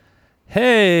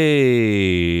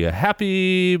Hey,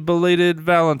 happy belated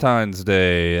Valentine's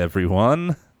Day,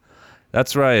 everyone.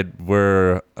 That's right.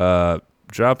 We're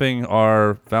dropping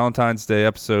our Valentine's Day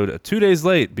episode 2 days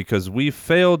late because we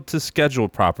failed to schedule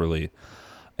properly.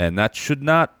 And that should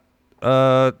not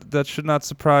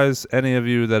surprise any of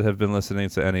you that have been listening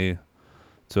to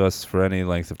us for any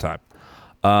length of time.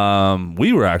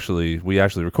 We actually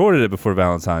recorded it before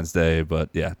Valentine's Day,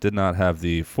 but yeah, did not have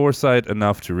the foresight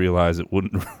enough to realize it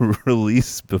wouldn't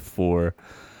release before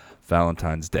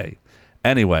Valentine's Day.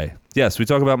 Anyway, yes, we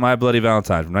talk about My Bloody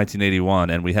Valentine from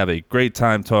 1981, and we have a great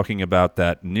time talking about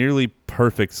that nearly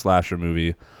perfect slasher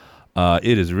movie.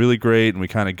 It is really great, and we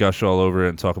kind of gush all over it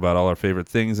and talk about all our favorite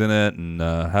things in it, and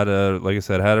had a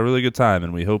really good time,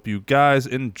 and we hope you guys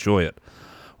enjoy it.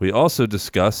 We also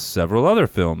discuss several other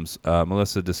films.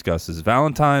 Melissa discusses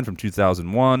Valentine from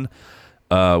 2001,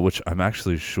 which I'm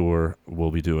actually sure we'll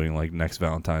be doing like next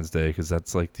Valentine's Day because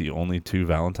that's like the only two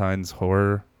Valentine's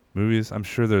horror movies. I'm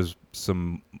sure there's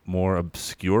some more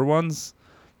obscure ones.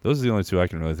 Those are the only two I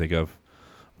can really think of.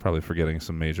 Probably forgetting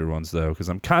some major ones though because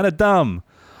I'm kind of dumb.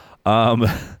 She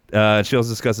also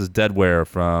discusses Deadware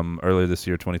from earlier this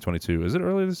year, 2022. Is it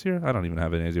earlier this year? I don't even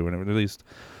have any idea when it released.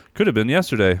 Could have been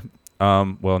yesterday.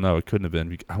 Well, no, it couldn't have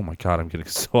been. Oh my God, I'm getting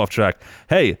so off track.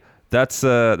 Hey, that's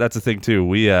a thing too.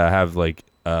 We have like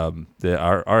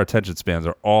our attention spans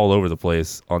are all over the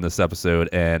place on this episode,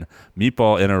 and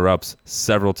Meatball interrupts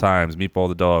several times. Meatball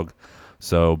the dog,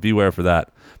 so beware for that.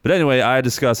 But anyway, I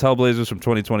discuss Hellblazers from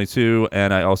 2022,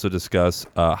 and I also discuss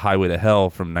Highway to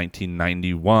Hell from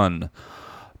 1991.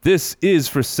 This is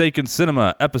Forsaken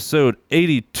Cinema, episode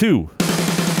 82.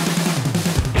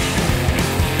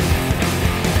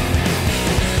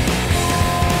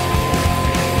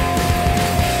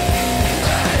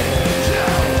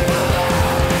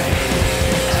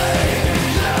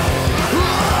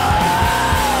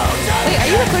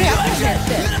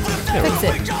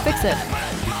 Fix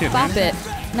it. Bop it.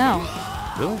 No.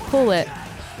 Really? Pull it.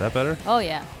 That better? Oh,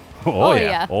 yeah. Oh,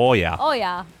 yeah. Oh, yeah. Oh,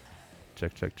 yeah.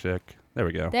 Check. There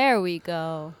we go. There we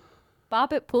go.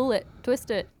 Bop it, pull it, twist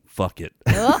it. Fuck it.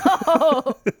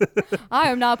 Oh, I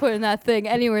am not putting that thing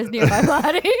anywhere near my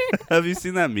body. Have you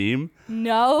seen that meme?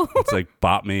 No. It's like,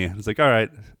 bop me. It's like, all right,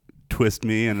 twist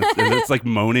me. And it's like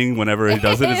moaning whenever he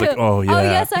does it. It's like, oh, yeah. Oh,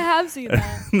 yes, I have seen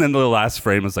that. And then the last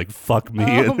frame is like, fuck me.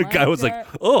 Oh, and the guy was God. like,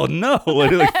 oh, no. And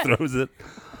he like throws it.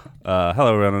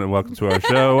 Hello, everyone, and welcome to our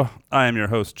show. I am your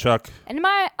host, Chuck. And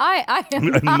I am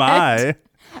And not.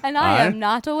 And I am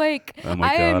not awake. Oh my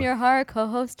I God. am your horror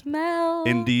co-host, Mel.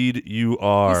 Indeed, you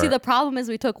are. You see, the problem is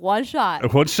we took one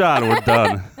shot. One shot, we're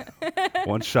done.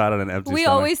 One shot on an empty We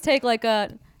stomach. always take like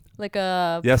a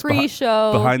Yes,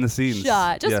 pre-show behind the scenes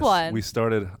shot, just yes, one. We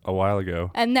started a while ago.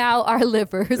 And now our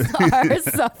livers are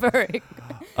suffering.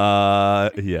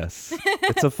 Yes.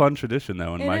 It's a fun tradition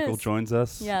though, and It Michael is. joins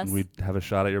us. Yes. And we have a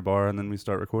shot at your bar, and then we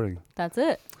start recording. That's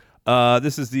it.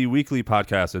 This is the weekly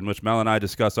podcast in which Mel and I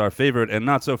discuss our favorite and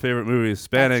not so favorite movies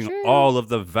spanning true. all of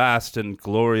the vast and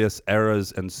glorious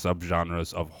eras and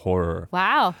subgenres of horror.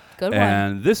 Wow. Good one.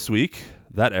 And this week,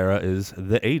 that era is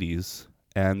the 80s,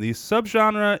 and the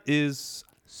subgenre is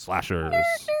slashers.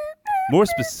 More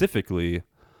specifically,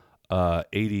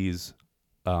 80s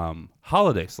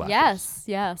holiday slashers.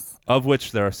 Yes. Of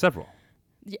which there are several.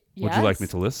 Yes. Would you like me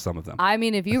to list some of them? I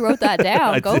mean, if you wrote that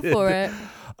down, go did. for it.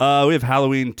 We have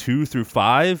Halloween 2 through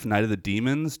 5, Night of the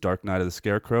Demons, Dark Night of the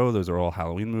Scarecrow. Those are all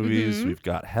Halloween movies. Mm-hmm. We've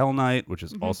got Hell Night, which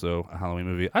is also a Halloween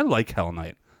movie. I like Hell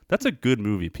Night. That's a good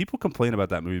movie. People complain about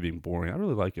that movie being boring. I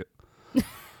really like it.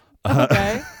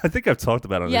 Okay. I think I've talked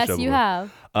about it on Yes, the show you before.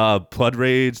 have. Blood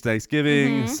Rage,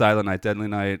 Thanksgiving, Silent Night, Deadly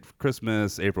Night,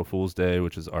 Christmas, April Fool's Day,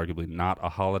 which is arguably not a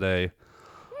holiday.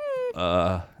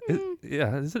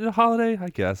 Is it a holiday? I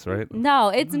guess, right? No,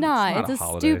 it's not. not It's a a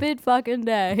holiday. stupid fucking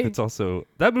day. It's also,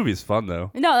 that movie's fun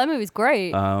though. No, that movie's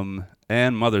great. And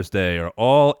Mother's Day are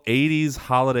all 80s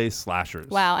holiday slashers.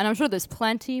 Wow, and I'm sure there's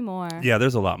plenty more. Yeah,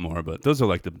 there's a lot more, but those are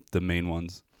like the main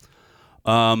ones.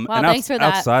 Wow, and thanks for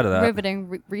that outside of that,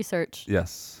 riveting research.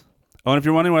 yes. Oh, and if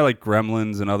you're wondering why like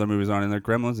Gremlins and other movies aren't in there,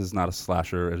 Gremlins is not a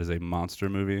slasher. It is a monster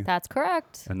movie. That's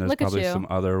correct. And there's Look probably at you. some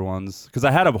other ones. Because I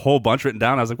had a whole bunch written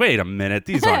down. I was like, wait a minute.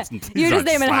 These aren't these You're just aren't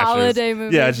naming slashers. holiday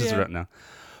movies, Yeah, it's just yeah. written down.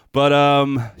 But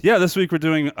yeah, this week we're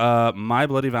doing My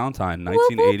Bloody Valentine,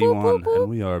 1981. whoop, whoop. And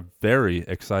we are very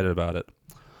excited about it.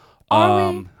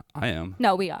 Are we? I am.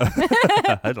 No, we are.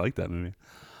 I like that movie.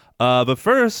 But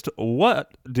first,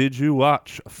 what did you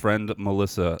watch, friend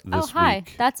Melissa, this Oh, hi.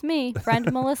 week? That's me,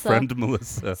 friend Melissa. Friend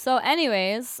Melissa. So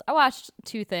anyways, I watched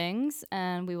 2 things,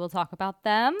 and we will talk about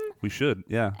them. We should,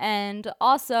 yeah. And That's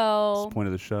also, the point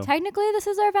of the show. technically, this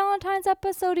is our Valentine's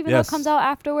episode, even though Yes. it comes out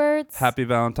afterwards. Happy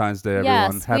Valentine's Day,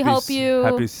 everyone. Yes, we hope you-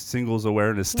 Happy Singles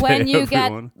Awareness Day, When you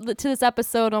everyone. get to this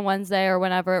episode on Wednesday or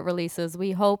whenever it releases,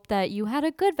 we hope that you had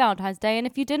a good Valentine's Day. And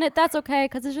if you didn't, that's okay,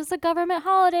 because it's just a government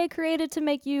holiday created to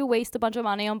make you waste a bunch of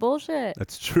money on bullshit.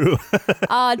 That's true.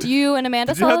 Do you and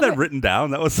Amanda Did you have celebrate? that written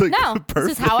down? That was like No, perfect.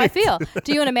 this is how I feel.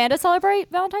 Do you and Amanda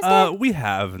celebrate Valentine's Day? We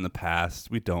have in the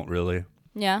past. We don't really.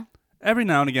 Yeah. Every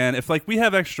now and again, if like we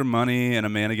have extra money and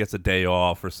Amanda gets a day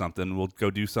off or something, we'll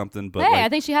go do something. But Hey, like, I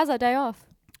think she has that day off.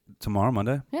 tomorrow,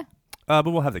 Monday. Yeah. But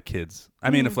we'll have the kids. I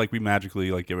mean, if like we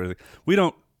magically like get rid of it, we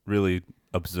don't really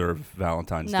observe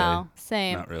Valentine's Day. No,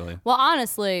 same. Not really. Well,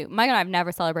 honestly, Mike and I have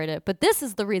never celebrated it, but this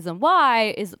is the reason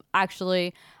why is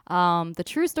actually the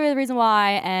true story of the reason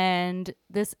why, and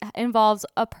this involves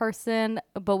a person,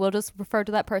 but we'll just refer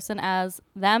to that person as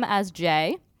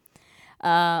Jay.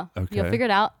 You'll Okay. figure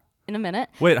it out in a minute.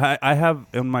 Wait, I have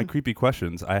in my creepy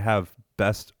questions. I have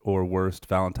best or worst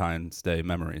Valentine's Day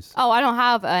memories. Oh, I don't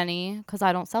have any because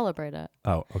I don't celebrate it.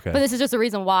 Oh, okay. But this is just the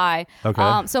reason why.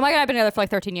 Okay. So Mike and I have been together for like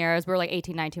 13 years. We were like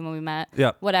 18, 19 when we met.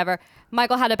 Yeah. Whatever.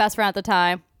 Michael had a best friend at the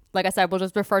time. Like I said, we'll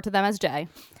just refer to them as Jay.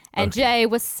 And Okay. Jay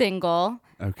was single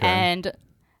Okay. and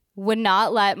would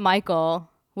not let Michael,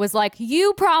 was like,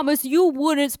 you promised you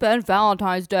wouldn't spend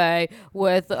Valentine's Day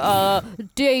with a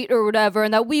date or whatever,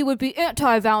 and that we would be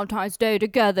anti-Valentine's Day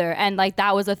together. And like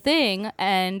that was a thing.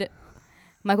 And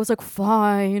Michael's like,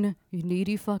 fine, you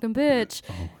needy fucking bitch.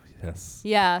 Oh, yes.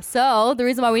 Yeah, so the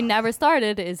reason why we never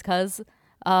started is because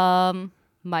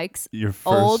Mike's Your first,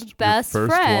 old best your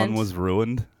first friend one was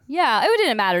ruined. Yeah, it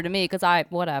didn't matter to me because I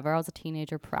was a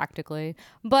teenager practically.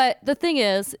 But the thing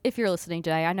is, if you're listening,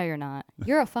 Jay, I know you're not.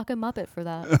 You're a fucking Muppet for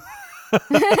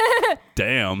that.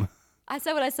 Damn. I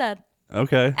said what I said.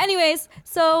 Okay. Anyways,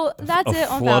 so that's it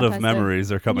A on flood of Valentine's Day.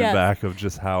 memories are coming Yes. back of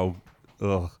just how.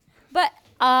 Ugh. But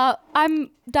I'm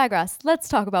digress. Let's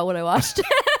talk about what I watched.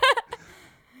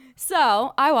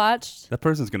 So I watched. That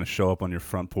person's gonna show up on your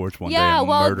front porch one day Yeah, and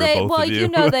well, murder both of you. you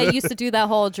know, they used to do that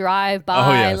whole drive by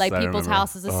Oh, yes, like I people's remember.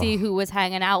 houses to see who was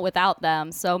hanging out without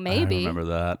them. So maybe. I remember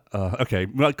that. Okay,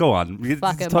 well, go on.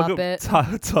 Fucking talk,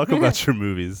 Muppet. talk about your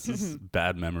movies. This is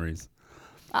bad memories.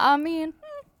 I mean,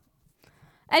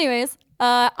 anyways,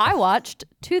 I watched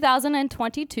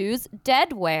 2022's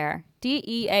Deadware.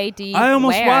 DEAD. I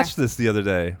almost Ware. watched this the other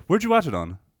day. Where'd you watch it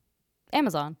on?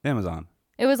 Amazon. Amazon.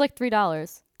 It was like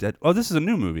 $3. Dead. Oh, this is a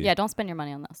new movie. Yeah, don't spend your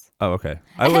money on this. Oh, okay.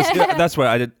 I was. Yeah, that's why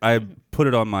I did. I put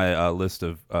it on my list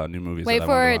of new movies. Wait that I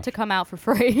for wanted it to come out for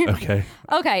free. Okay.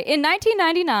 Okay, in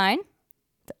 1999.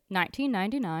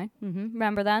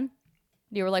 Remember then?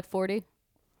 You were like 40.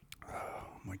 Oh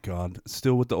my God!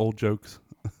 Still with the old jokes.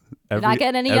 You're not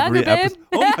getting any younger, babe.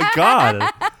 Oh my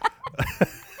God!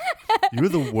 You're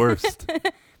the worst.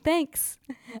 Thanks.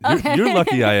 You're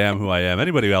lucky I am who I am.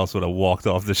 Anybody else would have walked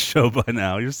off this show by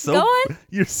now. You're so. Go on.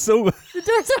 You're so. The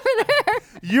door's over there.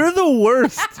 You're the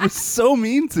worst. You're so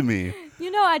mean to me.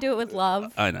 You know I do it with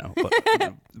love. I know,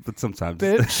 but sometimes.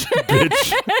 Bitch.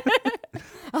 Bitch.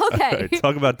 Okay. All right,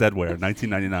 talk about Deadware,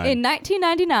 1999. In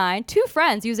 1999, 2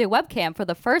 friends use a webcam for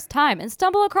the first time and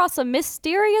stumble across a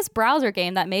mysterious browser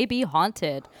game that may be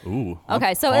haunted. Ooh.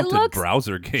 Okay, so it haunted looks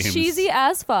browser games. cheesy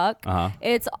as fuck. Uh-huh.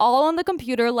 It's all on the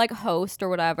computer, like Host or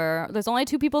whatever. There's only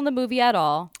 2 people in the movie at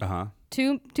all. Uh-huh.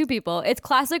 Two people. It's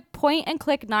classic point and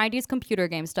click 90s computer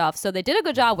game stuff. So they did a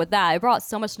good job with that. It brought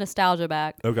so much nostalgia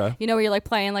back. Okay. You know, where you're like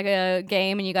playing like a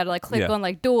game and you got to like click Yeah. on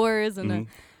like doors and then.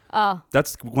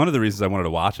 That's one of the reasons I wanted to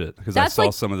watch it because I That's saw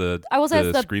like- some of the I will say the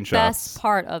it's the screenshots. best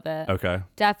part of it. Okay.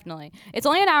 Definitely. It's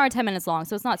only an hour and 10 minutes long,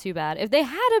 so it's not too bad. If they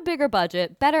had a bigger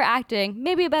budget, better acting,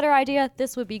 maybe a better idea,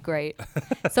 this would be great.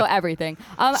 So everything.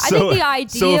 I think the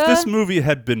idea... So if this movie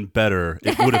had been better,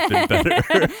 it would have been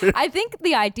better. I think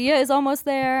the idea is almost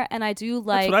there, and I do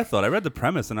like... That's what I thought. I read the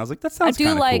premise and I was like, that I sounds do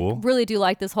kind of like, cool. really do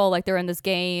like this whole, like they're in this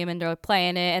game and they're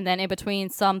playing it, and then in between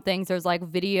some things there's like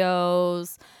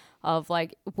videos of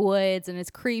like woods and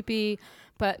it's creepy.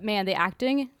 But man, the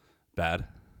acting, Bad.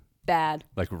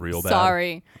 Like real bad.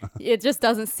 Sorry. It just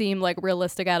doesn't seem like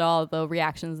realistic at all, the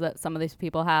reactions that some of these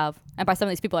people have. And by some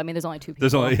of these people, I mean there's only 2 people.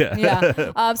 There's only, yeah.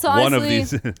 Yeah. So One of honestly,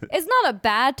 these. it's not a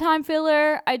bad time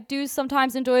filler. I do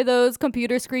sometimes enjoy those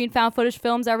computer screen found footage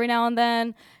films every now and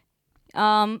then.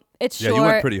 It's Yeah, short. you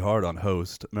went pretty hard on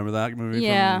Host. Remember that movie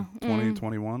Yeah. from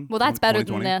 2021? Well, that's better than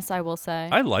 2020? this, I will say.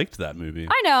 I liked that movie.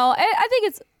 I know. I think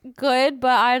it's good,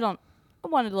 but I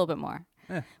wanted a little bit more.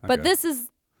 Eh, But okay. this is,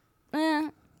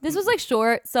 This was like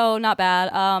short, so not bad.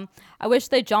 I wish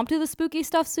they jumped to the spooky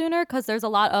stuff sooner because there's a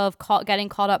lot of getting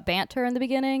caught up banter in the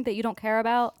beginning that you don't care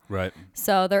about. Right.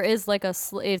 So there is like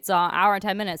it's an hour and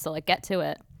 10 minutes, so like get to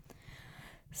it.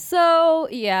 So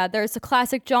yeah, there's a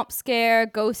classic jump scare,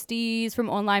 ghosties from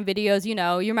online videos. You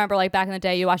know, you remember like back in the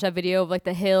day, you watched that video of like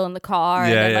the hill in the car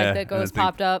and then like the ghost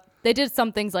popped up. They did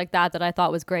some things like that I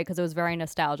thought was great because it was very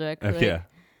nostalgic. Like, Yeah.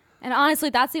 And honestly,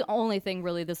 that's the only thing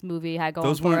really this movie had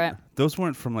going for it. Those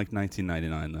weren't from like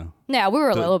 1999 though. Yeah, we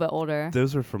were a little bit older.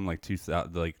 Those are from like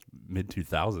 2000, like mid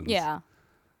 2000s. Yeah.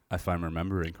 If I'm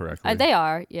remembering correctly. They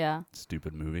are, yeah.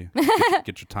 Stupid movie.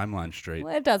 Get your timeline straight.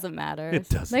 Well, it doesn't matter. It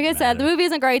doesn't Like I said, the matter. movie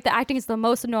isn't great. The acting is the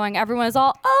most annoying. Everyone is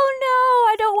all, oh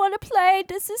no, I don't want to play.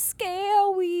 This is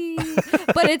scary.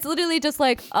 But it's literally just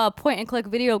like a point and click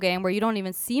video game where you don't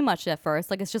even see much at first.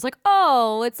 Like it's just like,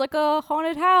 oh, it's like a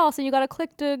haunted house and you got to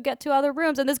click to get to other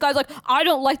rooms. And this guy's like, I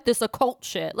don't like this occult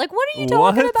shit. Like, what are you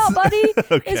talking about, buddy?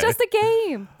 Okay. It's just a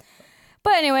game.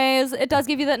 But anyways, it does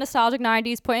give you that nostalgic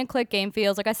 90s point and click game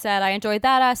feels. Like I said, I enjoyed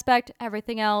that aspect.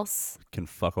 Everything else, Can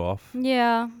fuck off.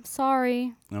 yeah,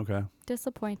 sorry. Okay.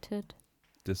 Disappointed.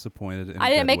 Disappointed. In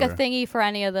I didn't make a Deadwear. thingy for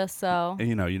any of this, so. And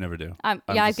you know, you never do.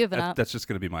 I've given up. That's just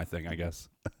gonna be my thing, I guess.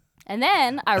 And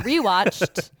then I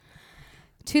rewatched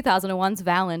 2001's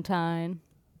Valentine.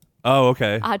 Oh,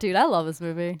 okay. Dude, I love this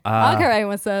movie. I don't care what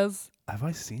anyone says. Have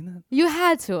I seen it? You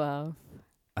had to have.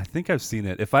 I think I've seen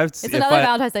it. If I've It's seen another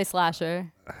Valentine's Day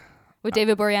slasher with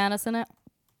David Boreanaz in it.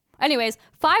 Anyways,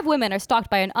 5 women are stalked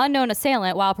by an unknown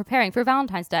assailant while preparing for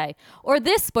Valentine's Day. Or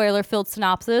this spoiler-filled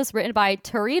synopsis written by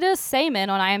Tarita Sayman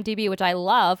on IMDb, which I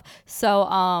love. So,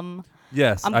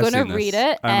 yes, I'm I've going to seen this. read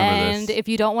it. I remember And this. if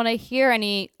you don't want to hear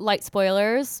any light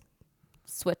spoilers,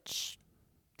 switch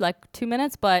like 2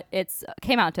 minutes. But it's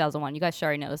came out in 2001. You guys sure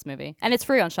already know this movie. And it's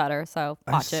free on Shudder, so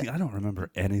watch it. I don't remember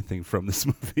anything from this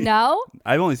movie. No?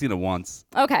 I've only seen it once.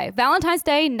 Okay, Valentine's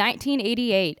Day,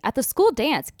 1988. At the school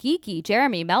dance, geeky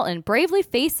Jeremy Melton bravely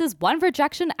faces one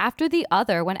rejection after the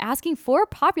other when asking 4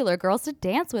 popular girls to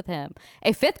dance with him.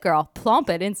 A 5th girl, plump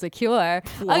and insecure.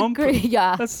 Plump?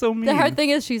 Yeah. That's so mean. Her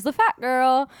thing is she's the fat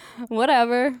girl.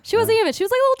 Whatever. She wasn't even. She was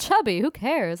like a little chubby. Who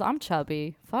cares? I'm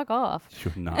chubby. Fuck off.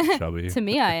 You're not chubby. To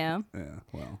me, I am. Yeah,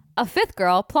 well. A 5th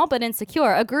girl, plump and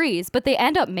insecure, agrees, but they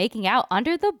end up making out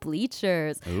under the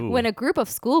bleachers. Ooh. When a group of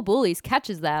school bullies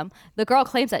catches them, the girl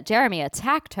claims that Jeremy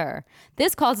attacked her.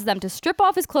 This causes them to strip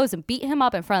off his clothes and beat him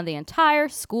up in front of the entire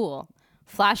school.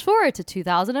 Flash forward to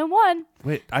 2001.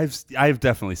 Wait, I've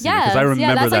definitely seen it Yes, because I yeah,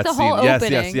 remember that's like that the whole scene. Yes,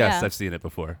 opening, yes, yeah. I've seen it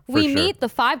before. For We sure. meet the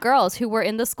 5 girls who were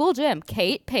in the school gym: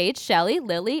 Kate, Paige, Shelly,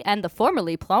 Lily, and the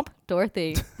formerly plump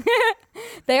Dorothy.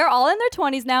 They are all in their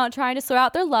 20s now and trying to sort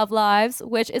out their love lives,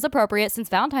 which is appropriate since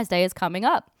Valentine's Day is coming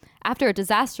up. After a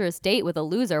disastrous date with a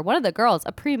loser, one of the girls,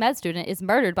 a pre-med student, is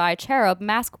murdered by a cherub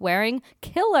mask-wearing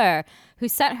killer who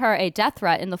sent her a death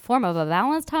threat in the form of a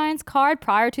Valentine's card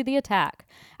prior to the attack.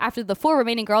 After the 4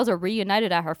 remaining girls are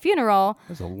reunited at her funeral,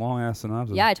 That's a long ass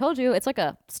synopsis. yeah, I told you, it's like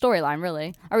a storyline,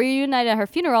 really. Are reunited at her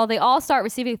funeral, they all start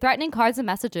receiving threatening cards and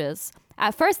messages.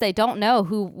 At first, they don't know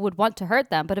who would want to hurt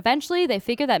them, but eventually they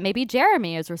figure that maybe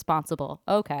Jeremy is responsible.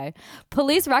 Okay.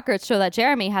 Police records show that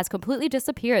Jeremy has completely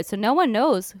disappeared, so no one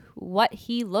knows what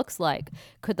he looks like.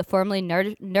 Could the formerly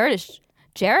nerdish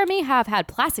Jeremy have had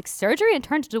plastic surgery and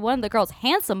turned into one of the girl's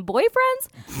handsome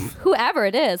boyfriends? Whoever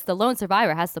it is, the lone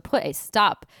survivor has to put a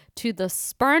stop to the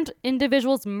spurned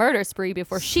individual's murder spree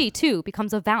before she, too,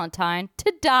 becomes a Valentine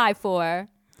to die for.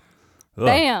 Ugh,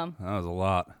 Bam. That was a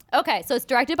lot. Okay, so it's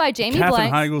directed by Jamie Katherine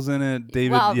Blanks. Heigl's in it.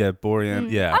 David, Well,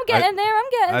 Borean. Yeah. I'm getting there.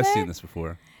 I've seen this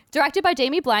before. Directed by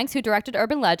Jamie Blanks, who directed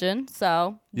Urban Legend.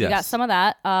 So you got Yes. some of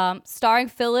that. Starring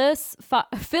Phyllis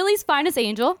Finest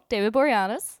Angel, David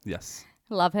Boreanaz. Yes.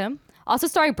 Love him. Also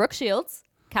starring Brooke Shields,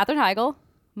 Katherine Heigl,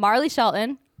 Marley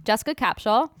Shelton, Jessica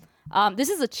Capshaw. This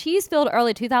is a cheese-filled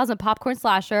early 2000 popcorn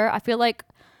slasher. I feel like,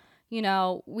 you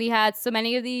know, we had so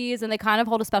many of these and they kind of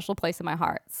hold a special place in my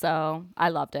heart. So I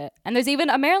loved it. And there's even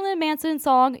a Marilyn Manson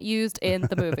song used in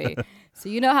the movie. So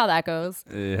you know how that goes.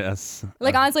 Yes.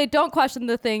 Like, honestly, don't question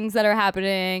the things that are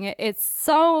happening. It's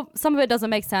some of it doesn't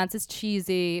make sense. It's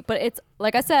cheesy, but it's,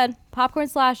 like I said, popcorn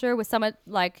slasher with some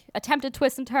like attempted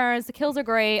twists and turns. The kills are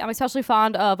great. I'm especially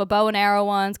fond of a bow and arrow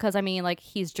ones because, I mean, like,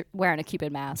 he's wearing a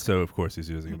Cupid mask. So of course he's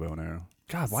using a bow and arrow.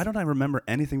 God, why don't I remember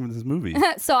anything from this movie?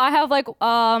 So I have like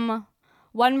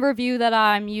one review that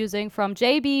I'm using from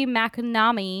JB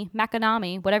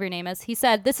McAnami, whatever your name is, he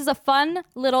said, "This is a fun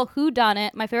little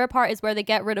whodunit. My favorite part is where they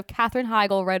get rid of Katherine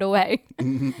Heigl right away."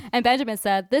 And Benjamin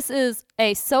said, "This is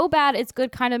a so bad it's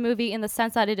good kind of movie in the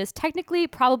sense that it is technically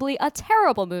probably a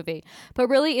terrible movie, but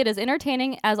really it is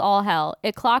entertaining as all hell.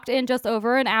 It clocked in just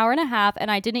over an hour and a half, and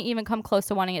I didn't even come close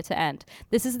to wanting it to end.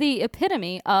 This is the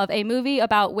epitome of a movie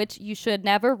about which you should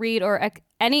never read or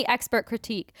any expert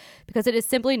critique, because it is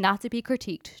simply not to be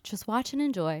critiqued. Just watch and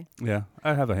enjoy." Yeah,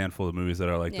 I have a handful of movies that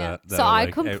are like that. So are I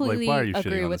like, completely why are you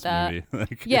agree shitting on with this that. movie?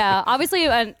 Like, Yeah, obviously,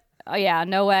 yeah,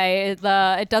 no way.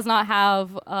 It does not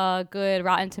have a good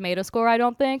Rotten Tomato score, I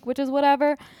don't think, which is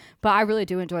whatever. But I really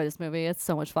do enjoy this movie. It's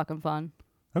so much fucking fun.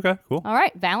 Okay, cool. All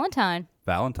right, Valentine.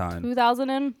 2000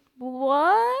 and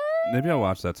what? Maybe I'll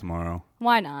watch that tomorrow.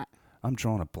 Why not? I'm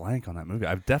drawing a blank on that movie.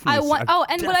 I've definitely. And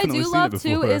what I do love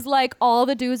too is like all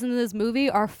the dudes in this movie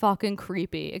are fucking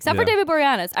creepy, except for David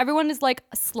Boreanaz. Everyone is like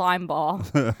a slime ball,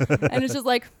 and it's just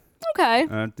like, okay,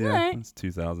 yeah, right. It's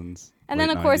 2000s. And late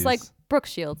then of course 90s. like Brooke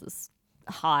Shields is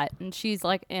hot, and she's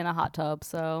like in a hot tub.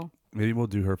 So Maybe we'll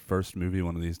do her first movie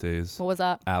one of these days. what was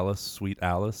that? Alice, Sweet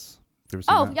Alice. You ever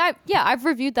seen Oh that? yeah, I've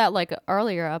reviewed that like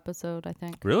earlier episode, I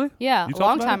think. Really? Yeah, You a talked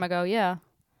long about time it? ago. Yeah,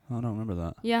 Oh, I don't remember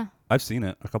that. yeah. I've seen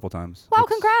it a couple times. Wow,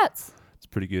 It's- congrats! It's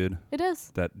pretty good. It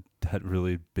is. That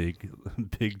really big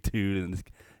dude and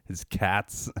his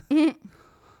cats.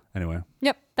 Anyway.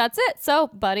 Yep, that's it. So,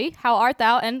 buddy, how art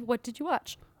thou, and what did you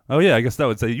watch? Oh yeah, I guess that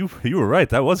would say you were right.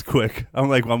 That was quick. I'm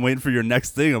waiting for your next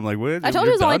thing. I'm like, wait. I told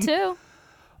you it was only 2. You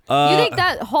think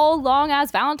that whole long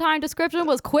ass Valentine description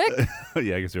was quick?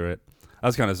 Yeah, I guess you're right. I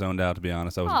was kind of zoned out, to be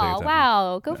honest. I wasn't paying Oh attention.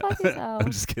 wow, go fuck yourself.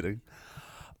 I'm just kidding.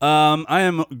 I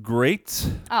am great.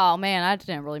 Oh man, I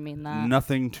didn't really mean that.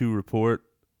 Nothing to report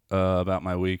about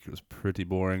my week. It was pretty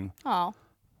boring. Oh,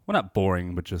 Well, not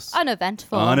boring, but just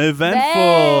uneventful.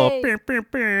 uneventful.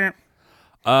 Yay.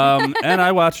 And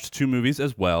I watched 2 movies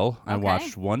as well. I Okay.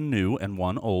 watched one new and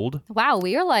one old. Wow,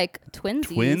 we are like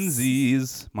twinsies.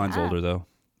 Twinsies. Mine's Ah. older though,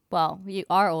 Well, you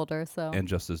are older, so. and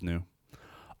just as new.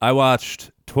 I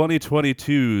watched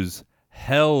 2022's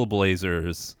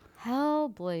Hellblazers.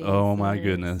 Hellblazers. Oh my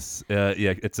goodness. Yeah,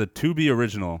 it's a Tubi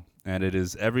original, and it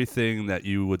is everything that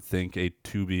you would think a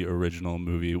Tubi original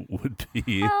movie would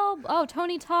be. Oh,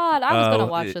 Tony Todd. I was going to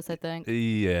watch this, I think.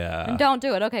 Yeah. And don't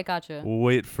do it. Okay, gotcha.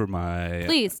 Wait for my.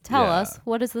 Please tell yeah. us.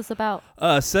 What is this about?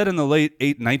 Set in the late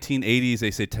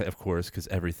 1980s, of course, because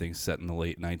everything's set in the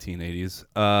late 1980s.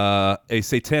 A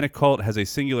satanic cult has a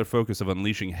singular focus of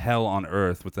unleashing hell on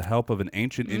Earth. With the help of an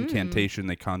ancient incantation,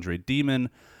 they conjure a demon,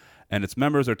 and its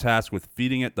members are tasked with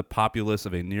feeding it the populace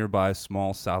of a nearby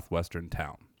small southwestern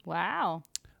town. Wow.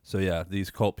 So yeah,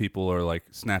 these cult people are like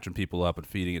snatching people up and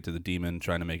feeding it to the demon,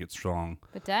 trying to make it strong.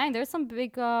 But dang, there's some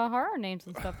big horror names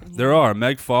and stuff in here. There are.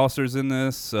 Meg Foster's in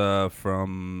this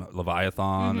from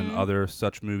Leviathan and other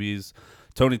such movies.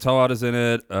 Tony Todd is in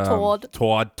it. Tony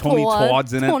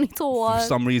Todd's in it. Tony Todd. For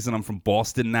some reason, I'm from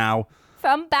Boston now.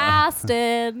 From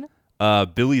Boston.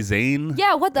 Billy Zane.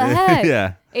 Yeah, what the heck?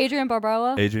 Yeah. Adrian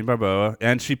Barbeau. Adrian Barbeau.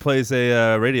 And she plays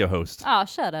a radio host. Oh,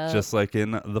 shut up. Just like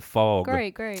in The Fog.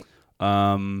 Great.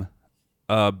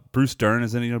 Bruce Dern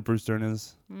is in it. You know who Bruce Dern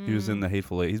is? He was in The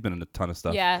Hateful Eight. He's been in a ton of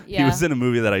stuff. Yeah. He was in a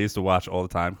movie that I used to watch all the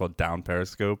time called Down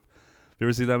Periscope. You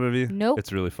ever see that movie? Nope.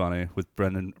 It's really funny with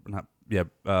not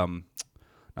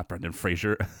Brendan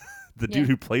Fraser. The dude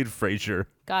who played Fraser.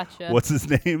 Gotcha. What's his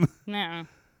name? Nah.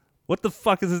 What the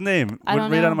fuck is his name? I don't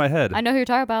right know. out of my head. I know who you're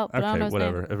talking about, but I don't know Okay, his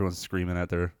whatever. name. Everyone's screaming at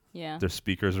their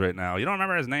speakers right now. You don't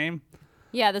remember his name?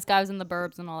 Yeah, this guy was in The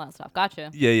Burbs and all that stuff.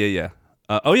 Gotcha. Yeah.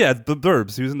 Oh yeah, The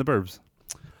Burbs. He was in The Burbs.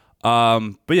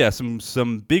 But yeah,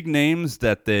 some big names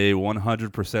that they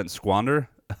 100% squander.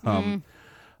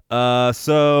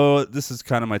 So this is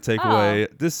kind of my takeaway.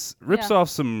 This rips off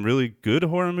some really good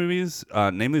horror movies,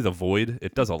 namely The Void.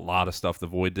 It does a lot of stuff The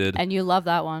Void did. And you love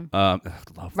that one. Love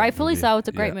that Rightfully movie. so. It's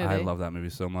a great Yeah, movie. I love that movie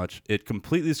so much. It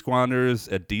completely squanders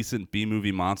a decent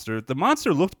B-movie monster. The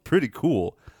monster looked pretty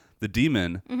cool, the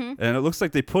demon, and it looks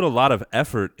like they put a lot of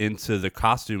effort into the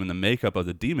costume and the makeup of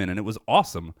the demon, and it was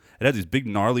awesome. It had these big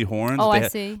gnarly horns. Oh, I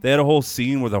had, see. They had a whole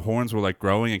scene where the horns were like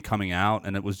growing and coming out,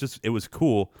 and it was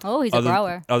cool. Oh, he's a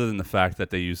grower. Other than the fact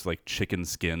that they used like chicken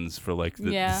skins for like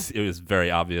it was very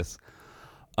obvious.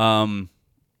 And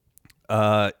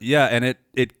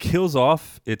it kills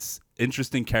off its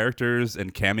interesting characters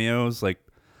and cameos like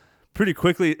pretty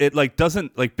quickly. It like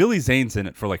doesn't like Billy Zane's in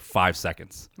it for like 5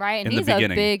 seconds. Right, and in he's the a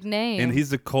beginning. big name. And he's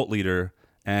the cult leader,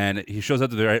 and he shows up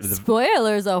to the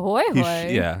Spoilers, ahoy hoy.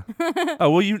 yeah. Oh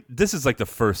well, this is like the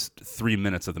first 3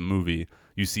 minutes of the movie.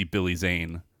 You see Billy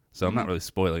Zane, so I'm not really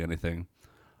spoiling anything.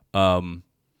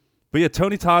 But yeah,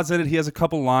 Tony Todd's in it. He has a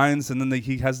couple lines, and then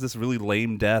he has this really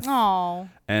lame death. Oh,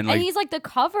 and he's like the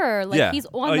cover. Like he's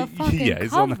on the fucking cover. Yeah,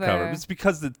 he's on the cover. It's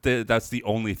because that's the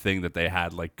only thing that they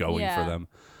had like going for them.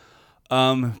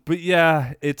 But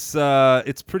yeah,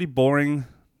 it's pretty boring.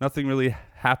 Nothing really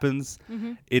happens.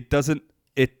 It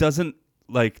doesn't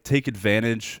like take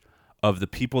advantage of the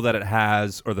people that it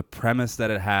has or the premise that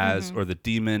it has or the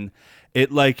demon.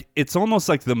 It's almost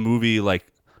like the movie like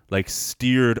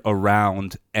steered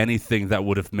around anything that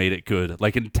would have made it good,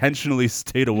 like intentionally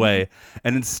stayed away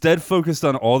and instead focused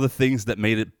on all the things that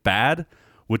made it bad,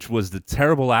 which was the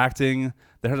terrible acting.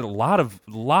 They had a lot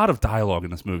of dialogue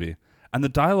in this movie, and the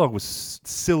dialogue was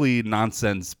silly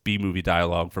nonsense B-movie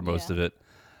dialogue for most of it.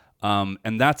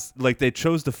 And that's like they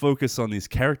chose to focus on these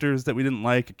characters that we didn't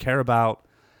like, care about,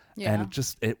 and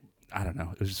I don't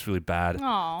know, it was just really bad.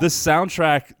 Aww. The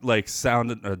soundtrack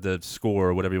sounded, or the score,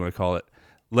 or whatever you want to call it,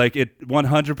 like it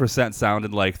 100%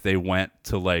 sounded like they went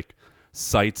to like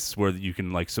sites where you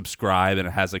can like subscribe, and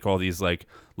it has like all these like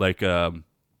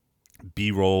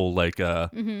B-roll like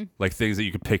things that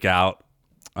you could pick out.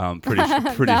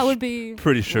 That would be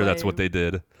pretty sure that's what they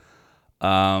did. He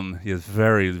has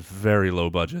very, very low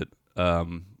budget,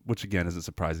 which again isn't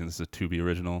surprising. This is a Tubi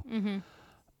original.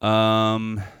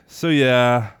 So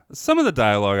yeah, some of the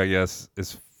dialogue I guess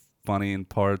is funny in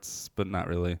parts, but not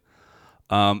really.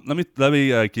 Let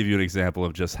me give you an example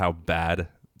of just how bad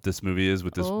this movie is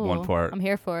with this one part. I'm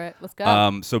here for it. Let's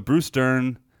go. So Bruce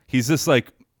Dern, he's this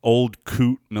like old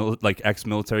coot like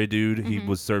ex-military dude. He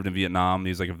was served in Vietnam.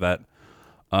 He's like a vet.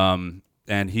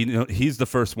 And he's the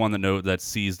first one that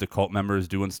sees the cult members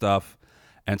doing stuff,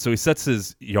 and so he sets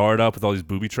his yard up with all these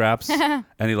booby traps, and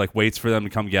he like waits for them to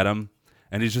come get him,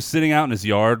 and he's just sitting out in his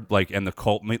yard and the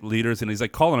cult leaders, and he's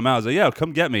like calling them out. He's like, "Yeah,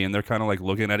 come get me," and they're kind of like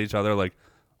looking at each other like,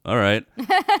 "All right,"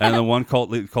 and the one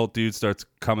cult dude starts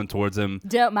coming towards him.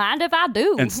 Don't mind if I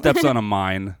do, and steps on a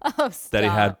mine that he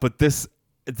had. But this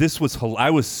was I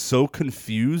was so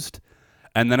confused.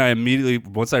 And then I immediately,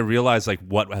 once I realized like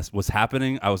what was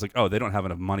happening, I was like, oh, they don't have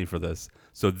enough money for this.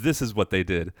 So this is what they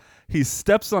did. He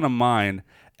steps on a mine,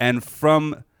 and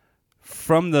from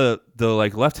the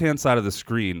like left-hand side of the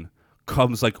screen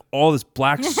comes like all this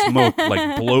black smoke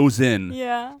like blows in.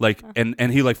 Yeah. Like and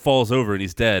he like falls over and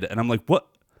he's dead. And I'm like, what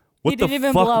he the didn't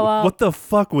even fuck? blow up. What the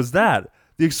fuck was that?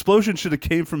 The explosion should have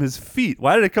came from his feet.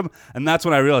 Why did it come? And that's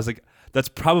when I realized like that's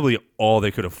probably all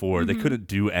they could afford. They couldn't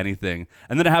do anything.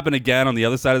 And then it happened again on the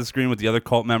other side of the screen with the other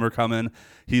cult member coming.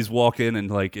 He's walking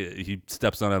and like he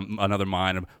steps on another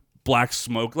mine. And black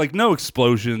smoke, like no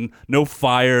explosion, no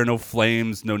fire, no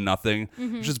flames, no nothing.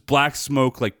 Just black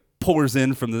smoke like pours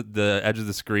in from the edge of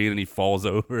the screen, and he falls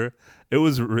over. It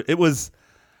was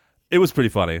pretty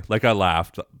funny. Like I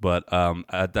laughed, but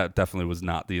that definitely was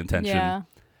not the intention. Yeah.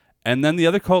 And then the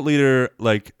other cult leader,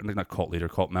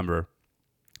 cult member,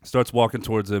 starts walking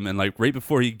towards him, and like right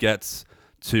before he gets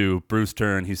to Bruce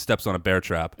Dern, he steps on a bear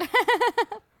trap,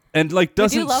 and like I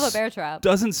do love a bear trap.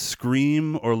 Doesn't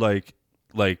scream or like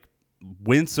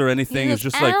wince or anything. It's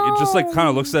just Ow. like it just like kind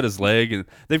of looks at his leg, and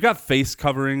they've got face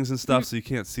coverings and stuff, so you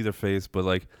can't see their face. But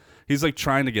like he's like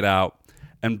trying to get out,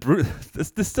 and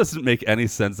this doesn't make any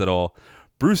sense at all.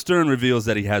 Bruce Dern reveals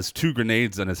that he has 2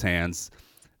 grenades in his hands,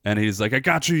 and he's like, "I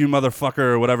got you, you motherfucker,"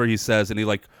 or whatever he says, and he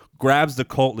like grabs the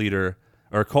cult leader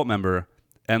or a cult member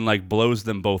and like blows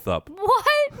them both up. What?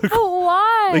 But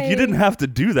why? Like you didn't have to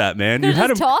do that, man. You had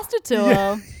him tossed it to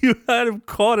him. You had him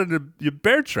caught in your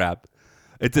bear trap.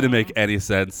 It didn't make any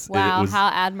sense. Wow, how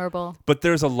admirable. But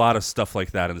there's a lot of stuff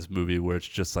like that in this movie where it's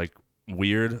just like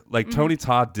weird. Like Tony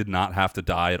Todd did not have to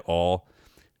die at all.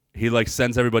 He like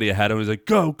sends everybody ahead of him. He's like,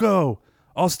 go.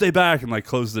 I'll stay back, and like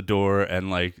closes the door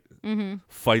and like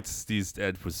fights these.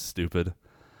 It was stupid.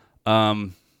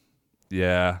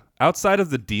 Yeah. Outside of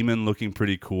the demon looking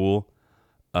pretty cool,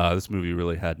 this movie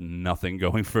really had nothing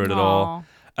going for it at all.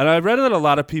 And I read that a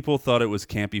lot of people thought it was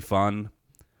campy fun.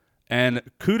 And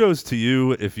kudos to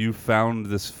you if you found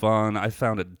this fun. I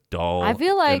found it dull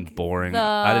and boring.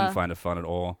 I didn't find it fun at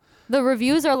all. The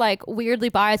reviews are like weirdly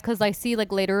biased because I see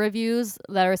like later reviews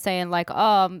that are saying like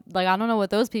I don't know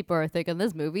what those people are thinking.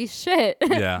 This movie's shit.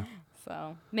 Yeah.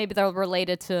 So maybe they're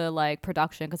related to like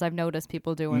production because I've noticed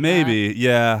people doing that.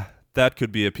 Yeah. That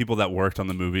could be it. People that worked on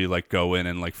the movie like go in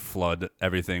and like flood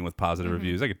everything with positive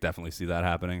reviews. I could definitely see that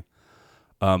happening.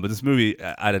 But this movie,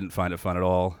 I didn't find it fun at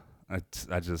all.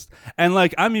 I just and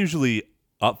like I'm usually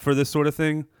up for this sort of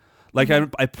thing. Like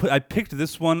I picked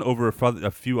this one over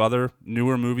a few other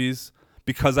newer movies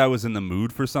because I was in the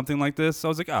mood for something like this. So I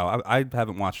was like, oh, I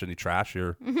haven't watched any trash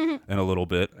here in a little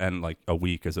bit, and like a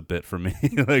week is a bit for me.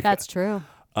 Like, that's true.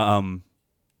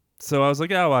 So I was like,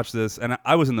 yeah, I'll watch this. And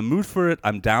I was in the mood for it.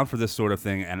 I'm down for this sort of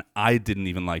thing. And I didn't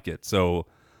even like it. So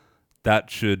that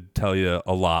should tell you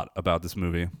a lot about this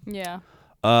movie. Yeah.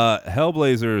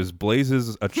 Hellblazers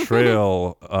blazes a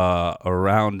trail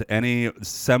around any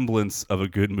semblance of a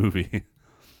good movie.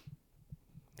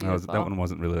 That one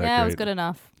wasn't really that great. Yeah, it was good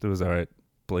enough. It was all right.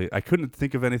 I couldn't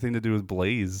think of anything to do with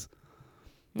Blaze.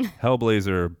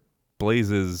 Hellblazer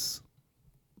blazes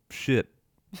shit.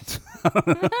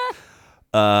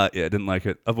 Yeah, I didn't like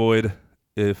it. Avoid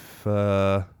if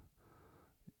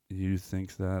you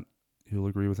think that you'll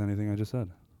agree with anything I just said.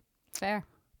 Fair.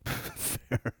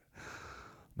 Fair.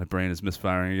 My brain is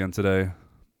misfiring again today.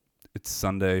 It's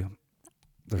Sunday.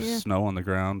 There's snow on the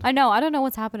ground. I know. I don't know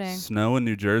what's happening. Snow in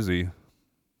New Jersey.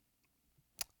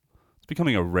 It's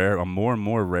becoming a more and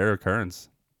more rare occurrence.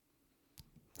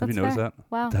 Have you noticed that?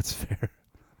 Wow. That's fair.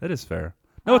 That is fair.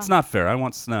 No, it's not fair. I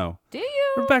want snow. Do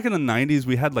you? Remember back in the 90s,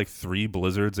 we had like 3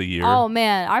 blizzards a year. Oh,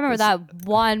 man. I remember that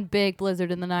one big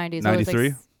blizzard in the 90s.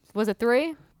 93? Was it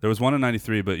 3? There was one in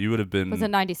 93, but you would have been... Was it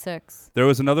 96? There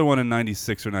was another one in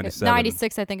 96 or 97.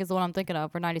 96, I think, is the one I'm thinking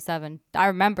of, or 97. I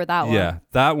remember that one. Yeah,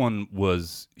 that one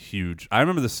was huge. I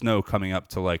remember the snow coming up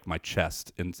to like my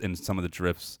chest in some of the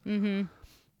drifts. Mm-hmm.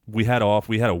 We had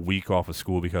a week off of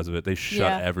school because of it. They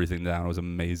shut everything down. It was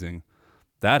amazing.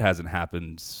 That hasn't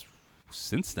happened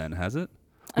since then, has it?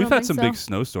 We've had some big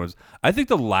snowstorms. I think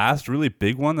the last really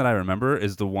big one that I remember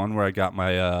is the one where I got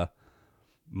my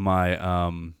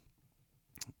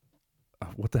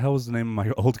what the hell was the name of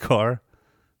my old car?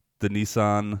 The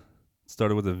Nissan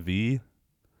started with a V.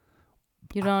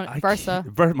 You don't Versa.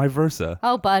 My Versa.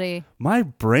 Oh, buddy. My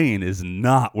brain is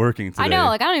not working today. I know.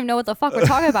 Like, I don't even know what the fuck we're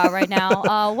talking about right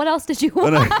now. What else did you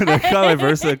want? When I got my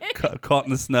Versa caught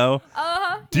in the snow.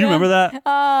 Do you remember that?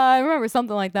 I remember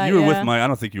something like that. You were with I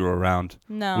don't think you were around.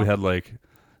 No. We had like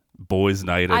boys'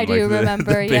 night in I do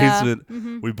remember, the basement. Yeah.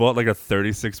 Mm-hmm. We bought like a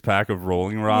 36-pack of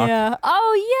Rolling Rock. Yeah.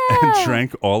 Oh, yeah. And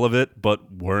drank all of it,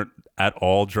 but weren't at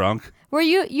all drunk. Were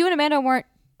you and Amanda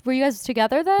were you guys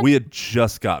together then? We had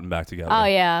just gotten back together. Oh,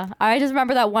 yeah. I just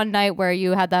remember that one night where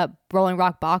you had that Rolling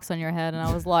Rock box on your head, and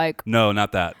I was like... No,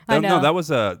 not that. I know. No, that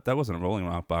wasn't a Rolling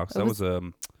Rock box. That was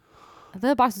the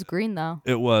box was green, though.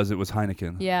 It was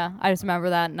Heineken. Yeah, I just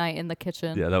remember that night in the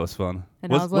kitchen. Yeah, that was fun.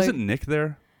 And wasn't Nick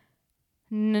there?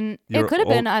 It could have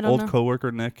been. I don't know. Old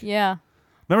coworker Nick. Yeah.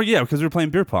 Remember? Yeah, because we were playing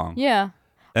beer pong. Yeah.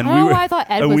 And I don't know why I thought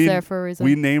Ed was there for a reason.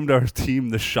 We named our team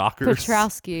the Shockers.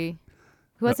 Petrowski.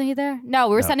 Wasn't he there? No,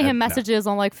 we were sending him messages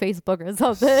on like Facebook or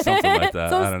something. Something like that.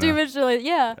 Some stupid shit.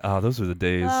 Yeah. Oh, those were the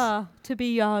days. To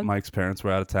be young. Mike's parents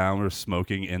were out of town. We were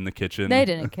smoking in the kitchen. They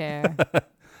didn't care.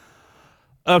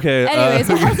 Okay. Anyways,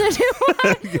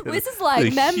 this is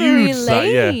like memory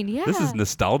lane. Yeah. This is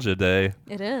nostalgia day.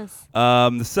 It is.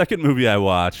 The second movie I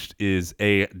watched is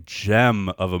a gem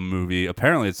of a movie.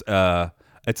 Apparently, it's out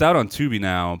on Tubi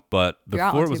now, but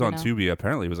before it was on Tubi,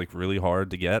 apparently it was like really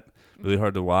hard to get, really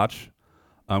hard to watch.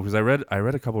 Because I read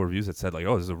a couple of reviews that said like,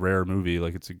 oh, this is a rare movie.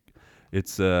 Like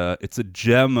it's a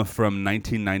gem from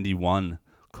 1991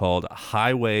 called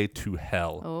Highway to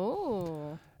Hell.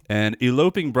 Oh. An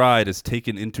eloping bride is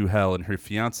taken into hell and her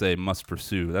fiancé must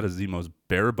pursue. That is the most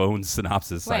bare bones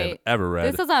synopsis I have ever read.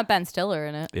 This doesn't have Ben Stiller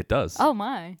in it. It does. Oh,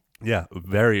 my. Yeah,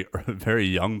 very, very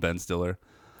young Ben Stiller.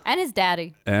 And his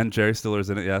daddy. And Jerry Stiller's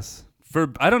in it, yes.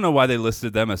 I don't know why they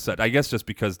listed them as such. I guess just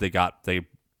because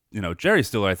Jerry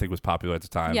Stiller, I think, was popular at the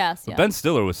time. Yes, but Ben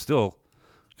Stiller was still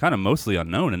kind of mostly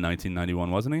unknown in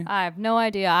 1991, wasn't he? I have no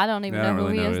idea. I don't even know who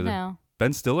he is now.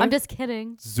 Ben Stiller? I'm just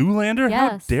kidding. Zoolander?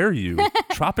 Yes. How dare you?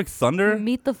 Tropic Thunder?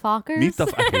 Meet the Fockers?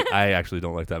 I actually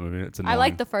don't like that movie. It's annoying. I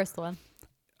like the first one.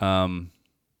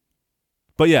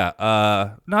 But yeah,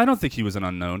 no, I don't think he was an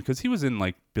unknown because he was in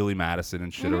like Billy Madison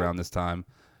and shit around this time.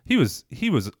 He was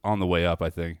on the way up,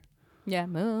 I think. Yeah,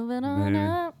 moving on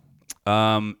up.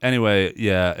 Anyway,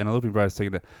 yeah, and Eloping Bride is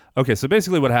taking that. Okay, so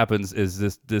basically what happens is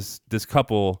this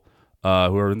couple who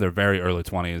are in their very early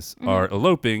 20s are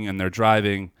eloping and they're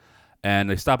driving and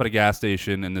they stop at a gas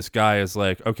station and this guy is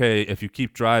like, okay, if you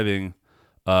keep driving,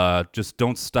 just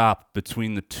don't stop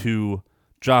between the 2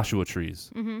 Joshua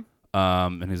trees.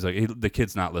 And he's like, the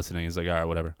kid's not listening. He's like, all right,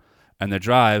 whatever. And they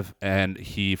drive and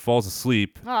he falls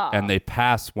asleep and they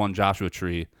pass one Joshua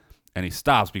tree and he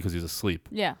stops because he's asleep.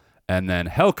 Yeah. And then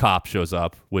Hell Cop shows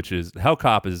up, Hell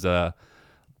Cop is the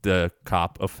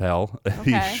cop of hell.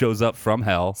 Okay. He shows up from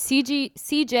hell.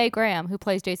 C.J. Graham, who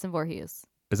plays Jason Voorhees.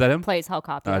 Is that him? Plays Hell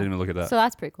Cop. I didn't even look at that. So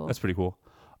that's pretty cool. That's pretty cool.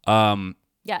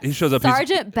 Yes. He shows up.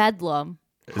 Sergeant Bedlam,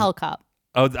 Hell Cop.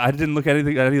 Oh, I didn't look at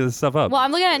any of this stuff up. Well,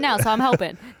 I'm looking at it now, so I'm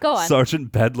helping. Go on.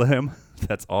 Sergeant Bedlam.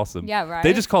 That's awesome. Yeah, right.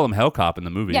 They just call him Hell Cop in the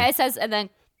movie. Yeah, it says, and then,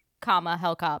 comma,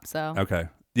 Hell Cop, so. Okay.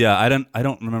 Yeah, I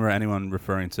don't remember anyone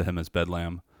referring to him as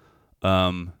Bedlam.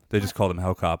 They just called him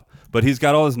Hellcop. But he's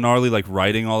got all this gnarly like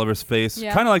writing all over his face,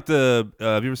 Yeah. kind of like the.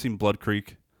 Have you ever seen Blood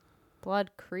Creek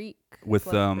Blood Creek. with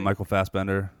Blood Creek. Michael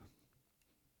Fassbender?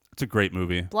 It's a great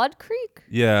movie. Blood Creek?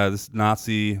 Yeah, this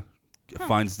Nazi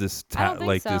finds this I don't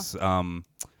think so.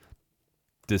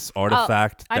 this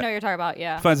artifact. I know what you're talking about.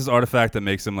 Yeah. Finds this artifact that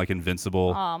makes him like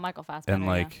invincible Oh, Michael Fassbender. and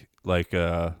like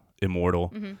immortal.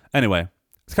 Mm-hmm. Anyway,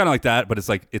 it's kind of like that, but it's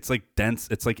like dense.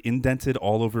 It's like indented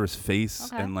all over his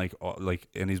face Okay. and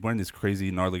and he's wearing these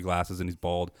crazy gnarly glasses and he's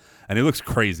bald and he looks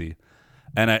crazy.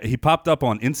 And he popped up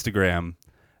on Instagram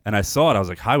and I saw it. I was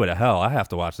like, highway to hell. I have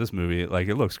to watch this movie. Like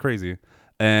it looks crazy.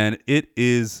 And it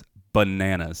is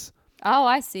bananas. Oh,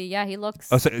 I see. Yeah, he looks.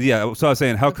 Oh, so I was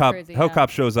saying crazy, yeah. Hellcop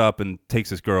shows up and takes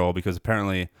this girl because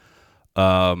apparently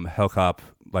Hellcop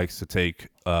likes to take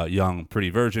young pretty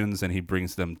virgins and he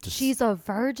brings them to She's a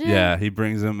virgin? Yeah, he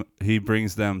brings them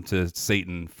to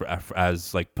Satan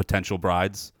as like potential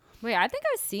brides. Wait, I think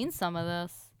I've seen some of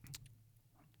this.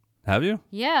 Have you?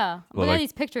 Yeah. Well, Look at like-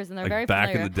 these pictures and they're like very back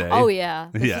in familiar. the day? Oh, yeah.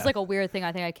 This Yeah. is like a weird thing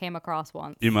I think I came across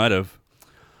once. You might have.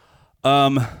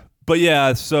 But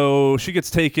yeah, so she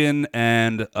gets taken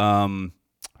and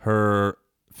her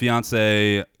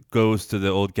fiance goes to the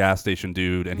old gas station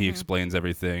dude and he explains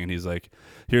everything and he's like,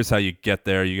 here's how you get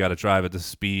there. You got to drive at this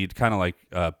speed, kind of like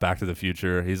Back to the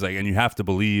Future. He's like, and you have to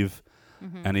believe.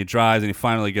 And he drives and he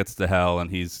finally gets to hell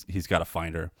and he's got to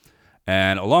find her.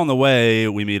 And along the way,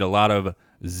 we meet a lot of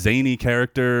zany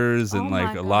characters and Oh my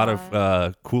like a lot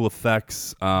of cool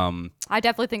effects. I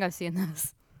definitely think I've seen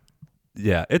this.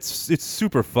 Yeah, it's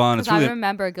super fun. It's Because really I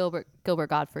remember Gilbert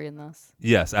Godfrey in this.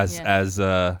 yes, as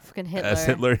Fucking Hitler. as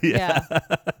Hitler. Yeah.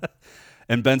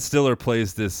 And Ben Stiller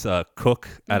plays this cook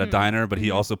at a diner, but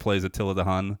he also plays Attila the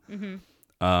Hun.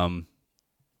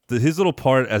 His little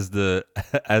part as the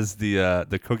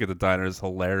the cook at the diner is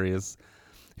hilarious.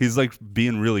 He's like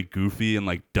being really goofy and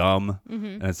like dumb,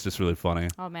 and it's just really funny.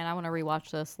 Oh, man, I want to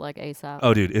rewatch this like ASAP.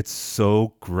 Oh, dude, it's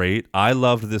so great. I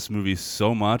loved this movie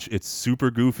so much. It's super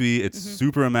goofy. It's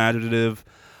super imaginative.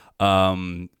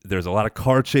 There's a lot of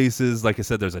car chases. Like I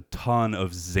said, there's a ton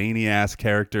of zany ass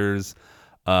characters,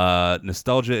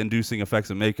 nostalgia-inducing effects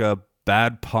and makeup,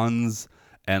 bad puns,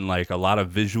 and like a lot of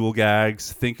visual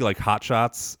gags. Think like Hot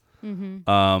Shots.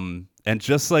 And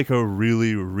just like a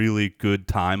really, really good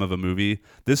time of a movie.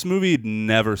 This movie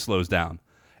never slows down.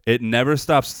 It never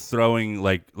stops throwing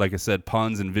like I said,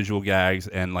 puns and visual gags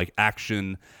and like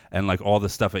action and like all the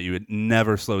stuff at you. It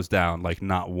never slows down, like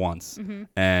not once.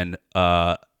 And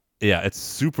yeah, it's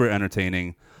super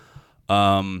entertaining.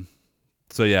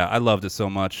 So yeah, I loved it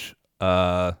so much.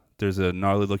 There's a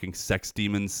gnarly looking sex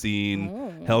demon scene.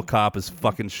 Hellcop is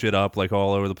fucking shit up like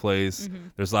all over the place.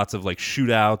 There's lots of like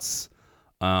shootouts.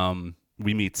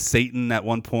 We meet Satan at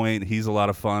one point. He's a lot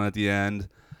of fun at the end.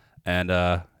 And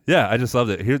yeah, I just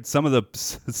loved it. Here's some of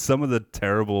the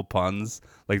terrible puns,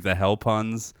 like the hell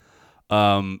puns.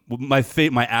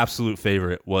 My absolute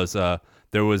favorite was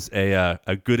there was a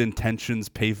Good Intentions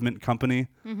pavement company.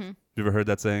 You ever heard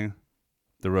that saying?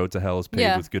 The road to hell is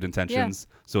paved with good intentions.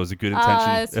 So it was a good intention.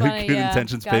 That's funny, good yeah.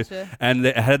 intentions Gotcha. paved. And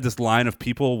they had this line of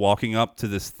people walking up to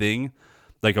this thing,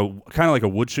 like a kind of like a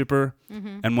wood chipper.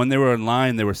 And when they were in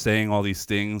line, they were saying all these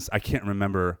things. I can't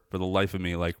remember for the life of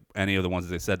me like any of the ones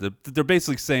that they said. They're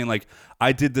basically saying like,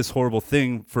 I did this horrible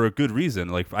thing for a good reason.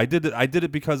 Like I did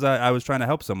it because I was trying to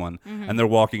help someone. And they're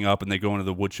walking up and they go into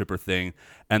the wood chipper thing,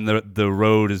 and the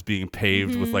road is being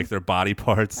paved with like their body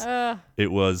parts. It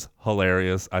was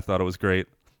hilarious. I thought it was great.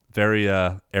 Very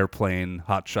airplane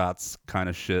Hot Shots kind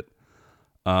of shit.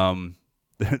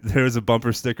 There's a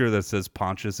bumper sticker that says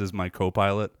Pontius is my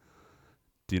co-pilot.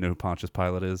 Do you know who Pontius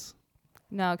Pilate is?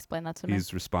 No, explain that to me.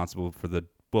 He's responsible for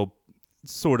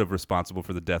sort of responsible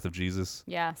for the death of Jesus.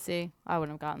 Yeah, see, I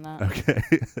wouldn't have gotten that. Okay.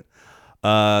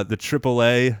 The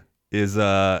AAA is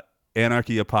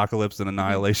Anarchy, Apocalypse, and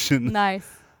Annihilation. Nice.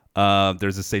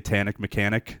 There's a satanic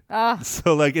mechanic. Ah.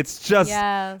 So like it's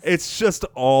just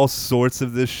all sorts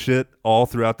of this shit all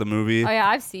throughout the movie. Oh yeah,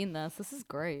 I've seen this. This is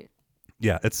great.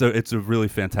 Yeah, it's a really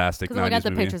fantastic 90s Because I look at the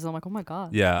movie. pictures and I'm like, oh my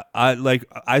god. Yeah,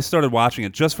 I started watching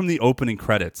it just from the opening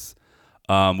credits,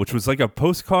 which was like a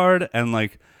postcard and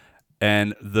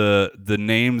the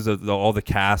names of all the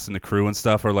cast and the crew and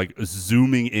stuff are like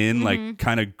zooming in like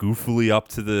kind of goofily up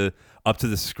to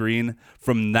the screen.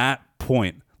 From that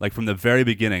point, like from the very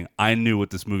beginning, I knew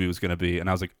what this movie was going to be, and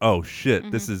I was like, oh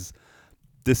shit, this is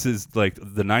like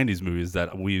the 90s movies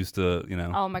that we used to,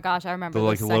 Oh my gosh, I remember the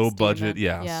like this low sex budget.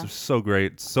 demon. Yeah, so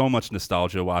great. So much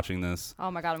nostalgia watching this.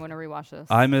 Oh my god, I'm gonna rewatch this.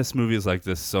 I miss movies like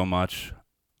this so much.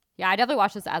 Yeah, I definitely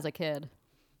watched this as a kid.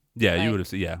 Yeah, you Like, would have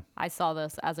seen. Yeah, I saw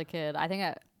this as a kid. I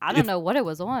think I don't know what it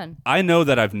was on. I know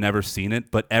that I've never seen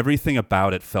it, but everything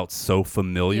about it felt so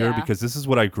familiar Yeah. because this is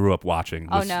what I grew up watching.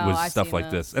 Oh, Was, no, was I've stuff seen like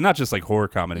this. this, and not just like horror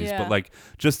comedies, Yeah. but like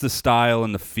just the style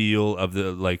and the feel of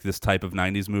the like this type of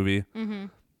 '90s movie.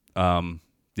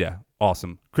 Yeah,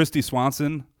 awesome. Christy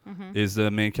Swanson is the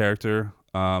main character.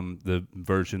 The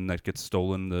version that gets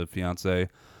stolen, the fiance.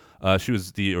 She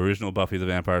was the original Buffy the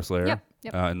Vampire Slayer.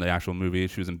 Yep. In the actual movie.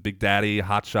 She was in Big Daddy,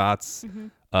 Hot Shots,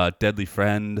 Deadly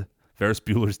Friend, Ferris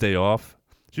Bueller's Day Off.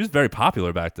 She was very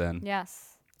popular back then.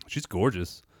 Yes. She's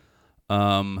gorgeous.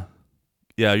 Yeah,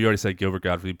 you already said Gilbert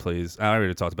Gottfried plays. I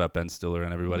already talked about Ben Stiller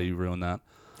and everybody. You ruined that.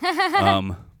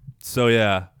 So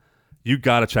yeah, you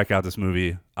got to check out this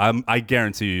movie. I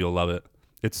guarantee you'll love it.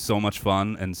 It's so much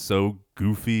fun and so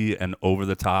goofy and over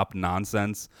the top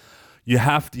nonsense. You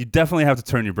definitely have to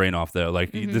turn your brain off though.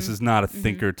 Like this is not a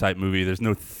thinker type movie. There's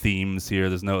no themes here.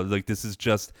 There's no like this is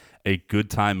just a good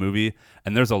time movie,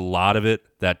 and there's a lot of it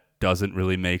that doesn't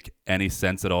really make any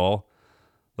sense at all.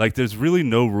 Like there's really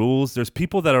no rules. There's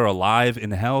people that are alive in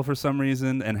hell for some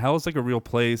reason, and hell's like a real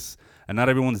place, and not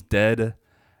everyone's dead.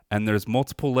 And there's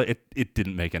multiple. It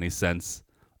didn't make any sense,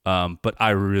 but I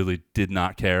really did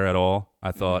not care at all.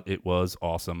 I thought it was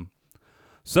awesome.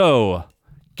 So.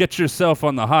 Get yourself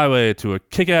on the highway to a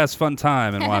kick-ass fun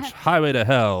time and watch Highway to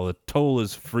Hell. The toll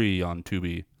is free on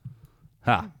Tubi.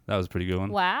 Ha, that was a pretty good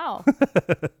one. Wow.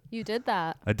 You did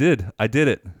that. I did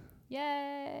it.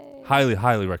 Yay. Highly,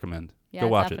 highly recommend. Yeah, Go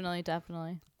watch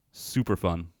definitely. Super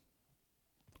fun.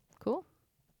 Cool.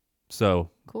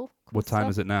 So, Cool. what time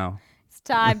is it now? It's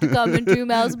time to come into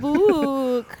Mel's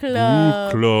book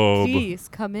club. Book club. Please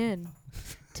come in.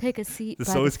 Take a seat This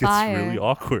by always the fire. gets really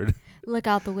awkward. Look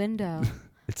out the window.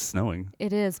 It's snowing.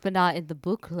 It is, but not in the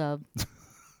book club.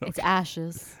 It's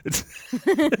ashes. It's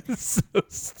so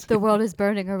stupid. The world is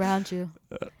burning around you.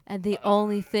 And the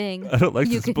only thing I don't like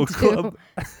you this can book do club.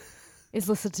 is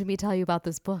listen to me tell you about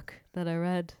this book that I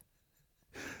read.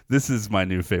 This is my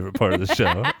new favorite part of the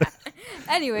show.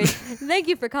 Anyways, thank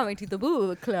you for coming to the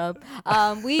book club.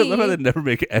 I love how they never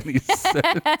make any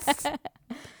sense.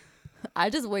 I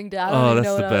just winged out. Oh,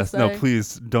 that's the best. No,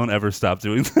 please don't ever stop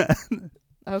doing that.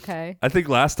 Okay. I think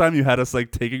last time you had us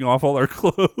like taking off all our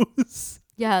clothes.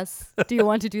 Yes. Do you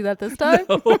want to do that this time?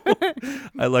 No.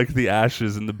 I like the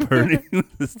ashes and the burning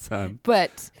this time.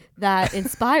 But that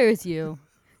inspires you.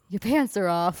 Your pants are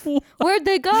off. Where'd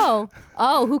they go?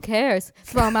 Oh, who cares?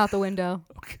 Throw them out the window.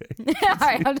 Okay. All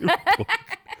right,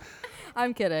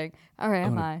 I'm kidding. All right,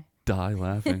 am I? Die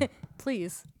laughing.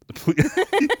 Please. Please.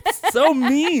 So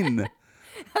mean.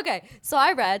 Okay, so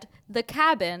I read The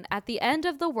Cabin at the End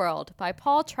of the World by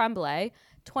Paul Tremblay,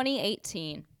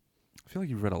 2018. I feel like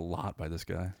you've read a lot by this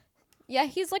guy. Yeah,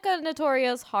 he's like a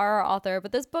notorious horror author,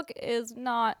 but this book is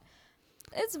not.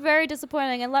 It's very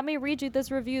disappointing. And let me read you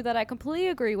this review that I completely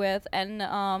agree with, and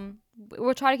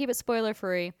we'll try to keep it spoiler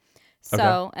free.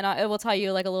 So, Okay. and it will tell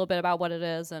you like a little bit about what it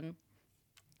is and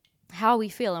how we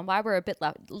feel and why we're a bit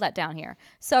let down here.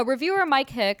 So reviewer Mike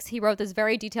Hicks, he wrote this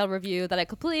very detailed review that I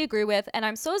completely agree with, and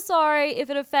I'm so sorry if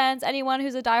it offends anyone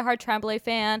who's a diehard Tremblay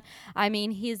fan. I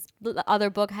mean, his other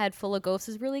book, Head Full of Ghosts,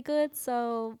 is really good,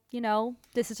 so, you know,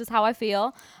 this is just how I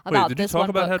feel about Wait, did this you talk one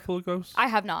about book. Head Full of Ghosts? I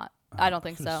have not. I don't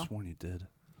think I could've so. sworn you did.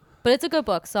 But it's a good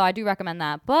book, so I do recommend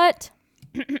that. But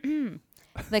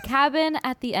The Cabin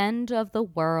at the End of the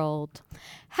World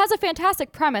has a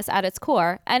fantastic premise at its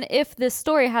core, and if this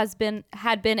story had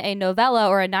been a novella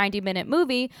or a 90-minute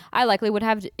movie, I likely would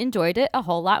have enjoyed it a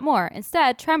whole lot more.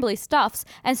 Instead, Tremblay stuffs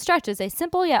and stretches a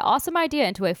simple yet awesome idea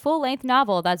into a full-length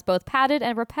novel that's both padded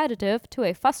and repetitive to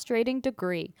a frustrating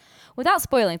degree. Without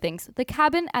spoiling things, The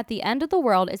Cabin at the End of the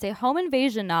World is a home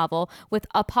invasion novel with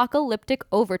apocalyptic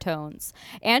overtones.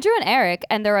 Andrew and Eric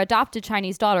and their adopted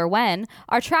Chinese daughter Wen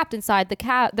are trapped inside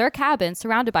their cabin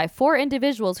surrounded by 4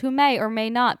 individuals who may or may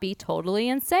not be totally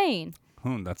insane.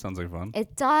 That sounds like fun.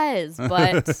 It does,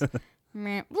 but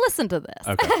listen to this.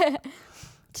 Okay.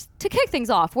 To kick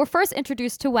things off, we're first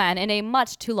introduced to Wen in a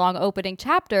much too long opening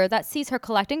chapter that sees her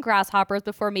collecting grasshoppers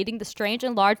before meeting the strange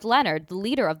and large Leonard, the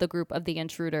leader of the group of the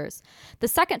intruders. The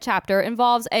second chapter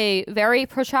involves a very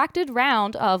protracted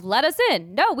round of let us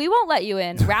in, no, we won't let you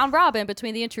in, round robin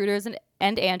between the intruders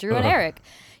and Andrew and Eric.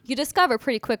 You discover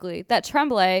pretty quickly that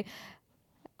Tremblay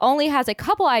only has a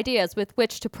couple ideas with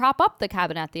which to prop up the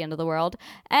cabin at the end of the world,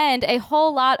 and a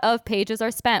whole lot of pages are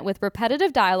spent with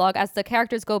repetitive dialogue as the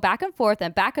characters go back and forth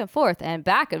and back and forth and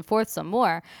back and forth some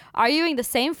more, arguing the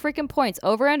same freaking points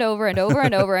over and over and over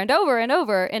and over and over and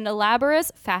over in elaborate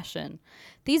fashion.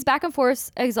 These back and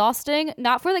forths exhausting,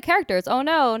 not for the characters, oh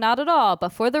no, not at all, but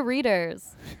for the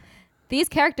readers. These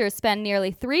characters spend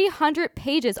nearly 300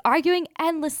 pages arguing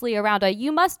endlessly around a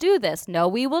 "you must do this, no,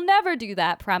 we will never do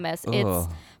that" premise. Ugh.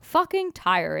 It's fucking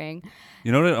tiring.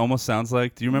 You know what it almost sounds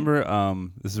like? Do you remember?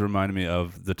 This is reminding me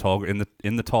of the tall in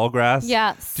the tall grass.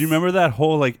 Yes. Do you remember that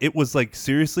whole like? It was like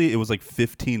seriously, it was like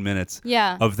 15 minutes.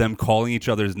 Yeah. Of them calling each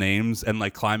other's names and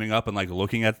like climbing up and like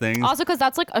looking at things. Also, because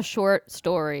that's like a short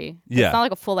story. Yeah. It's not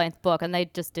like a full length book, and they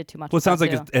just did too much. Well, it sounds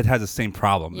like too. it has the same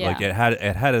problem. Yeah. Like it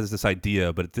had as this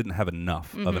idea, but it didn't have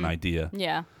enough of an idea.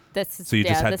 Yeah. This is, So you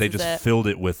just had they just filled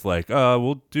it with like,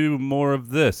 we'll do more of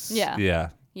this. Yeah. Yeah.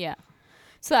 Yeah.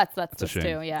 So that's It's a this shame.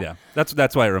 too. Yeah.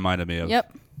 That's why it reminded me of.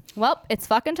 Yep. Well, it's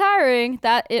fucking tiring.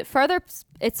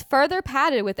 It's further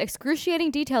padded with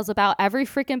excruciating details about every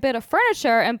freaking bit of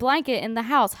furniture and blanket in the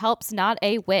house helps not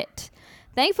a whit.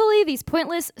 Thankfully, these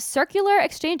pointless circular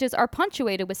exchanges are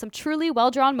punctuated with some truly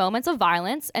well-drawn moments of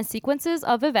violence and sequences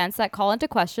of events that call into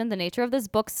question the nature of this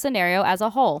book's scenario as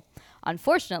a whole.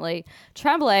 Unfortunately,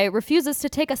 Tremblay refuses to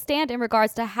take a stand in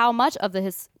regards to how much of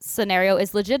his scenario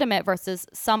is legitimate versus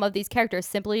some of these characters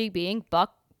simply being bug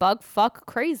fuck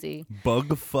crazy.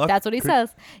 Bug fuck? That's what he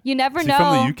says. You never Is know.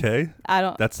 he from the UK? I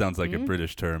don't. That sounds like a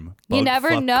British term. You Bug never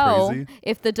fuck know crazy?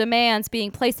 if the demands being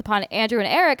placed upon Andrew and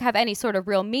Eric have any sort of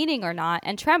real meaning or not,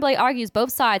 and Tremblay argues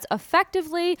both sides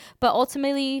effectively, but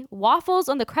ultimately waffles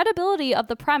on the credibility of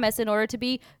the premise in order to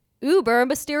be uber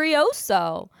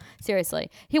mysterioso. Seriously.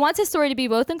 He wants his story to be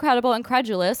both incredible and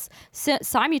credulous,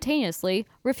 simultaneously,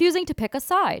 refusing to pick a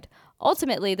side.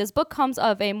 Ultimately, this book comes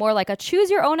of a more like a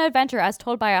choose-your-own adventure as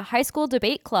told by a high school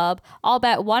debate club, all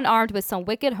but one armed with some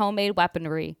wicked homemade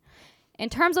weaponry. In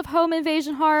terms of home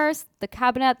invasion horrors, The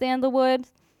Cabinet at the End of the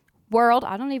World,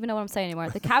 I don't even know what I'm saying anymore.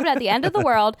 The Cabinet at the End of the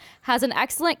World has an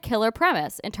excellent killer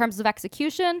premise. In terms of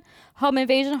execution, home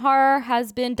invasion horror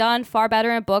has been done far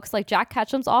better in books like Jack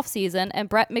Ketchum's Off Season and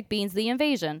Brett McBean's The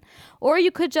Invasion. Or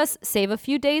you could just save a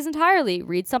few days entirely,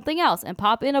 read something else, and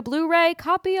pop in a Blu-ray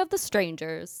copy of The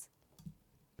Strangers.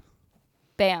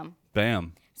 Bam.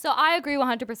 Bam. So I agree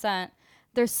 100%.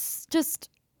 There's just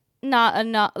not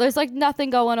enough. There's like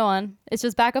nothing going on. It's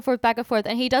just back and forth, back and forth.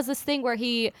 And he does this thing where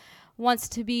he wants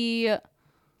to be,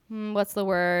 what's the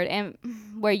word? And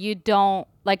where you don't,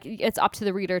 like, it's up to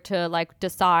the reader to like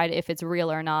decide if it's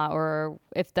real or not, or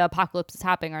if the apocalypse is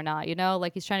happening or not, you know?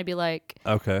 Like he's trying to be like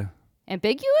Okay.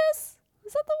 ambiguous?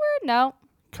 Is that the word? No.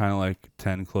 Kind of like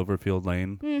 10 Cloverfield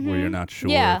Lane, where you're not sure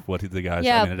Yeah. what the guy's.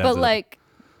 Yeah, I mean, it but has like,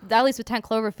 at least with 10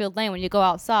 Cloverfield Lane, when you go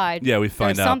outside, Yeah, we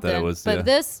find there's out that it something. was. But yeah.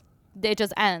 this, it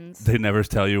just ends. They never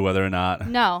tell you whether or not.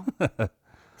 No.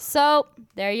 So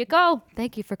there you go.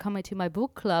 Thank you for coming to my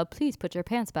book club. Please put your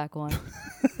pants back on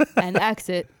and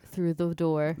exit through the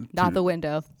door, not the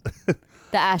window.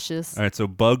 The ashes. All right, so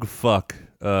bug fuck,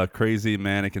 crazy,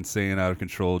 manic, insane, out of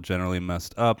control, generally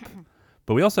messed up.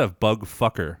 But we also have bug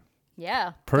fucker,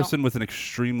 Yeah. person with an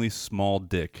extremely small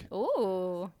dick.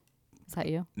 Ooh. Is that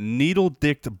you?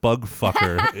 Needle-dicked bug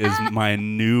fucker is my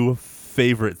new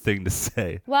favorite thing to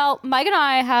say. Well, Mike and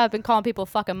I have been calling people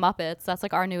fucking Muppets. That's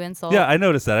like our new insult. Yeah, I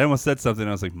noticed that. I almost said something. And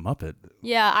I was like, Muppet.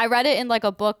 Yeah, I read it in like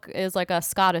a book. It was like a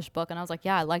Scottish book. And I was like,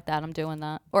 yeah, I like that. I'm doing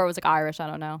that. Or it was like Irish. I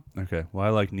don't know. Okay, well, I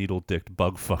like needle-dicked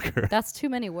bug fucker. That's too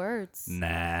many words.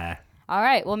 Nah. All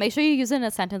right. Well, make sure you use it in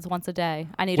a sentence once a day.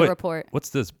 I need a report.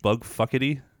 What's this? Bug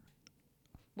fuckity?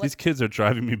 These kids are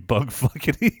driving me bug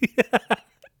fuckity.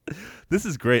 This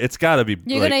is great. It's got to be.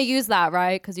 You're going to use that,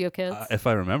 right? Because you have kids? If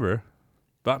I remember.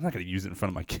 But I'm not going to use it in front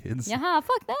of my kids. Yeah,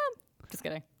 fuck them. Just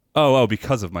kidding. Oh,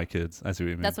 because of my kids. I see what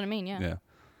you mean. That's what I mean, yeah. Yeah.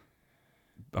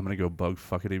 I'm going to go bug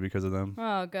fuckity because of them.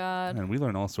 Oh, God. And we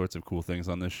learn all sorts of cool things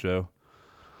on this show.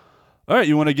 All right,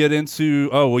 you want to get into...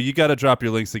 Oh, well, you got to drop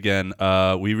your links again.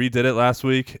 We redid it last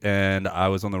week, and I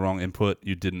was on the wrong input.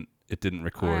 It didn't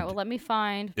record. All right, well, let me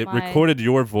find It recorded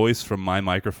your voice from my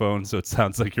microphone, so it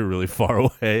sounds like you're really far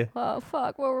away. Oh,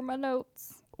 fuck. What were my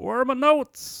notes? Where are my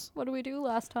notes? What did we do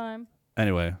last time?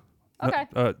 Anyway. Okay.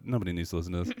 Nobody needs to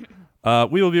listen to this.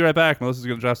 We will be right back. Melissa's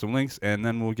going to drop some links, and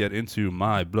then we'll get into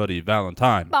My Bloody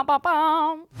Valentine. Bum, bum,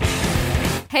 bum.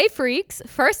 Hey freaks!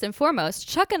 First and foremost,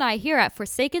 Chuck and I here at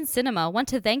Forsaken Cinema want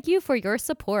to thank you for your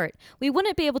support. We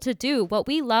wouldn't be able to do what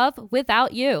we love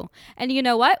without you. And you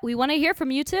know what? We want to hear from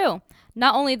you too.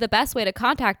 Not only the best way to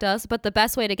contact us, but the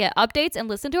best way to get updates and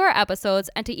listen to our episodes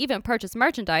and to even purchase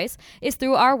merchandise is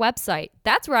through our website.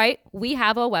 That's right, we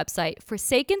have a website,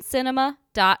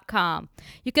 forsakencinema.com.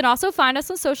 You can also find us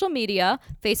on social media,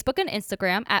 Facebook and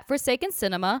Instagram at Forsaken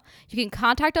Cinema. You can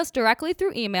contact us directly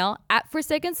through email at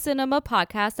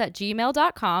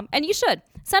forsakencinemapodcast@gmail.com, and you should.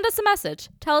 Send us a message.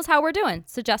 Tell us how we're doing.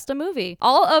 Suggest a movie.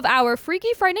 All of our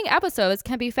freaky frightening episodes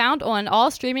can be found on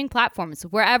all streaming platforms,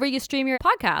 wherever you stream your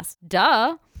podcast.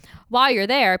 Duh. While you're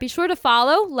there, be sure to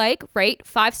follow, like, rate,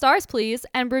 5 stars please,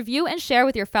 and review and share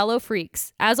with your fellow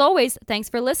freaks. As always, thanks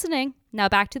for listening. Now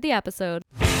back to the episode.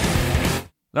 All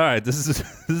right, this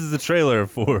is the trailer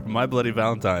for My Bloody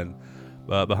Valentine,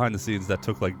 behind the scenes that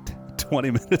took like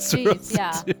 20 minutes to listen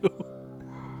to.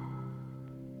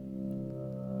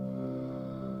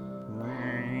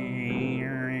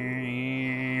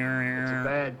 It's a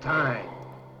bad time,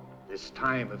 this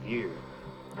time of year.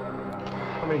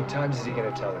 How many times is he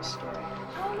gonna tell this story?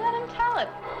 Oh, let him tell it.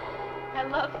 I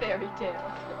love fairy tales.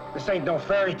 This ain't no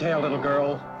fairy tale, little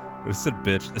girl. It said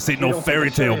bitch. This ain't You no don't take fairy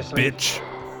it tale, seriously. bitch.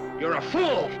 You're a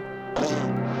fool!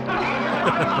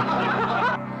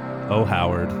 Oh,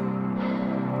 Howard.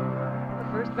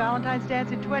 The first Valentine's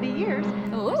dance in 20 years.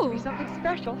 Must be something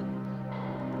special.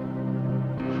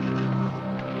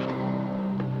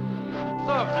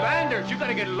 Look, Landers, you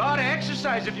gotta get a lot of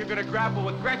exercise if you're gonna grapple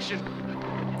with Gretchen.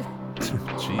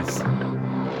 Jeez.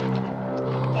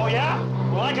 Oh, yeah?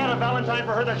 Well, I got a Valentine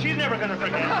for her that she's never gonna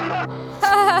forget.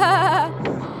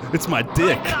 It's my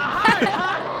dick.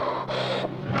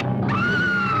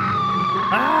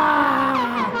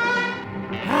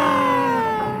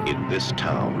 In this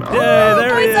town, Yeah,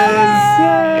 there he is.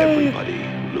 everybody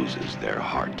loses their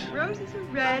heart. Roses are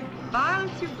red,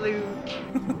 violets are blue.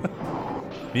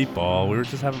 Meatball, we were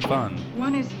just having fun.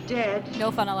 One is dead,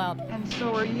 No fun allowed. and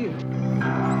so are you.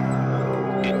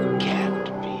 It can't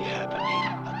be happening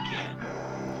again.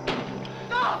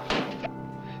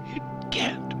 It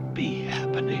can't be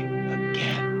happening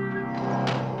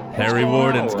again. Harry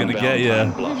Warden's gonna get you.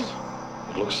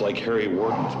 It looks like Harry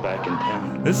Warden's back in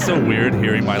town. This is so weird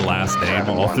hearing my last name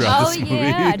all throughout Oh this movie.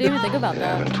 yeah, I didn't even think about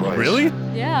that. Happened twice. Really?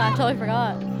 Yeah, I totally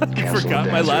forgot. I forgot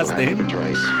my last name.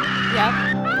 Twice. Yep.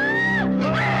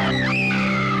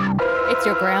 It's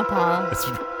your grandpa. It's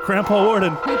Grandpa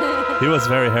Warden. He was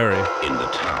very hairy. In the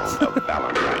town of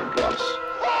Valentine Plus,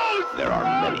 there are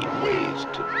many ways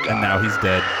to die. And now he's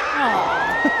dead.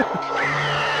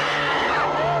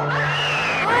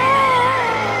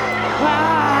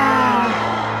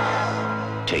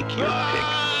 Take your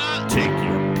pick. Take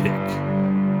your pick.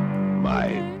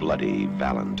 My Bloody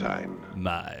Valentine.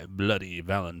 My Bloody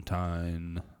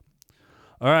Valentine.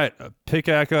 All right,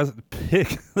 pickaxe us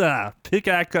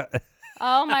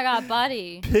Oh my god,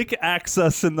 buddy. pickaxe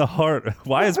us in the heart.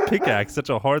 Why is pickaxe such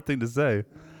a hard thing to say?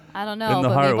 I don't know, In the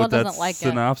but heart people with that doesn't like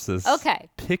synopsis. Okay.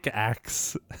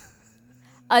 Pickaxe.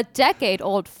 A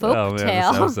decade-old folk Oh man, this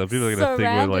tale. episode. People are gonna think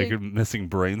we're like surrounding- missing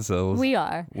brain cells. We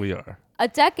are. We are. A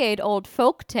decade-old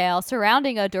folk tale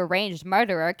surrounding a deranged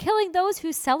murderer killing those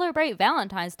who celebrate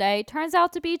Valentine's Day turns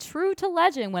out to be true to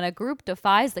legend when a group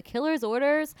defies the killer's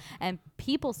orders and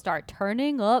people start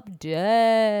turning up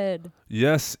dead.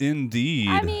 Yes, indeed.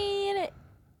 I mean,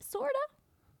 sorta.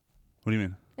 What do you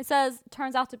mean? It says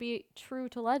turns out to be true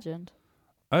to legend.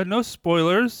 No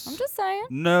spoilers. I'm just saying.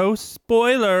 No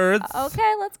spoilers.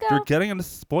 Okay, let's go. You're getting into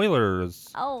spoilers.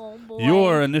 Oh boy.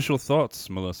 Your initial thoughts,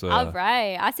 Melissa. All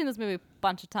right. I've seen this movie a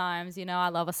bunch of times. You know, I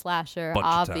love a slasher, Bunch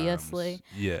of obviously. times.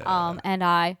 Yeah. And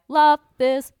I love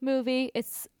this movie.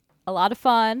 It's a lot of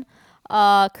fun,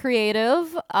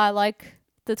 creative. I like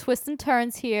the twists and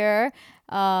turns here.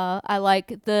 I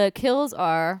like the kills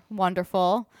are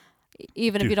wonderful.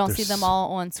 Even if Dude, you don't see there's- them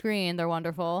all on screen, they're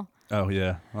wonderful. Oh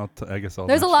yeah. I guess I'll.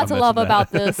 There's a lot to I'll love mention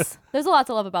about that. this. There's a lot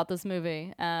to love about this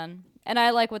movie, and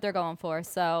I like what they're going for.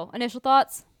 So, initial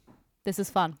thoughts. This is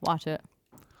fun. Watch it.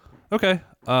 Okay.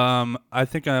 I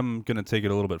think I'm gonna take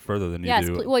it a little bit further than you Yes.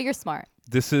 do. Well, you're smart.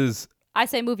 This is. I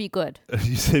say movie good.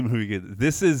 You say movie good.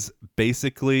 This is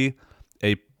basically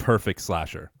a perfect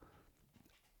slasher.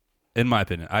 In my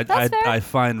opinion, That's fair. I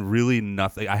find really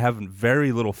nothing. I have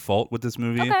very little fault with this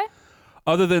movie. Okay.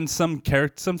 Other than some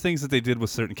things that they did with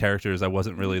certain characters, I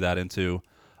wasn't really that into.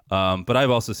 But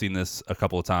I've also seen this a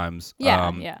couple of times.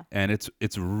 Yeah, yeah. And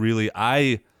it's really,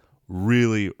 I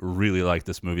really like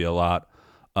this movie a lot.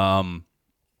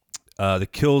 The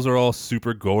kills are all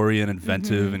super gory and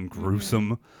inventive Mm-hmm, and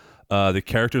gruesome. The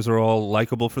characters are all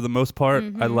likable for the most part.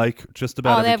 I like just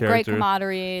about Oh, every they have character. great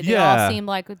camaraderie. They Yeah. all seem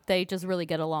like they just really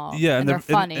get along. Yeah, and they're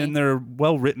funny. and they're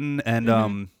well written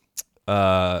and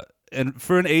and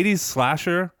for an 80s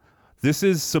slasher, this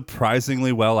is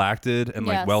surprisingly well acted and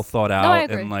like Yes. well thought No, out I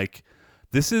agree. and like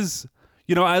this is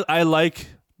I like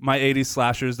my 80s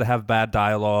slashers to have bad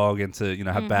dialogue and to have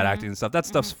Mm-hmm. bad acting and stuff. That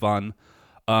stuff's fun.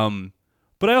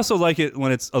 But I also like it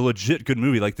when it's a legit good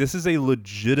movie. Like this is a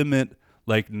legitimate,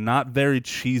 like not very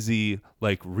cheesy,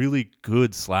 like really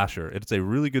good slasher. It's a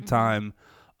really good Mm-hmm.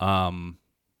 time.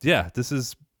 Yeah, this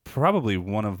is probably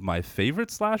one of my favorite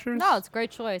slashers. No, it's a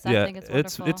great choice. I think it's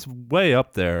wonderful. it's way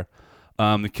up there.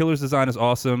 The killer's design is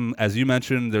awesome. As you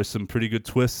mentioned, there's some pretty good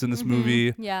twists in this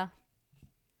movie. Yeah.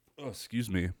 Oh, excuse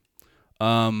me.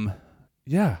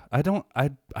 Yeah,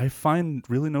 I find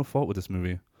really no fault with this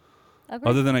movie. Agreed.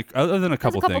 Other than a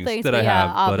couple things that I yeah,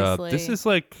 have, but obviously.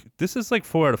 this is like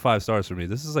 4 out of 5 stars for me.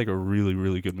 This is like a really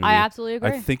really good movie. I absolutely agree.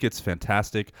 I think it's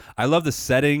fantastic. I love the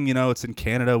setting. You know, it's in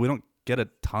Canada. We don't get a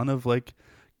ton of like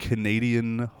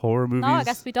Canadian horror movies. No, I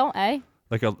guess we don't, eh?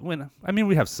 Like I mean,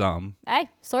 we have some. Hey,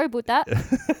 sorry about that.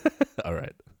 All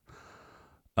right.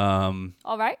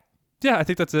 All right. Yeah, I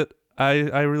think that's it. I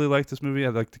really like this movie. I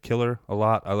like the killer a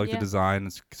lot. I like the Yeah. design.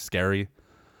 It's scary.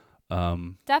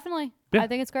 Definitely. Yeah. I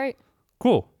think it's great.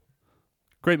 Cool.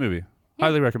 Great movie.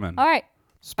 Highly recommend. All right.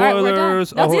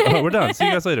 Spoilers. All right, we're done. We're done. See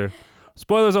you guys later.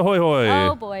 Spoilers ahoy hoy.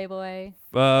 Oh, boy.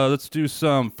 Let's do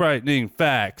some frightening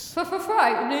facts.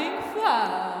 Frightening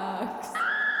facts.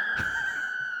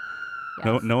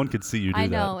 No one could see you do I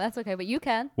that. know. That's okay, but you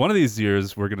can. One of these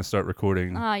years, we're going to start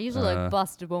recording. I usually look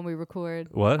busted when we record.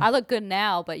 What? I look good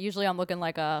now, but usually I'm looking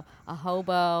like a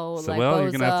hobo, So, like well, bozo.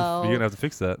 you're gonna have to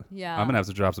fix that. Yeah. I'm gonna have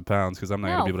to drop some pounds because I'm not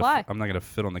gonna be able to. why? I'm not gonna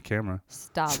fit on the camera.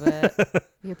 Stop it.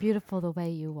 You're beautiful the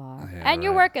way you are. Yeah, And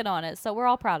you're right. working on it, so we're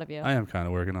all proud of you. I am kind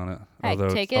of working on it. Hey,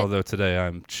 take it- although today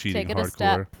I'm cheating Take it a hardcore.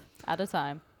 step at a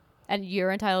time. And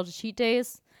you're entitled to cheat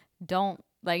days. Don't,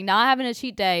 like, not having a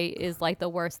cheat day is, like, the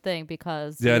worst thing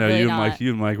because Yeah, you're no, really you not,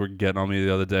 and Mike were getting on me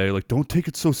the other day. Like, don't take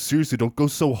it so seriously. Don't go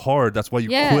so hard. That's why you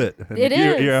Yeah, quit. And it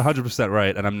you're is. 100%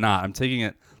 right, and I'm not. I'm taking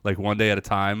it like one day at a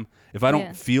time. If I don't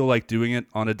Yeah. feel like doing it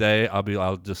on a day,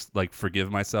 I'll just like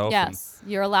forgive myself. and- Yes,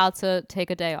 you're allowed to take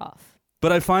a day off.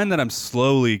 But I find that I'm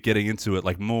slowly getting into it,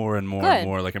 like more and more and Good.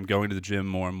 more. Like I'm going to the gym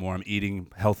more and more. I'm eating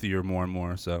healthier more and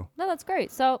more. So No, that's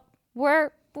great. So we're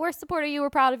supporting you. We're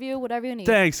proud of you. Whatever you need.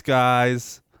 thanks,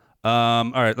 guys.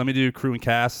 All right, let me do crew and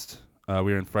cast.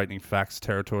 We're in frightening facts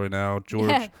territory now. George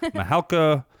Yeah.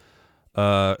 Mahalka.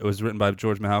 It was written by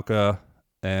George Mahalka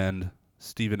and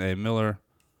Stephen A. Miller.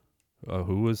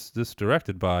 Who was this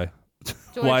directed by?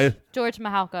 George, Why? George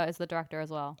Mahalka is the director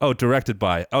as well. Oh, directed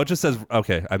by. Oh, it just says.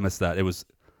 Okay, I missed that.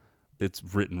 It's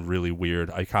written really weird.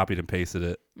 I copied and pasted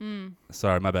it.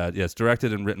 Sorry, my bad. Yes,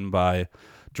 directed and written by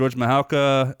George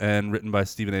Mahalka and written by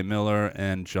Stephen A. Miller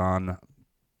and John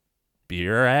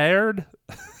Beard.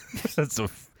 That's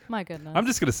My goodness. I'm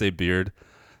just gonna say Beard.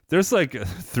 There's like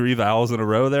 3 vowels in a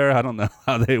row there. I don't know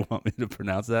how they want me to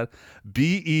pronounce that.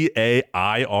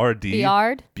 Beaiard.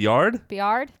 Beard. Beard?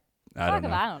 Beard. I don't know.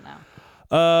 I don't know.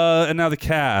 And now the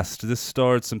cast. This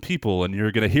starred some people, and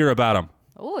you're gonna hear about them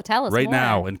Oh, tell us right more.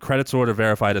 now. In credits order,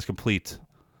 verified as complete.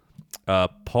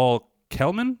 Paul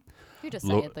Kelman, You're just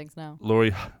saying things now.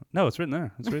 Lori. No, it's written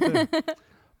there. It's right there.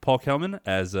 Paul Kelman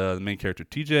as the main character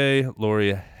TJ.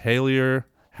 Lori Hallier.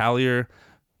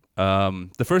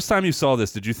 The first time you saw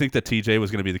this, did you think that TJ was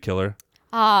gonna be the killer?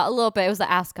 A little bit. It was the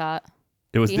ascot.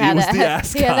 It was He the had ascot. he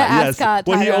had the Yes. ascot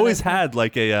Well, he tied around always his neck. had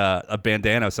like a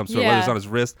bandana of some sort, Yeah. whether it's on his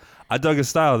wrist. I dug his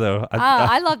style though.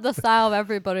 I love the style of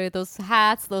everybody. Those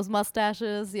hats, those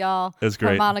mustaches, y'all. It's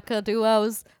great. Harmonica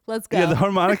duos. Let's go. Yeah, the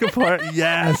harmonica part.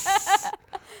 Yes.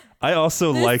 I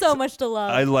also There's liked. so much to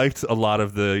love. I liked a lot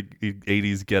of the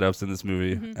 80s get-ups in this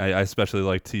movie. Mm-hmm. I especially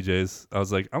liked TJ's. I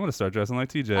was like, I'm gonna start dressing like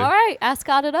TJ. All right,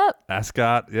 ascot it up.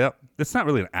 Ascot. Yep. It's not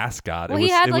really an ascot. Well, it was,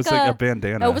 he had it like was like a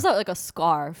bandana. No, it was like a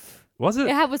scarf. Was it?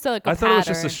 It was like a I thought it was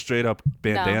just a pattern. straight up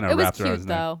bandana No, it was wrapped around cute his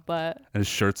neck. though, but And his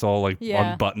shirt's all like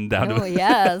yeah. unbuttoned down to Oh it.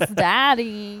 yes,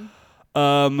 daddy.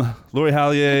 Lori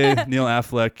Hallier, Neil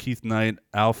Affleck, Keith Knight,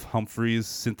 Alf Humphreys,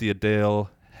 Cynthia Dale,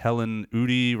 Helen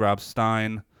Udy, Rob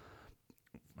Stein.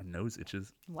 My nose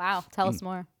itches. Wow, tell us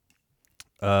more.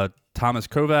 Thomas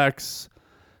Kovacs,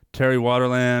 Terry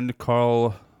Waterland,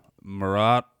 Carl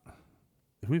Marat.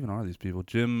 Who even are these people?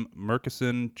 Jim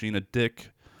Murkison, Gina Dick,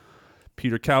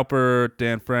 Peter Cowper,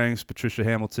 Dan Franks, Patricia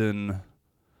Hamilton,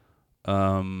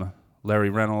 Larry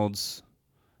Reynolds,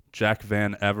 Jack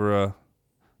Van Evera,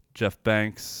 Jeff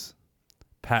Banks,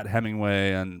 Pat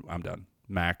Hemingway, and I'm done.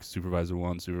 Mac, Supervisor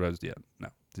 1, Supervisor... Yeah, no.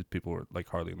 These people were like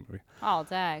hardly in the movie. Oh,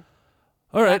 dang.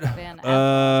 All right. Jack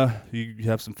Van You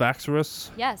have some facts for us?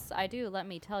 Yes, I do. Let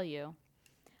me tell you.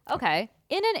 Okay.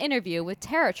 In an interview with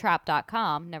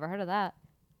TerrorTrap.com, never heard of that.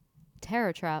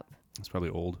 Terror Trap. That's probably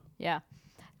old. Yeah.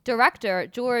 Director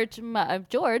George,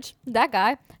 that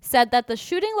guy, said that the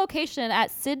shooting location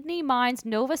at Sydney Mines,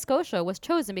 Nova Scotia was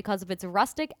chosen because of its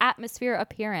rustic atmosphere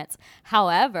appearance.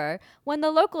 However, when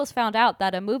the locals found out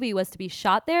that a movie was to be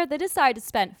shot there, they decided to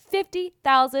spend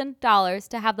 $50,000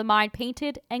 to have the mine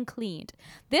painted and cleaned.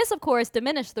 This, of course,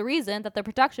 diminished the reason that the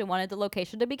production wanted the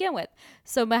location to begin with.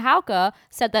 So Mihawka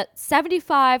said that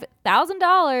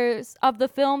 $75,000 of the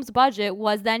film's budget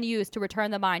was then used to return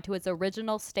the mine to its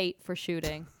original state for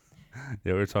shooting.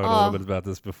 Yeah, we were talking a little bit about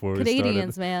this before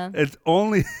Canadians, we started. man. It's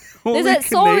only There's a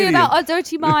story Canadian. about a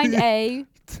dirty mine, eh?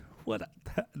 What?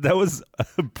 That was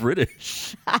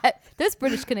British. There's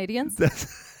British Canadians. That's,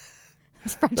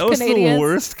 There's French that was Canadians. the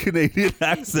worst Canadian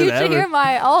accent You should ever. hear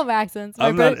all of my accents.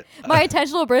 I'm not- My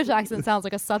intentional British accent sounds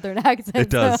like a Southern accent. It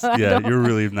does. so I Yeah, don't- you're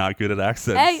really not good at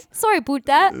accents. Hey, sorry about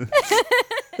that.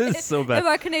 It's so bad. If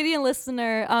our Canadian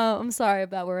listener, I'm sorry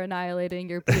about we're annihilating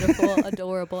your beautiful,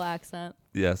 adorable accent.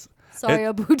 Yes. Sorry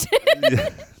about it. Yeah.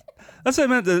 That's what I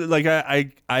meant. Like I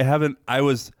haven't. I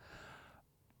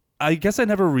guess I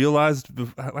never realized.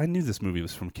 I knew this movie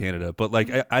was from Canada, but like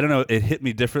I don't know. It hit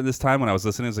me different this time when I was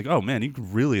listening. It's like, oh man, you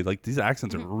can really like these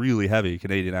accents are really heavy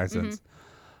Canadian accents.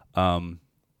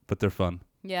 But they're fun.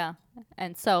 Yeah.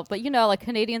 And so, but like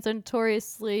Canadians are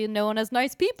notoriously known as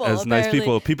nice people. As nice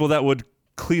apparently. people that would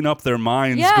clean up their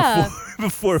minds Yeah.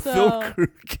 before So- film crew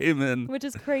came in. Which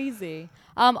is crazy.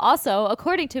 Also,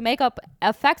 according to makeup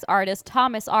effects artist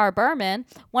Thomas R. Berman,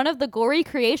 one of the gory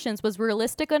creations was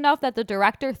realistic enough that the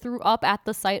director threw up at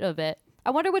the sight of it. I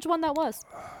wonder which one that was.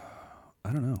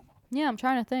 I don't know. Yeah, I'm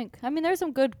trying to think. I mean, there's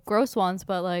some good gross ones,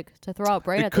 but like to throw up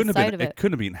right It at the couldn't sight have of been. it. It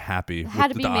couldn't have been happy had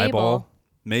with to the be eyeball.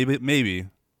 Maybe.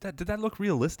 Did that look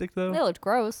realistic though? They looked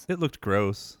gross. It looked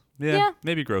gross. Yeah, Yeah.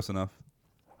 maybe gross enough.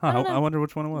 I don't know. I wonder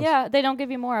which one it was. Yeah, they don't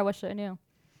give you more. I wish I knew.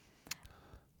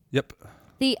 Yep.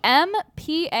 The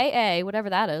MPAA, whatever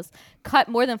that is, cut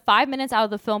more than 5 minutes out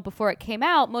of the film before it came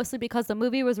out, mostly because the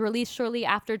movie was released shortly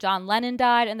after John Lennon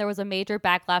died and there was a major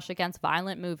backlash against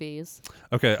violent movies.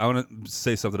 Okay, I want to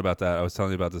say something about that. I was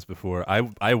telling you about this before.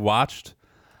 I watched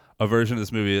a version of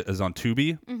this movie is on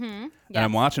Tubi, and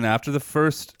I'm watching after the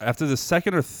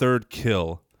second or third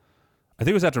kill. I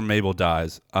think it was after Mabel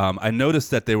dies. I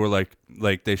noticed that they were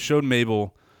like they showed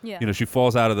Mabel. Yeah. She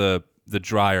falls out of the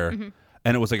dryer.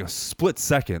 And it was like a split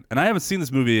second. And I haven't seen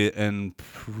this movie in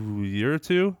a year or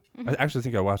two. I actually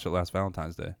think I watched it last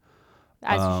Valentine's Day.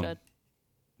 As you should.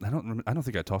 I don't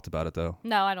think I talked about it though.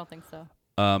 No, I don't think so.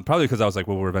 Probably because I was like,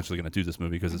 well, we're eventually going to do this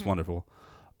movie because it's wonderful.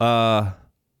 But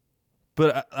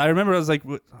I remember I was like,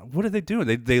 what are they doing?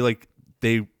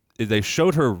 They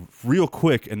showed her real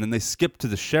quick and then they skipped to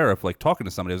the sheriff like talking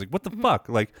to somebody. I was like, what the fuck?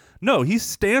 Like, no, he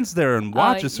stands there and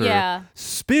watches her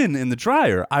spin in the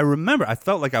dryer. I remember. I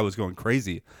felt like I was going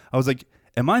crazy. I was like,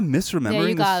 am I misremembering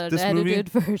you got this an movie? edited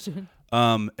version.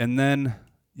 And then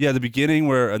in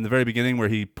the very beginning where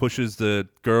he pushes the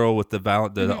girl with the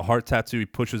heart tattoo, he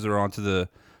pushes her onto the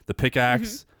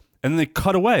pickaxe and then they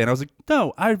cut away. And I was like,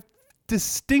 no, I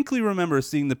distinctly remember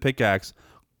seeing the pickaxe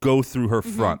go through her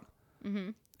front.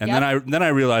 And then I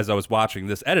realized I was watching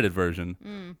this edited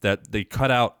version that they cut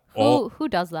out all. Who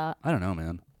does that? I don't know,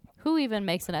 man. Who even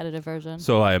makes an edited version?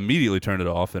 So I immediately turned it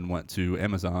off and went to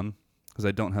Amazon because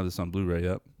I don't have this on Blu-ray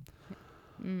yet.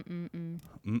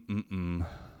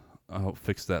 I'll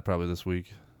fix that probably this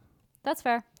week. That's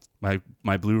fair.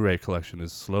 My Blu-ray collection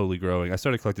is slowly growing. I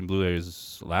started collecting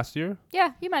Blu-rays last year.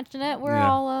 Yeah, you mentioned it. We're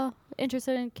Yeah. all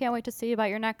interested and can't wait to see about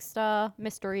your next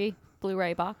mystery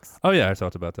Blu-ray box. Oh yeah, I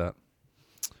talked about that.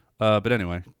 But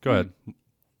anyway, go ahead.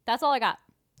 That's all I got.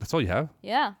 That's all you have?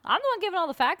 Yeah, I'm the one giving all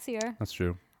the facts here. That's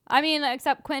true. I mean,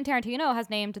 except Quentin Tarantino has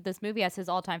named this movie as his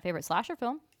all-time favorite slasher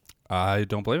film. I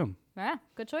don't blame him. Yeah,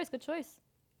 good choice, good choice.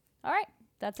 All right,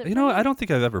 that's it. You know, I don't think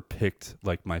I've ever picked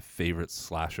like my favorite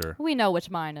slasher. We know which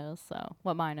mine is, so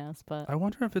what mine is, but I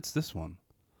wonder if it's this one.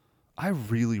 I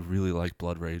really, really like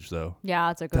Blood Rage, though.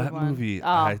 yeah, it's a good That one. movie, Oh.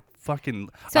 I fucking...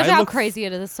 Especially I how look crazy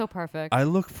it is. It's so perfect. I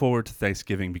look forward to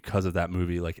Thanksgiving because of that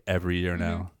movie, like every year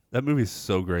now. That movie's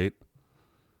so great.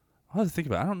 I have to think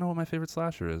about it. I don't know what my favorite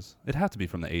slasher is. It'd have to be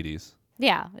from the 80s.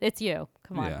 Yeah, it's you.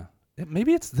 Come on. Yeah.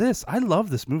 Maybe it's this. I love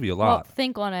this movie a Well, lot.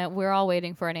 think on it. We're all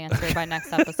waiting for an answer by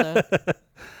next episode. It's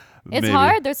Maybe.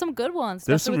 hard. There's some good ones.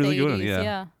 There's especially some with really the good ones, 80s,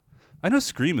 yeah. I know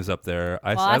Scream is up there.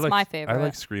 Well, I that's like, my I favorite.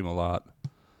 like Scream a lot.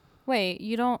 Wait,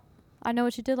 you don't... I Know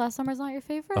What You Did Last Summer is not your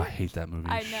favorite? I hate that movie.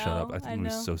 I Shut up. know, I think I the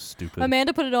movie's know. so stupid.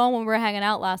 Amanda put it on when we were hanging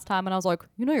out last time, and I was like,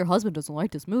 you know your husband doesn't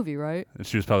like this movie, right? And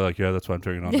she was probably like, yeah, that's why I'm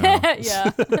turning it on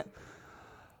now.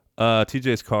 Yeah.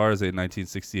 TJ's car is a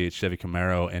 1968 Chevy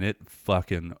Camaro, and it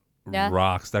fucking Yeah.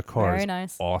 rocks. That car Very is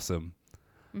nice. awesome.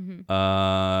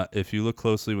 If you look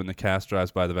closely when the cast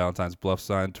drives by the Valentine's Bluff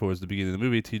sign towards the beginning of the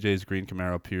movie, TJ's green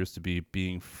Camaro appears to be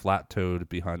being flat-toed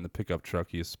behind the pickup truck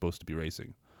he is supposed to be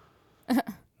racing.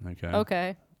 Okay.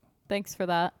 Okay. Thanks for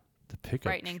that. The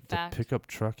Frightening fact. pickup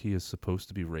truck he is supposed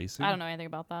to be racing? I don't know anything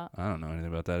about that. I don't know anything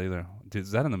about that either.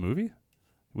 Is that in the movie?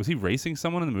 Was he racing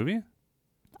someone in the movie?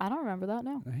 I don't remember that.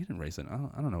 No. He didn't race it.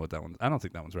 I don't know what that one. I don't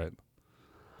think that one's right.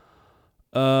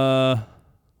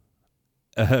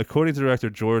 According to director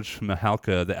George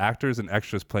Mahalka, the actors and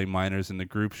extras playing minors in the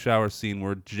group shower scene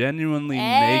were genuinely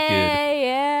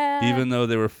naked, even though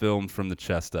they were filmed from the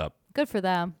chest up. Good for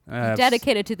them.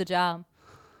 Dedicated to the job.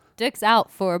 Dicks out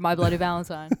for My Bloody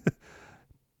Valentine.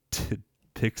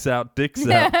 Picks out, dicks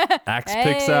out. Axe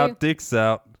picks out, dicks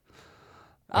out.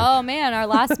 Oh man, our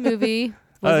last movie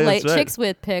was late right. Chicks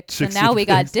with Picks, Chicks and now with we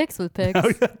got Picks. Dicks with Picks. Now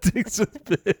we got dicks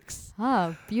with picks.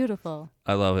 Oh, beautiful.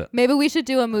 I love it. Maybe we should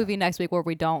do a movie next week where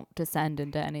we don't descend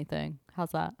into anything.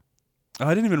 How's that? Oh,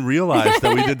 I didn't even realize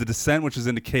that we did The Descent, which is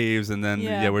into caves, and then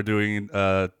Yeah. we're doing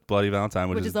Bloody Valentine,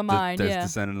 which is a mine. Yeah.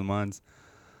 Descent into the mines.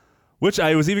 Which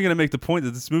I was even going to make the point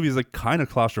that this movie is like kind of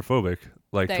claustrophobic,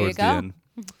 like There towards you the go. end.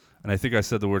 And I think I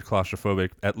said the word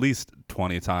claustrophobic at least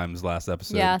 20 times last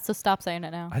episode. Yeah, so stop saying it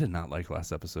now. I did not like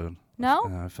last episode. No?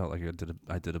 I felt like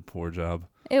I did a poor job.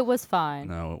 It was fine.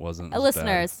 No, it wasn't. It was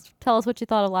Listeners, tell us what you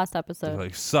thought of last bad. episode.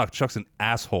 Like, suck. Chuck's an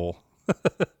asshole.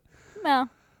 No,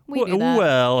 we do that.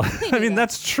 Well, We I do mean, that.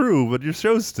 that's true, but your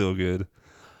show's still good.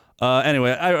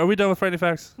 Anyway, are we done with Friday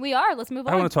Facts? We are. Let's move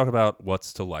on. I want to talk about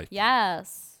what's to like.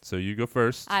 Yes. So you go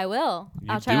first. I will. You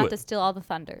I'll try do not it. to steal all the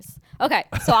thunders. Okay,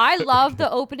 so I love the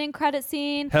opening credit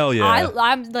scene. Hell yeah.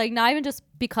 I'm like not even just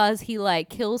because he like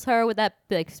kills her with that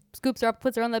like scoops her up,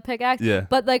 puts her on the pickaxe. Yeah.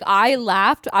 But like I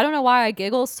laughed. I don't know why I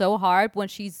giggle so hard when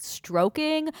she's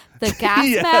stroking the gas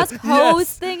Yes, mask hose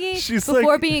yes. thingy She's before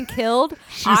like- being killed.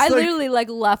 she's I like- literally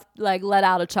let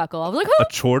out a chuckle. I was like, A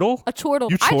chortle? a chortle.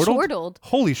 You I chortled? chortled.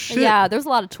 Holy shit. Yeah, there's a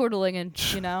lot of chortling in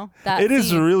that. It is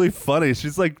scene. really funny.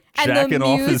 She's like And jacking the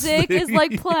off his music is thing.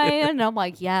 like playing, and I'm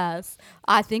like, yes,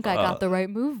 I think I got the right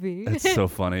movie. It's so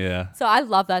funny, yeah. So I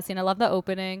love that scene. I love the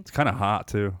opening. It's kind of hot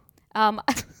too.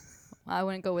 I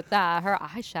wouldn't go with that. Her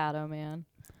eyeshadow, man.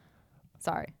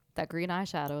 Sorry, that green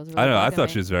eyeshadow is really. I know. I bugging thought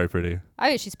me. she was very pretty. I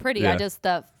mean, she's pretty. Yeah. I just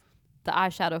the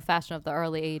eyeshadow fashion of the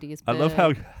early '80s. I love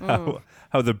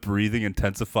how the breathing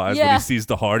intensifies when Yeah. he sees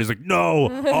the heart. He's like, no,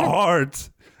 a heart.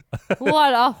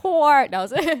 What a whore.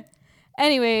 No,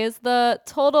 anyways, the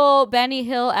total Benny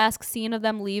Hill-esque scene of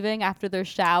them leaving after their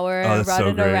shower and that's so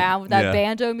running great. around with that Yeah.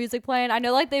 banjo music playing. I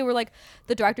know like they were like,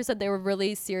 the director said they were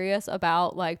really serious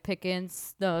about like picking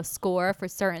the score for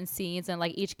certain scenes, and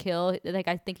like each kill, like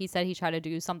I think he said he tried to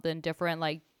do something different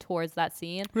like towards that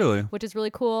scene. Really? Which is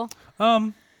really cool.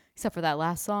 Except for that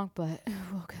last song, but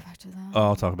we'll get back to that. Oh,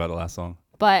 I'll talk about the last song.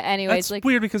 But anyways, That's like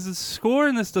weird because the score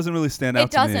in this doesn't really stand out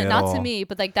it to me doesn't, at not all. to me,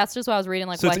 but like that's just what I was reading,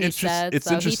 like So what he said. It's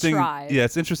so interesting. He tried. Yeah,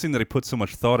 it's interesting that he put so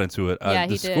much thought into it. Yeah,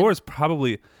 the he did. score is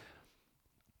probably.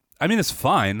 I mean, it's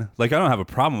fine. Like, I don't have a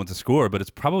problem with the score, but it's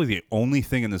probably the only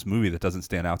thing in this movie that doesn't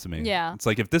stand out to me. Yeah. It's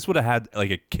like if this would have had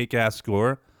like a kick-ass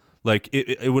score, like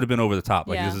it would have been over the top.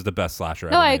 Like Yeah. this is the best slasher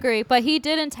No, ever I made. agree, but he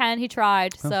did intend. He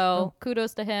tried, so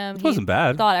kudos to him. It wasn't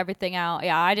bad. Thought everything out.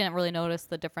 Yeah, I didn't really notice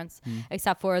the difference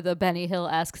except for the Benny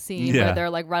Hill-esque scene Yeah. where they're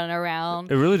like running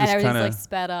around. It really and just everything's kinda- like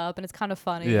sped up, and it's kind of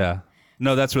funny. Yeah.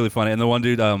 No, that's really funny. And the one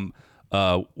dude,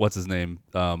 what's his name?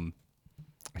 I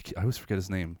always forget his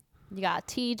name. You got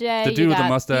TJ. The dude you with the got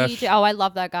mustache. BJ. Oh, I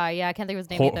love that guy. Yeah, I can't think of his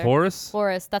name either. Horace.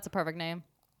 Horace. That's a perfect name.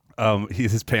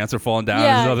 His pants are falling down.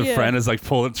 Yeah, His other yeah. friend is like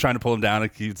trying to pull him down,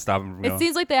 and he'd stop him from It going.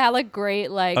 seems like they had like great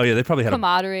like Oh yeah, they probably had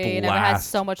camaraderie a and everyone had blast.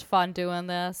 so much fun doing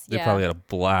this. They yeah. probably had a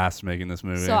blast making this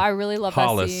movie. So I really love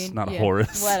Hollis, that scene. not Yeah,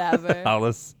 Horace. Whatever.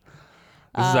 Hollis.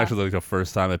 This is actually like the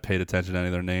first time I paid attention to any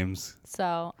of their names.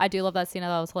 So I do love that scene. I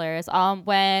thought it was hilarious.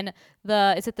 When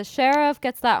is it the sheriff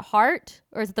gets that heart,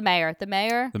 or is it the mayor? The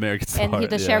mayor. The mayor gets the and heart,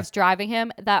 the yeah. sheriff's driving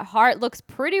him. That heart looks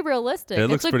pretty realistic. It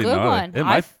looks it's a pretty good gnarly.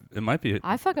 one. It might be.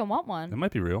 I fucking want It one.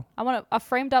 might be real. I want a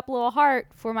framed up little heart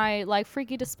for my like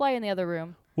freaky display in the other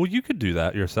room. Well, you could do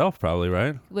that yourself, probably,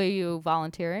 right? Were you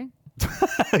volunteering?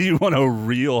 You want a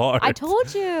real heart? I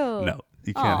told you. No,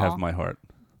 you can't Aw. have my heart.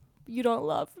 You don't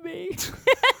love me.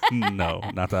 No,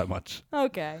 not that much.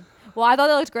 Okay. Well, I thought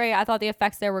it looked great. I thought the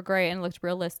effects there were great and it looked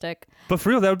realistic. But for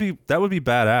real, that would be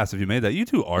badass if you made that. You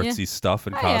do artsy stuff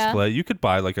in Oh, yeah. cosplay. You could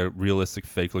buy like a realistic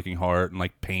fake looking heart and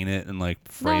like paint it and like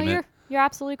frame no, it you're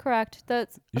absolutely correct. The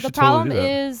should problem totally do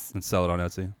that. is and sell it on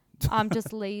Etsy. I'm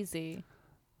just lazy.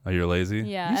 Oh, you're lazy?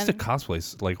 Yeah, You used to and-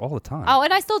 cosplay like all the time. Oh,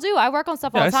 and I still do. I work on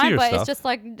stuff Yeah, all I the see time, your but stuff. it's just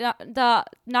like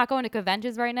not going to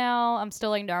conventions right now. I'm still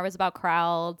like nervous about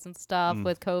crowds and stuff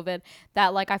with COVID.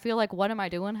 That like I feel like what am I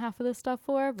doing half of this stuff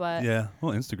for? But Yeah.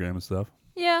 Well, Instagram and stuff.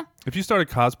 yeah. If you started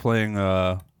cosplaying,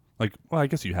 well, I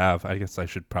guess you have. I guess I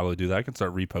should probably do that. I can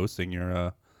start reposting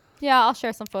your Yeah, I'll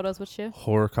share some photos with you.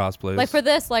 horror cosplays. Like for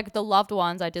this, like the loved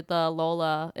ones, I did the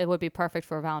Lola. It would be perfect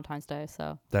for Valentine's Day.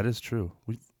 So that is true.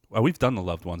 we've done the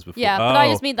loved ones before. Yeah, but I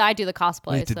just mean that I do the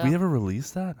cosplay. Wait, did so. we ever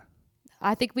release that?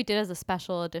 I think we did as a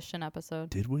special edition episode.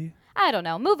 Did we? I don't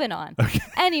know. Moving on. Okay.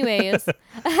 Anyways.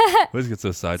 We always get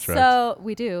so sidetracked. So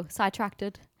we do.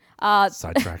 Sidetracked.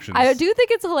 Sidetractions. I do think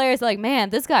it's hilarious. Like,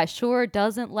 man, this guy sure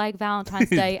doesn't like Valentine's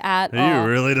Day at all. He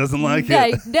really doesn't like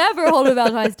Like, it. never hold a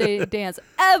Valentine's Day dance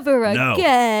ever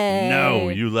again. No,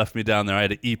 you left me down there. I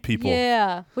had to eat people.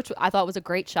 Yeah, which I thought was a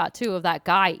great shot too of that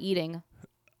guy eating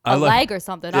a leg or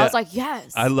something. Yeah, I was like,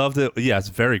 yes. I loved it. Yeah, it's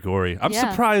very gory. I'm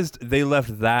surprised they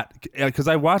left that because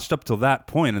I watched up till that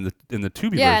point in the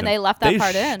Tubi version. Yeah, and they left that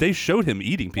part in. They showed him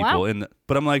eating people, Wow.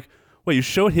 but I'm like, wait, you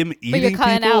showed him eating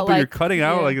people, but you're cutting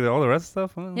out like all the rest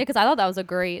of stuff. Yeah, because I thought that was a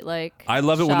great like. I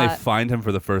love it when they shot. find him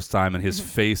for the first time and his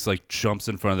face like jumps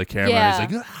in front of the camera. Yeah.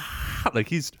 And he's like, ah! Like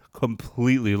he's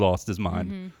completely lost his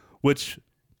mind, which.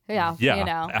 Yeah, you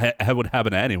know. I would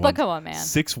happen to anyone. But come on, man.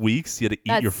 6 weeks, you had to eat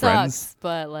That your sucks, friends.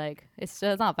 but like, it's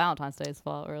not Valentine's Day's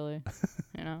fault, really.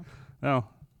 You know. No.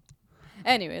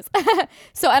 Anyways,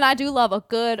 so and I do love a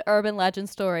good urban legend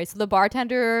story. So the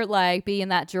bartender like being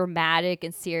that dramatic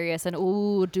and serious and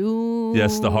doom.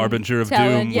 Yes, the harbinger of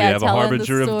doom. We have a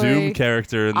harbinger of doom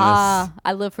character in this.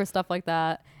 I live for stuff like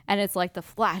that. And it's like the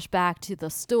flashback to the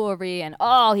story, and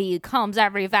he comes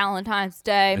every Valentine's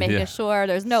Day, making sure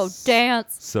there's no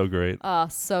dance. So great.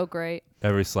 So great.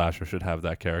 Every slasher should have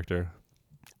that character.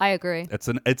 I agree. It's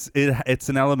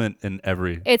an element in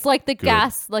every. It's like the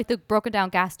like the broken down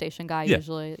gas station guy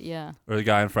usually. Yeah. Or the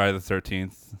guy on Friday the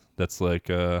 13th. That's like,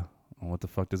 what the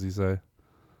fuck does he say?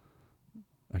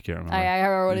 I can't remember. I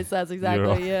remember what he says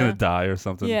exactly. You're gonna die or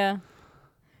something. Yeah.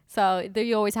 So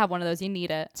you always have one of those. You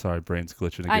need it. Sorry, brain's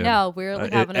glitching again. I know. We're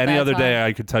like having a any bad other time. day,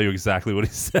 I could tell you exactly what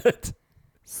he said.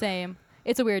 Same.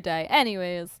 It's a weird day.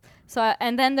 Anyways, so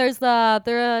and then there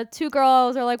are two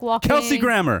girls are like walking. Kelsey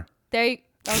Grammer. Okay.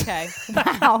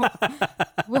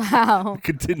 Wow.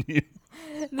 Continue.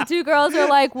 The two girls are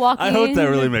like walking. I hope that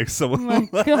really makes someone. Oh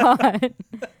my god.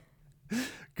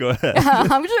 Go ahead.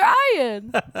 I'm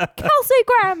trying. Kelsey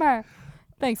Grammer.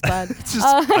 Thanks, bud.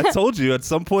 I told you at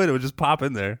some point it would just pop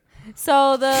in there.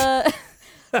 So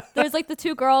there's like the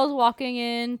two girls walking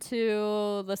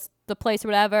into the place or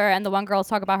whatever, and the one girl's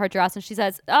talking about her dress, and she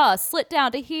says, slit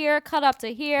down to here, cut up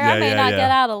to here. I may not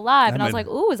get out alive. And I was like,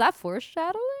 ooh, is that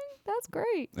foreshadowing? That's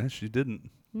great. And she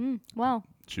didn't. Well.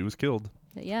 She was killed.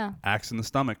 Yeah. Axe in the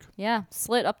stomach. Yeah.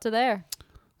 Slit up to there.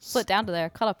 Slit down to there.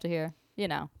 Cut up to here. You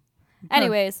know.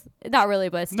 Anyways, not really,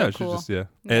 but it's still cool. Just,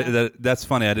 that's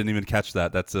funny. I didn't even catch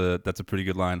that. That's a pretty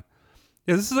good line.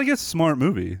 Yeah, this is like a smart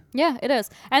movie. Yeah, it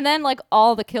is. And then like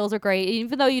all the kills are great,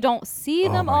 even though you don't see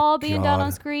them all being done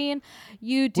on screen.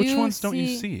 You do. Which ones don't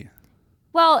you see?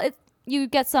 Well, you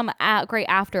get some great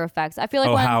after effects. I feel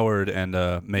like Howard and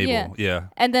Mabel. Yeah.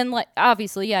 And then like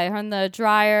obviously, her in the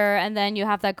dryer, and then you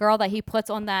have that girl that he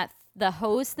puts on the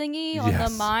hose thingy on the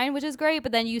mine, which is great.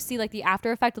 But then you see like the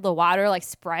after effect of the water like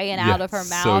spraying out of her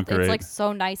mouth. It's like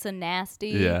so nice and nasty.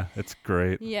 Yeah, it's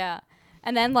great. Yeah.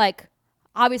 And then like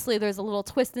obviously there's a little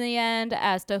twist in the end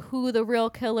as to who the real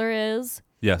killer is.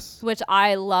 Yes. Which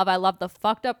I love. I love the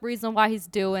fucked up reason why he's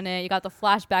doing it. You got the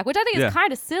flashback, which I think is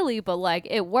kind of silly, but like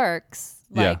it works.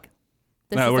 Like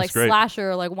this is like great.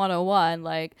 Slasher like 101,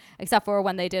 like except for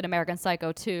when they did American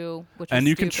Psycho 2, which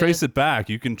was can trace it back.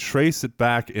 You can trace it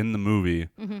back in the movie.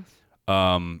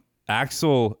 Mm-hmm.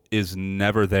 Axel is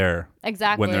never there.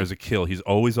 Exactly. When there's a kill, he's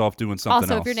always off doing something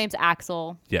else. Also, if your name's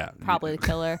Axel, probably the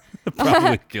killer.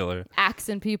 Probably the killer.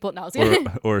 Axing people. No,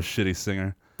 or a shitty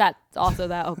singer. That's also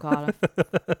that. Oh god,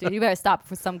 dude, you better stop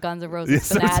for some Guns N'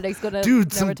 Roses fanatics.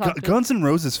 Dude, some Guns N'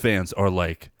 Roses fans are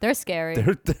like they're scary.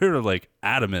 They're like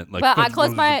adamant. Like, but I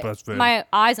close my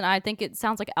eyes and I think it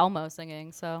sounds like Elmo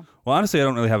singing. So. Well, honestly, I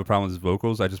don't really have a problem with his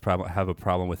vocals. I just have a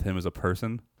problem with him as a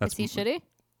person. Is he shitty?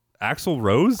 Axl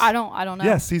Rose? I don't know.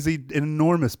 Yes, he's an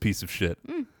enormous piece of shit.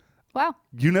 Wow.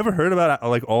 You never heard about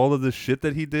like all of the shit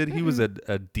that he did? Mm-mm. He was a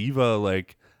diva,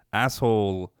 like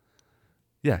asshole.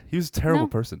 Yeah, he was a terrible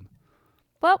person.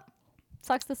 Well,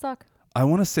 sucks to suck. I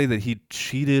want to say that he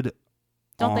cheated.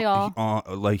 Don't they all?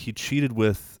 Like he cheated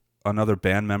with another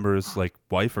band member's like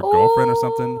wife or girlfriend or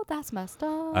something. That's messed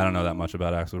up. I don't know that much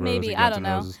about Axl Rose. Maybe, I don't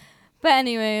know. Roses. But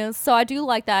anyways, so I do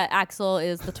like that Axel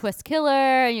is the twist killer,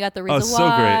 and you got the reason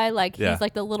why. Great. Like he's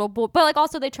like the little boy, but like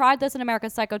also they tried this in American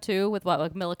Psycho 2 with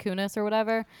like Mila Kunis or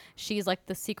whatever. She's like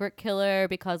the secret killer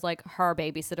because like her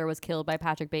babysitter was killed by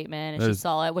Patrick Bateman, and she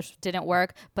saw it, which didn't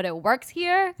work, but it works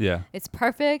here. Yeah, it's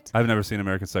perfect. I've never seen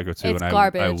American Psycho 2, it's and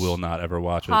garbage. I will not ever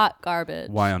watch it. Hot garbage.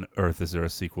 Why on earth is there a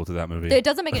sequel to that movie? It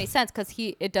doesn't make any sense because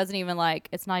it doesn't even like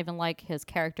it's not even like his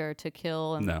character to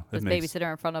kill his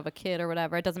babysitter in front of a kid or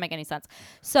whatever. It doesn't make any sense. sense.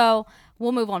 So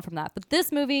we'll move on from that. But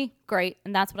this movie, great,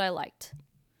 and that's what I liked.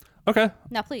 Okay.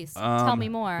 Now, please tell me I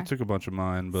more. took a bunch of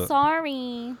mine, but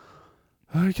Sorry.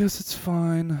 I guess it's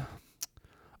fine.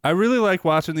 I really like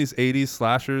watching these 80s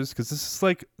slashers because this is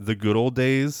like the good old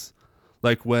days,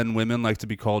 like when women like to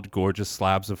be called gorgeous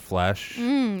slabs of flesh. Yeah.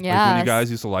 Like when you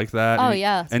guys used to like that. Oh, and,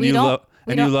 yes. And We you don't-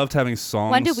 we don't- loved having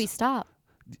songs. When did we stop?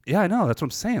 Yeah, I know. That's what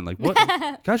I'm saying. Like, what?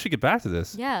 Guys should get back to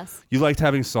this. Yes. You liked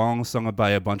having songs sung by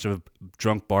a bunch of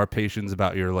drunk bar patrons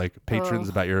about your patrons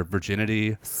about your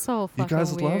virginity. So fucking You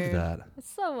guys weird. love that.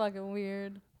 It's so fucking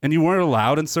weird. And you weren't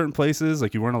allowed in certain places.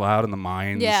 Like you weren't allowed in the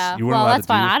mines. Yeah. You weren't Well, allowed that's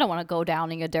to fine. do- I don't want to go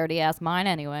down in your dirty ass mine,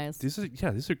 anyways. These are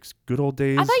good old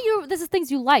days. I thought this is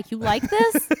things you like. You like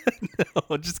this?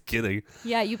 No, just kidding.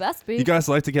 Yeah, you best be. You guys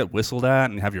like to get whistled at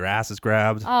and have your asses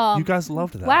grabbed. You guys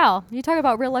loved that. Wow, you talk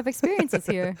about real life experiences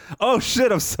here. Oh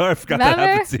shit! I'm sorry. I forgot that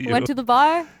Remember? happened to you. Went to the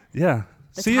bar. Yeah.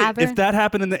 The See, tavern. if that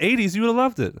happened in the 80s, you would have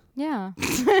loved it. Yeah.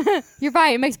 You're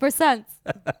right. It makes more sense.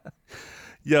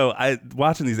 Yo,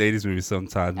 watching these 80s movies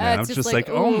sometimes, man, I'm it's just just like,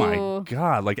 like, oh ooh. my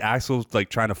God. Like Axel's like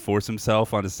trying to force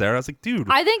himself onto Sarah. I was like, dude.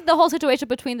 I think the whole situation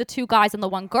between the two guys and the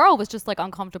one girl was just like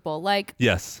uncomfortable. Like,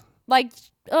 Yes.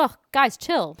 ugh, guys,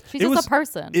 chill. She's just a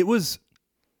person. It was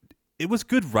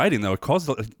good writing though. It caused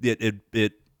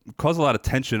it caused a lot of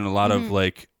tension and a lot of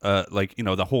like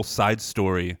the whole side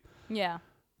story. Yeah.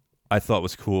 I thought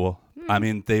was cool. I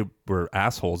mean, they were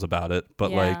assholes about it, but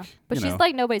Yeah. But she's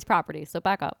like nobody's property, so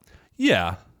back up.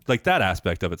 yeah, like that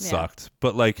aspect of it Yeah. sucked.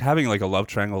 But like having like a love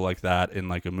triangle like that in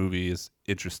like a movie is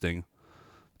interesting.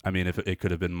 I mean, if it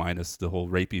could have been minus the whole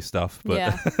rapey stuff, but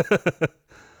Yeah.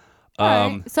 All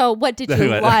right. So what did you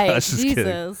anyway, I like? was just kidding.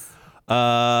 Jesus.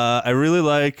 I really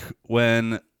like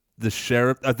when the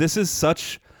sheriff. This is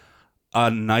such a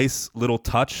nice little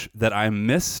touch that I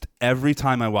missed every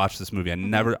time I watched this movie.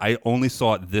 I only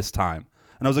saw it this time,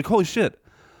 and I was like, "Holy shit!"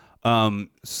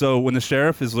 So when the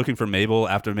sheriff is looking for Mabel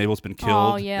after Mabel's been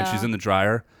killed and yeah. she's in the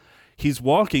dryer, he's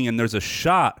walking, and there's a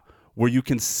shot where you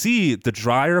can see the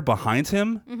dryer behind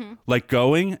him, like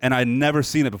going, and I'd never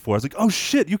seen it before. I was like, oh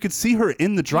shit, you could see her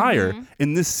in the dryer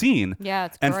in this scene. Yeah,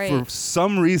 it's and great. for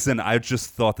some reason, I just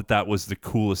thought that was the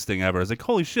coolest thing ever. I was like,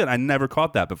 holy shit, I never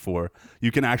caught that before.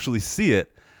 You can actually see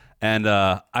it. And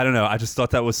I don't know, I just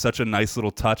thought that was such a nice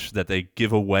little touch that they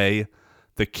give away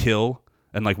the kill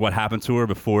and like what happened to her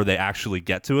before they actually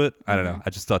get to it. I don't know. I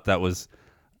just thought that was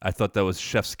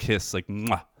chef's kiss, like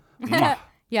mwah, mwah.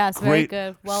 Yes, very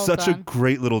good. Well Such done. a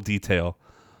great little detail.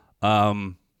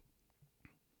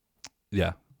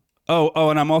 Yeah. Oh,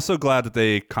 and I'm also glad that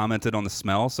they commented on the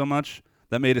smell so much.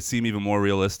 That made it seem even more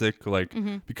realistic, like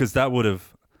because that would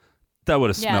have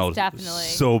smelled definitely.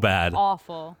 so bad.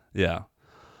 Awful. Yeah.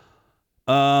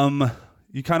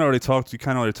 You kind of already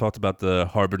talked about the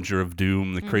harbinger of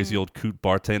doom, the crazy old coot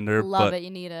bartender. Love but it. You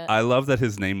need it. I love that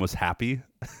his name was Happy.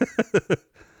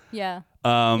 Yeah.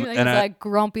 And He's that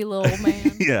grumpy little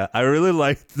man. yeah, I really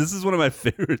liked. This is one of my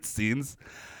favorite scenes.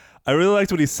 I really liked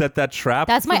when he set that trap.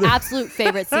 That's my for the- absolute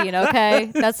favorite scene,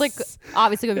 okay? That's like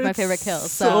obviously going to be my favorite kill.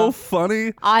 So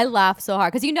funny. I laugh so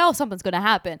hard because something's going to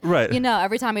happen. Right.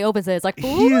 Every time he opens it, it's like,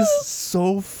 He ooh. is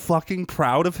so fucking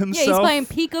proud of himself. Yeah, he's playing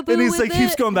peekaboo and he's with like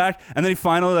keeps it. going back, and then he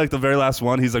finally like the very last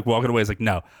one, he's like walking away. He's like,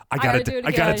 no, I gotta do it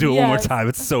again, one more yes. time.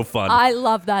 It's so fun. I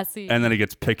love that scene. And then he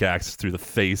gets pickaxed through the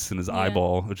face and his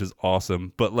eyeball, which is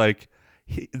awesome. But like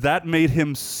that made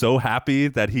him so happy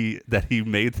that he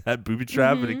made that booby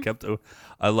trap and he kept.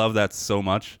 I love that so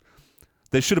much.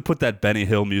 They should have put that Benny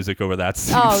Hill music over that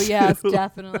scene. Oh yes, too.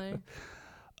 definitely.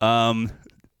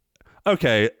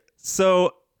 Okay,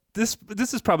 so this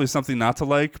is probably something not to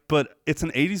like, but it's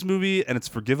an 80s movie and it's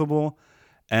forgivable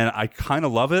and I kind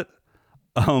of love it.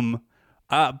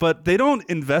 But they don't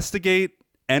investigate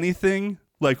anything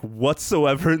like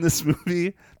whatsoever in this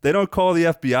movie. They don't call the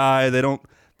FBI.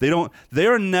 They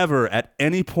are never at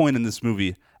any point in this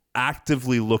movie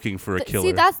actively looking for a killer.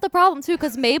 See, that's the problem too,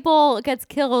 because Mabel gets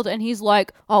killed and he's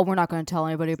like, "Oh, we're not going to tell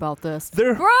anybody about this."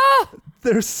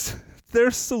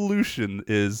 Their solution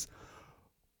is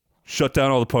shut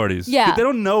down all the parties. Yeah. They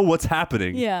don't know what's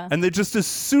happening. Yeah. And they just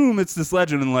assume it's this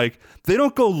legend and like they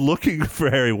don't go looking for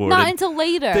Harry Warden. Not until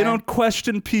later. They don't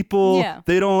question people. Yeah.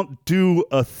 They don't do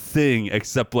a thing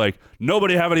except like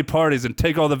nobody have any parties and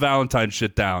take all the Valentine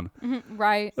shit down.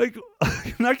 Right. Like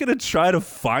you're not gonna try to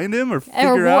find him or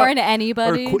figure out warn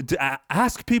anybody. or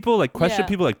ask people, like question Yeah.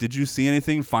 people, like did you see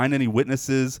anything? Find any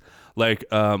witnesses? Like,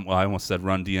 well, I almost said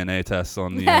run DNA tests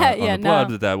on the on Yeah, the blood,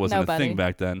 no, but that wasn't a nobody. thing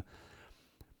back then.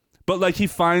 But like he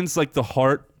finds like the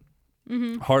heart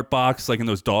box, like and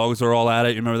those dogs are all at it.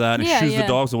 You remember that? And he Yeah, shoos yeah. the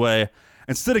dogs away.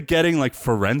 Instead of getting like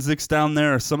forensics down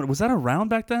there or something, was that around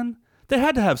back then? They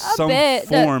had to have some bit,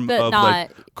 form but of not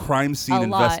like crime scene a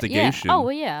lot. investigation. Yeah. Oh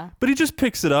well, yeah. But he just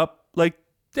picks it up like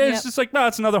it's just like, no,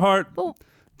 it's another heart. Well,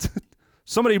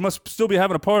 Somebody must still be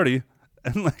having a party,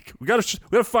 and like we gotta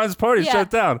find this party and shut it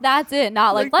down. That's it.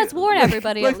 Not like let's warn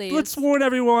everybody at least. Let's warn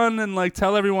everyone and like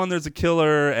tell everyone there's a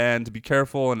killer and to be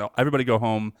careful and everybody go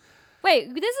home.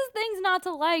 Wait, this is things not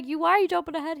to like. Why are you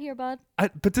jumping ahead here, bud?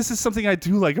 But this is something I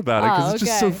do like about it because it's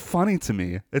just so funny to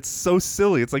me. It's so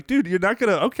silly. It's like, dude, you're not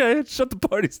gonna shut the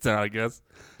parties down. I guess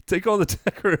take all the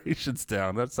decorations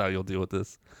down. That's how you'll deal with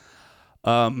this.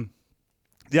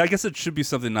 Yeah, I guess it should be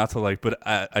something not to like, but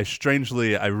I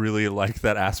really like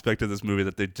that aspect of this movie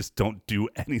that they just don't do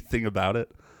anything about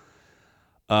it.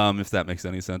 If that makes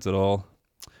any sense at all.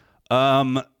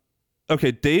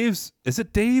 Okay, is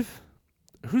it Dave?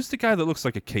 Who's the guy that looks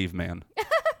like a caveman?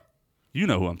 You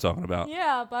know who I'm talking about.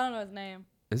 Yeah, but I don't know his name.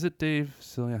 Is it Dave,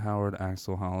 Celia Howard,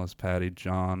 Axel Hollis, Patty,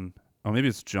 John? Oh, maybe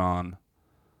it's John.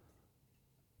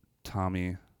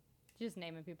 Tommy. Just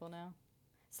naming people now.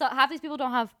 So half these people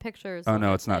don't have pictures. Oh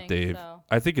no, it's not Dave.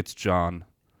 I think it's John.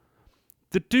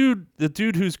 The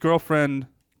dude whose girlfriend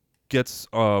gets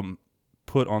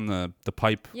put on the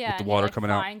pipe with the water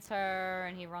coming out. Finds her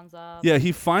and he runs up. Yeah,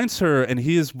 he finds her and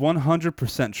he is 100%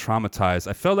 traumatized.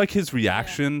 I felt like his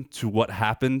reaction to what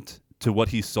happened, to what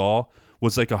he saw,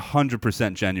 was like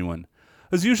 100% genuine.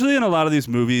 Because usually in a lot of these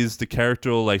movies, the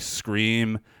character will like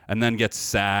scream and then get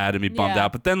sad and be bummed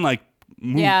out, but then like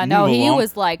he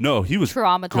was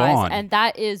traumatized, gone. and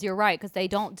that is, you're right, because they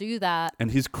don't do that.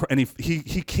 And he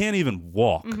can't even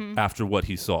walk after what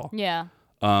he saw. Yeah.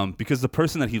 Because the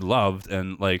person that he loved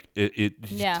and like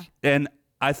and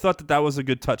I thought that was a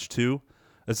good touch too.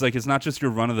 It's like it's not just your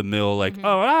run of the mill like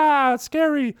it's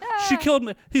scary. She killed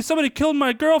me. Somebody killed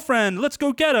my girlfriend. Let's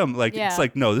go get him. Like it's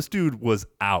like no, this dude was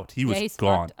out. He was he's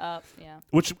gone. fucked up. Yeah.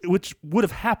 Which would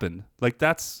have happened. Like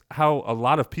that's how a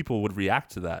lot of people would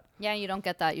react to that. Yeah, you don't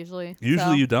get that usually.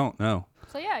 Usually you don't. No.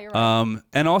 So yeah, you're right.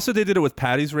 And also they did it with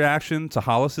Patty's reaction to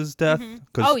Hollis's death.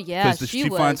 She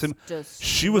finds him.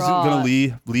 She wasn't gonna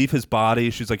leave his body.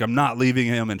 She's like, I'm not leaving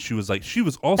him, and she was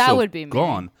also that would be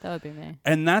gone. Me. That would be me.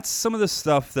 And that's some of the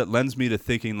stuff that lends me to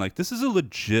thinking like this is a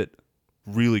legit,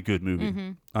 really good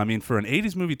movie. I mean, for an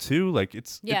 '80s movie too, like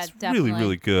it's really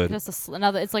really good. Just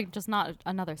it's like just not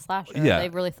another slasher. Yeah. They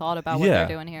really thought about what they're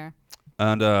doing here.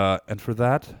 And for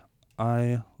that,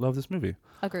 I love this movie.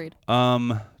 Agreed.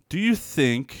 Do you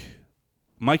think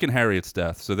Mike and Harriet's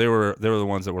death? So they were the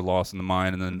ones that were lost in the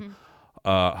mine, and then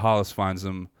Hollis finds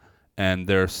them, and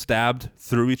they're stabbed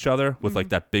through each other with like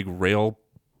that big rail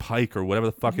pike or whatever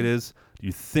the fuck it is. Do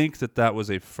you think that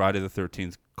was a Friday the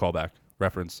 13th callback,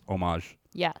 reference, homage?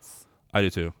 Yes. I do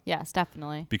too. Yes,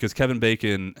 definitely. Because Kevin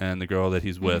Bacon and the girl that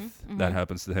he's with, that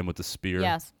happens to him with the spear.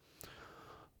 Yes.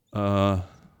 Good.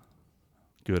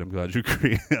 I'm glad you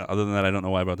agree. Other than that, I don't know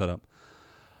why I brought that up.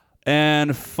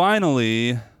 And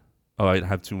finally, I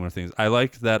have two more things. I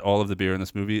like that all of the beer in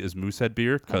this movie is Moosehead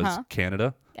beer because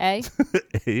Canada. A.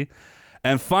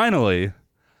 And finally,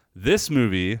 this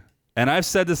movie, and I've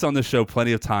said this on the show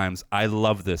plenty of times, I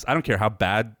love this. I don't care how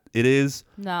bad it is.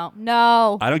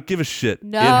 No. I don't give a shit.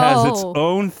 No. It has its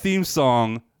own theme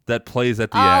song that plays at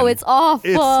the end. Oh, it's awful.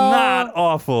 It's not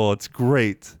awful. It's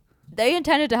great. They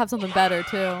intended to have something better,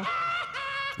 too.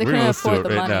 They We're couldn't gonna listen afford to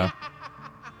the it right money. now.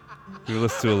 We're going to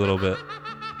listen to a little bit.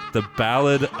 The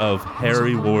Ballad of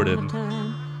Harry Warden.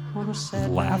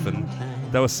 Laughing.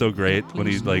 That was so great when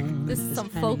he's like... This is some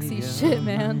folksy shit,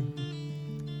 man.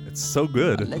 It's so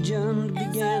good.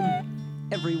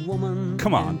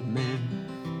 Come on.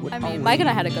 I mean, Mike and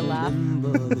I had a good laugh.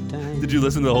 Did you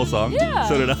listen to the whole song? Yeah.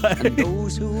 So did I.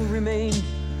 Those who remained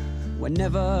were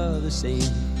never the same.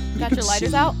 Got your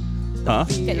lighters out? Huh?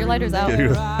 Get your lighters out.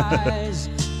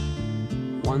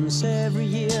 Once every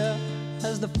year,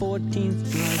 as the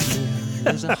 14th draws near,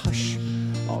 there's a hush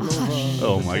all over.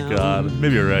 Oh my God.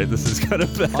 Maybe you're right. This is kind of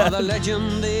For bad. the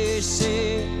legend they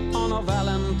say on a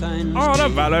Valentine's On a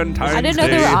Day, Valentine's Day. I didn't know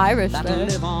they were Irish, that'll though.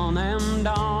 live on and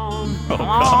on. Oh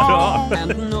God.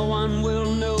 And no one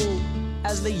will know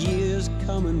as the years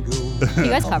come and go. Can you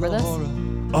guys cover this?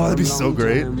 Oh, that'd be so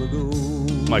great.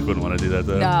 Mike wouldn't want to do that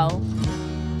though. No.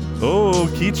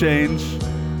 Oh, key change.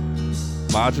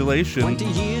 Modulation. 20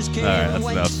 years came All right, that's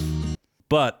and enough.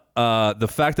 But the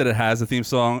fact that it has a theme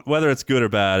song, whether it's good or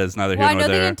bad, is neither here Well, I nor know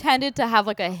they there. intended to have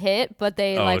like a hit, but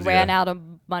they ran out of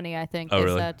money, I think. Oh, They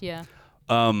really? said, yeah.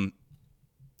 And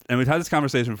we've had this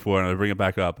conversation before, and I'll bring it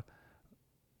back up.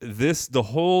 The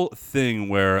whole thing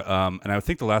where, and I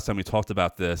think the last time we talked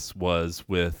about this was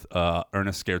with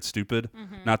Ernest Scared Stupid.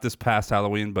 Not this past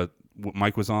Halloween, but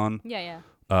Mike was on. Yeah.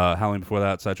 Halloween before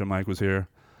that, Sideshow Mike was here.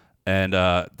 And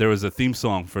there was a theme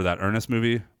song for that Ernest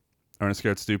movie, Ernest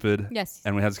Scared Stupid. Yes.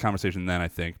 And we had this conversation then, I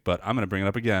think, but I'm going to bring it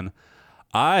up again.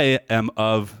 I am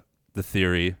of the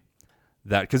theory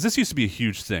that, because this used to be a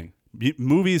huge thing,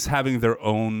 movies having their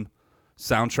own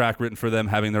soundtrack written for them,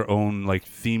 having their own like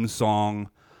theme song.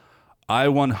 I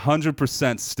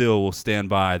 100% still will stand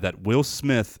by that Will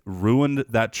Smith ruined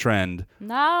that trend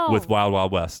with Wild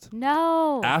Wild West.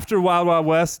 No. After Wild Wild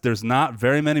West, there's not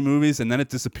very many movies, and then it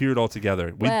disappeared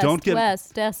altogether.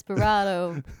 West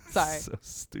Desperado. Sorry. So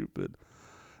stupid.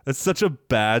 It's such a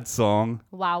bad song.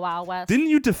 Wow, wow, West. Didn't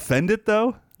you defend it,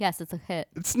 though? Yes, it's a hit.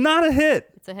 It's not a hit.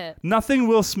 It's a hit. Nothing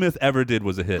Will Smith ever did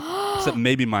was a hit, except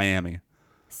maybe Miami.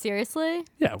 Seriously?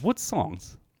 Yeah, what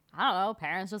songs? I don't know.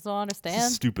 Parents just don't It's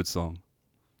understand. a stupid song.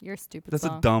 You're a stupid That's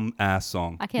song. a dumb ass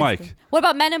song. I can't. Mike. What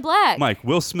about Men in Black? Mike,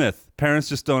 Will Smith. Parents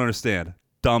just don't understand.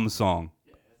 Dumb song.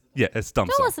 Yeah, it's dumb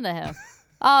Don't song. listen to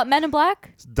him. Men in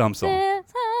Black? It's dumb song.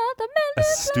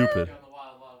 That's stupid.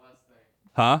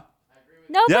 Huh?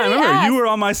 Nobody Yeah, I remember asked. you were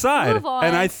on my side. Move on.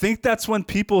 And I think that's when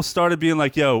people started being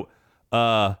like, yo,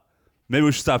 maybe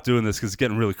we should stop doing this because it's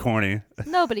getting really corny.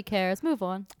 Nobody cares. Move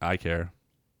on. I care.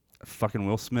 Fucking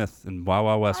Will Smith and Wild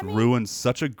Wild West ruined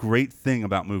such a great thing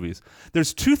about movies.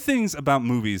 There's two things about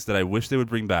movies that I wish they would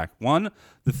bring back. One,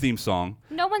 the theme song.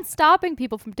 No one's stopping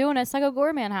people from doing it. Psycho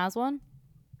Goreman has one.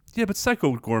 Yeah, but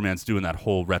Psycho Goreman's doing that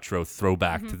whole retro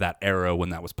throwback to that era when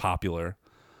that was popular.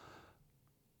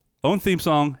 Own theme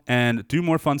song and do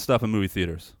more fun stuff in movie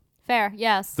theaters. Fair.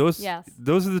 Yes. Those Yes.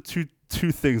 are the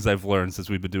two things I've learned since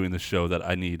we've been doing this show that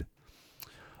I need.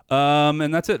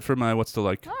 And that's it for my what's to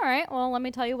like. All right. Well, let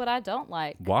me tell you what I don't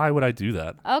like. Why would I do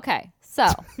that? Okay. So.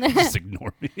 Just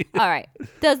ignore me. All right.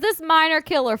 Does this minor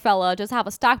killer fella just have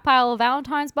a stockpile of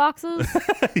Valentine's boxes?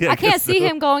 Yeah, I can't guess see so.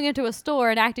 him going into a store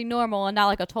and acting normal and not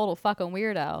like a total fucking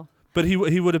weirdo. But he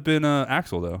would have been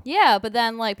Axel though. Yeah, but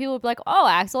then like people would be like, "Oh,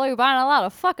 Axel, you're buying a lot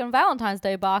of fucking Valentine's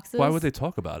Day boxes." Why would they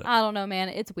talk about it? I don't know, man.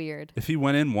 It's weird. If he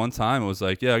went in one time and was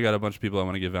like, "Yeah, I got a bunch of people I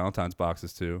want to give Valentine's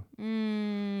boxes to,"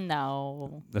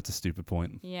 No. that's a stupid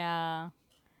point. Yeah.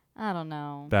 I don't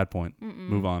know. Bad point.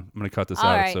 Move on. I'm gonna cut this All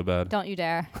out. right. It's so bad. Don't you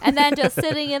dare. And then just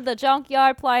sitting in the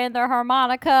junkyard playing their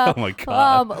harmonica. Oh my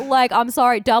God. Like, I'm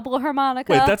sorry, double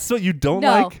harmonica. Wait, that's what you don't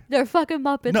no, like? they're fucking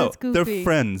Muppets. No, It's goofy. they're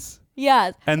friends.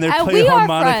 Yes. And they play we harmonic.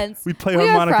 Are friends. We play are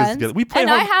harmonicas friends. together. We play and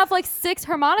I have like 6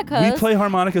 harmonicas. We play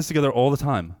harmonicas together all the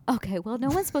time Okay, well, no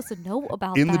one's supposed to know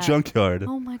about in that. the junkyard.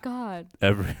 Oh my God.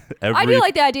 Every I do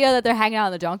like the idea that they're hanging out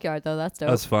in the junkyard, though. That's dope.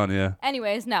 That's fun, yeah.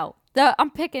 Anyways, no. I'm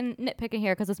nitpicking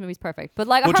here because this movie's perfect. But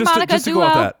like Well, a just to- harmonica just to go duo,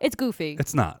 off that, it's goofy.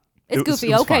 It's not. It's It was-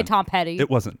 goofy. it was Okay, fine. Tom Petty. It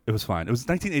wasn't. It was fine. It was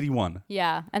 1981.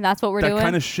 Yeah, and that's what we're That doing.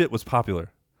 kind of shit was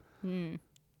popular.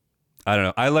 I don't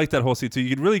know. I like that whole scene too.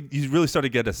 You really start to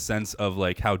get a sense of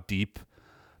like how deep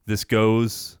this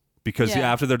goes because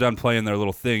Yeah. after they're done playing their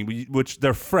little thing, which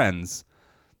they're friends,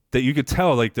 that you could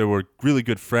tell like they were really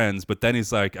good friends. But then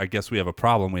he's like, I guess we have a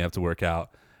problem we have to work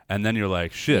out. And then you're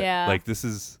like, shit, Yeah. like this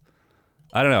is.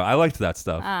 I don't know. I liked that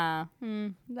stuff.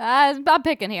 I'm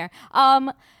picking here.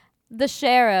 The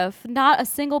sheriff, not a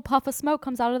single puff of smoke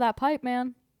comes out of that pipe,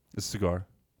 man. A cigar.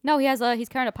 No, he's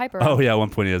carrying a pipe around. Oh yeah, at one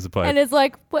point he has a pipe. And it's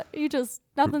like, what?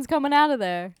 Nothing's coming out of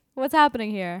there. What's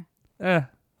happening here? I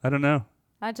don't know.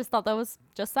 I just thought that was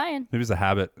just saying. Maybe it's a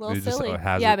habit. Little He just silly.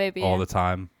 has Yeah, it maybe, all yeah. the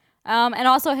time. And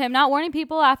also him not warning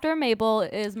people after Mabel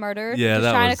is murdered. Yeah, just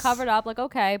that trying was- to cover it up. Like,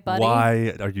 okay, buddy.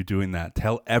 Why are you doing that?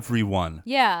 Tell everyone.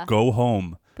 Yeah. Go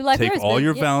home. Be like, take "There's all been-"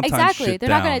 your Yeah, Valentine's exactly. shit They're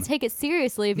down. not going to take it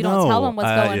seriously if you don't tell them what's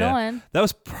going yeah. on. That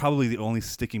was probably the only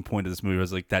sticking point of this movie.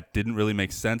 Was like that didn't really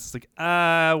make sense. It's like,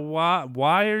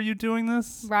 why are you doing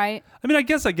this? Right. I mean, I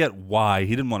guess I get why he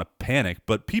didn't want to panic,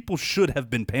 but people should have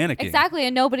been panicking. Exactly,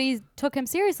 and nobody took him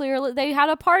seriously, or they had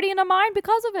a party in a mine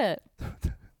because of it.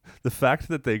 The fact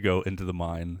that they go into the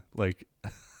mine, like,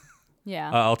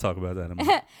 Yeah. I'll talk about that in a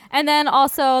minute. And then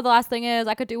also the last thing is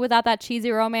I could do without that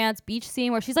cheesy romance beach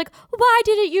scene where she's like, "Why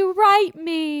didn't you write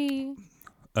me?"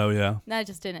 Oh yeah. And I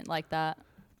just didn't like that.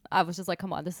 I was just like,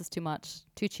 come on, this is too much.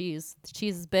 Too cheese. The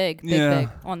cheese is big Yeah.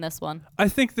 on this one. I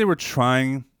think they were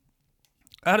trying.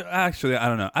 Actually, I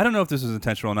don't know. I don't know if this was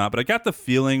intentional or not, but I got the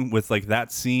feeling with like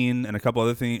that scene and a couple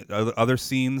other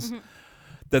scenes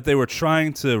that they were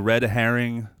trying to red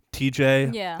herring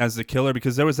TJ Yeah. as the killer,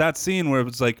 because there was that scene where it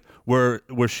was like where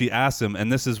she asked him,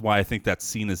 and this is why I think that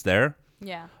scene is there.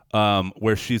 Yeah.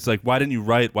 Where she's like, "Why didn't you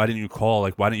write? Why didn't you call?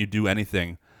 Like, why didn't you do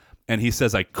anything?" And he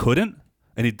says, "I couldn't,"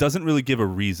 and he doesn't really give a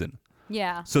reason.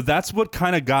 Yeah. So that's what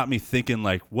kind of got me thinking,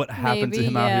 like, what happened to Maybe,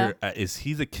 him yeah. out here? Is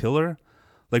he the killer?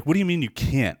 Like, what do you mean you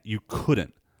can't? You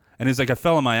couldn't. And he's like, I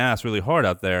fell on my ass really hard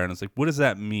out there. And it's like, what does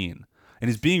that mean? And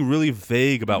he's being really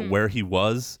vague about where he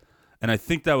was And I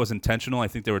think that was intentional. I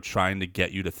think they were trying to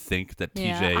get you to think that TJ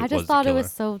was the killer. I just thought it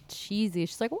was so cheesy.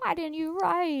 She's like, why didn't you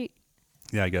write?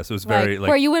 Yeah, I guess it was very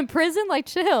were you in prison? Like,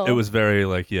 chill. It was very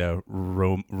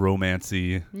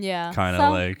romancy. Yeah. Kind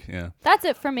of That's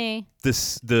it for me.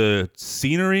 The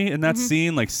scenery in that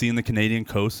scene, like seeing the Canadian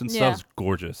coast and stuff, is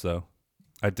gorgeous. So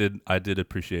I did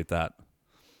appreciate that.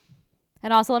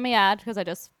 And also, let me add, because I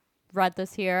just read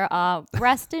this here,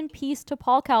 rest in peace to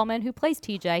Paul Kelman, who plays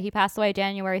TJ. He passed away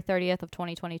January 30th of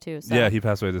 2022. So, yeah, he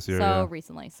passed away this year. So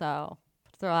recently. So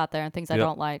throw out there and things I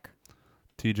don't like.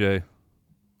 TJ,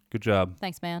 good job.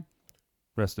 Thanks, man.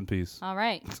 Rest in peace. All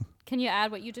right. Can you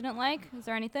add what you didn't like? Is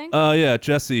there anything? Yeah,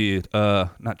 Jesse.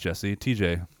 Not Jesse.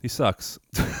 TJ. He sucks.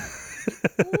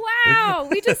 Wow,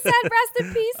 we just said rest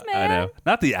in peace, man. I know.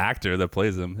 Not the actor that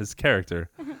plays him. His character.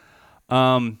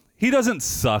 He doesn't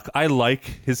suck. I like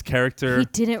his character. He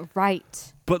didn't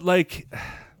write. But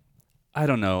I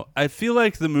don't know. I feel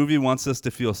like the movie wants us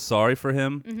to feel sorry for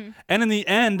him. Mm-hmm. And in the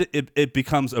end, it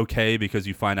becomes okay because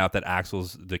you find out that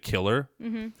Axel's the killer.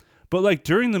 Mm-hmm. But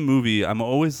during the movie, I'm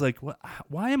always like,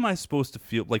 why am I supposed to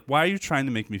feel why are you trying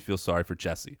to make me feel sorry for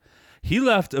Jesse? He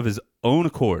left of his own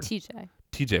accord.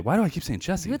 TJ. Why do I keep saying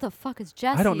Jesse? Who the fuck is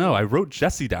Jesse? I don't know. I wrote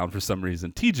Jesse down for some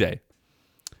reason. TJ.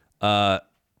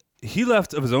 He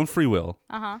left of his own free will.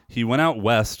 Uh-huh. He went out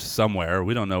west somewhere.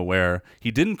 We don't know where. He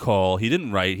didn't call. He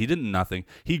didn't write. He didn't nothing.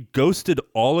 He ghosted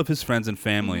all of his friends and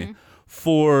family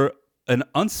for an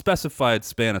unspecified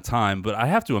span of time, but I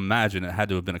have to imagine it had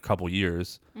to have been a couple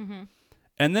years. Mm-hmm.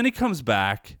 And then he comes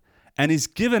back, and he's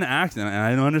given Axel, and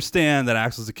I don't understand that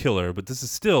Axel's a killer, but this is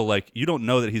still, you don't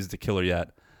know that he's the killer yet.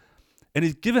 And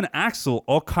he's given Axel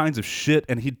all kinds of shit,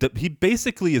 and he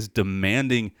basically is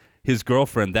demanding his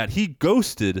girlfriend that he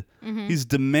ghosted. Mm-hmm. He's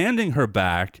demanding her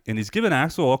back, and he's giving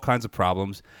Axel all kinds of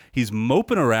problems. He's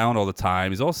moping around all the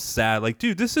time. He's all sad.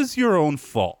 Dude, this is your own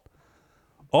fault.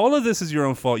 All of this is your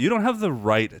own fault. You don't have the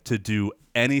right to do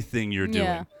anything you're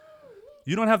doing.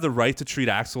 You don't have the right to treat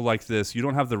Axel like this. You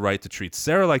don't have the right to treat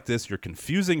Sarah like this. You're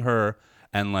confusing her,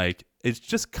 and it's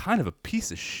just kind of a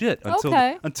piece of shit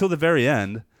until the very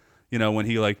end, when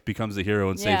he becomes a hero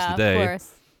and saves the day. Of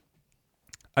course.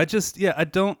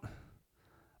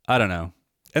 I don't know.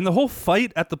 And the whole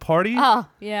fight at the party. Oh,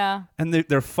 yeah. And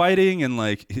they're fighting, and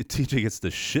TJ gets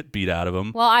the shit beat out of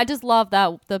him. Well, I just love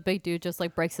that the big dude just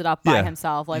breaks it up by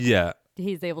himself.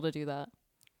 He's able to do that.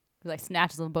 He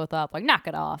snatches them both up, knock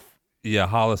it off. Yeah,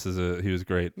 Hollis he was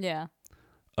great. Yeah.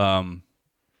 But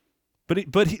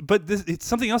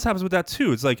something else happens with that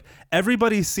too. It's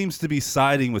everybody seems to be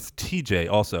siding with TJ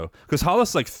also, because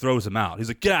Hollis throws him out. He's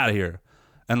like, get out of here.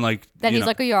 And then he's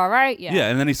like, are you all right? Yeah. Yeah,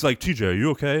 and then he's like, TJ, are you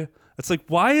okay? It's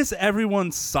why is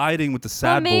everyone siding with the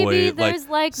sad boy? Maybe there's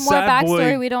more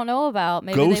backstory we don't know about.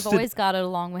 Maybe they've always got it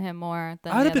along with him more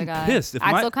than I'd the have other been guy. pissed if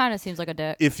Axel kind of seems like a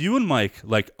dick. If you and Mike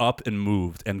up and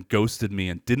moved and ghosted me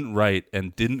and didn't write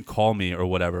and didn't call me or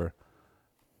whatever,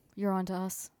 you're on to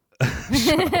us.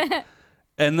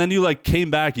 And then you came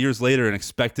back years later and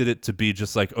expected it to be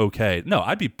just okay. No,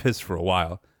 I'd be pissed for a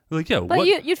while. Yo, but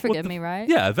you'd forgive me, right?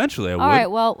 Yeah, eventually I would. All right,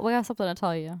 well, we got something to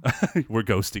tell you. We're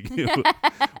ghosting you.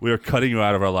 We are cutting you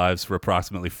out of our lives for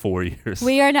approximately 4 years.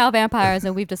 We are now vampires,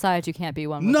 and we've decided you can't be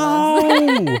one with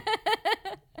us. No!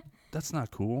 That's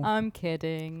not cool. I'm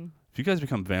kidding. If you guys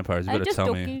become vampires, you better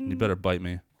tell me. You better bite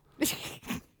me.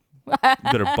 You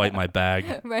better bite my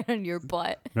bag. Right on your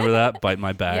butt. Remember that? Bite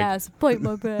my bag. Yes, bite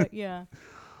my bag. Yeah.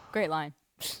 Great line.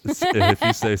 If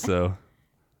you say so.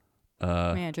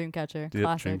 Man, Dreamcatcher. Yep,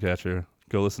 Classic. Dreamcatcher.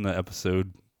 Go listen to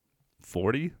episode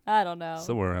 40? I don't know.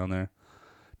 Somewhere around there.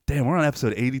 Damn, we're on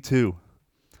episode 82.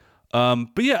 But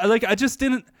yeah, I just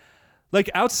didn't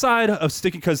outside of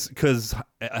sticking because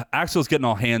Axel's getting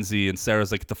all handsy and Sarah's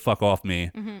get the fuck off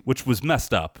me, which was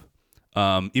messed up.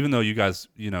 Even though you guys,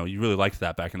 you really liked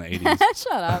that back in the 80s.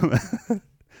 Shut up.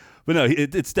 But no,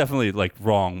 it's definitely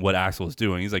wrong what Axel is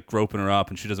doing. He's groping her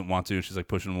up and she doesn't want to. She's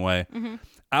pushing him away. Mm-hmm.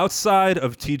 Outside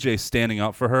of TJ standing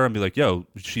up for her and be yo,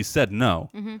 she said no.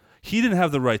 Mm-hmm. He didn't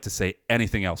have the right to say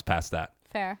anything else past that.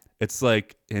 Fair. It's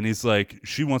and he's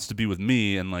she wants to be with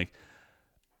me. And I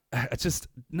just,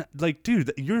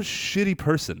 dude, you're a shitty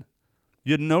person.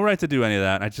 You had no right to do any of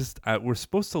that. And we're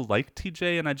supposed to like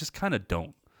TJ and I just kind of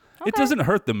don't. Okay. It doesn't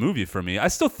hurt the movie for me. I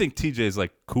still think TJ is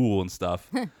cool and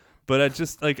stuff. But I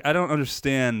just I don't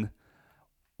understand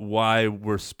why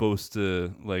we're supposed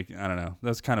to I don't know.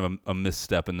 That's kind of a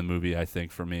misstep in the movie, I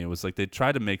think, for me. It was they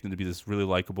tried to make him to be this really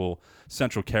likable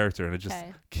central character, and I just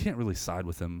can't really side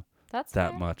with him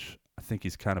that much. I think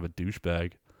he's kind of a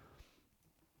douchebag.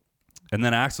 And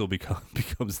then Axel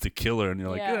becomes the killer, and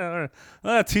you're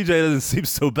TJ doesn't seem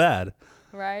so bad.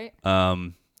 Right.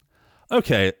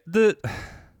 Okay, this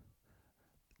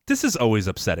is always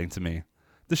upsetting to me.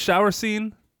 The shower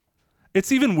scene.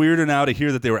 It's even weirder now to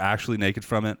hear that they were actually naked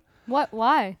from it. What?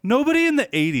 Why? Nobody in the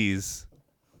 80s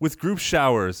with group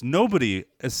showers, nobody,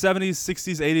 70s,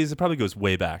 60s, 80s, it probably goes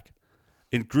way back,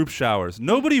 in group showers,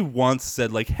 nobody once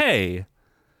said, like, hey,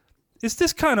 is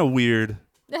this kind of weird?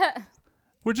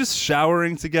 We're just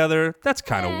showering together. That's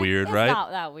kind of weird, right? It's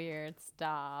not that weird.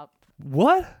 Stop.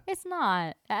 What? It's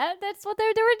not. That's what they were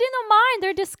in the mind.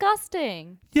 They're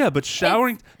disgusting. Yeah, but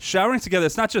showering together,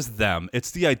 it's not just them.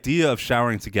 It's the idea of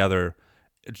showering together.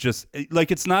 It's just,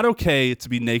 like, it's not okay to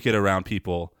be naked around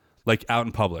people, like, out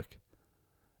in public.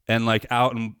 And, like,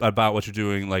 out and about what you're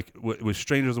doing, like, with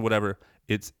strangers or whatever.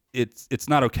 It's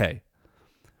not okay.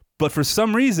 But for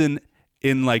some reason,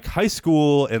 in, like, high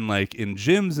school and, like, in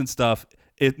gyms and stuff,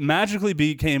 it magically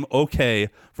became okay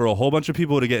for a whole bunch of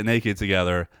people to get naked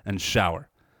together and shower.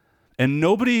 And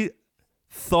nobody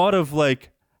thought of,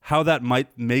 like, how that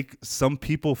might make some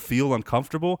people feel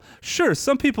uncomfortable. Sure,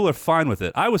 some people are fine with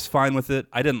it. I was fine with it.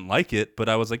 I didn't like it, but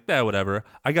I was like, whatever.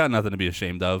 I got nothing to be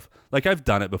ashamed of. Like, I've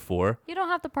done it before. You don't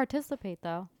have to participate,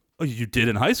 though. Oh, you did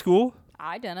in high school?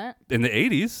 I didn't. In the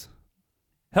 80s?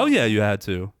 Hell yeah, you had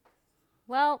to.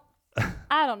 Well,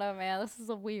 I don't know, man. This is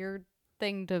a weird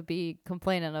thing to be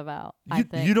complaining about. I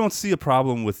think You don't see a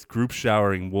problem with group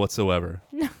showering whatsoever.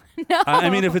 No. I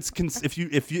mean, if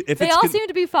they all seem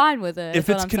to be fine with it. If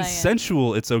it's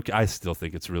consensual, it's okay. I still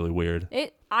think it's really weird.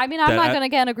 I'm not gonna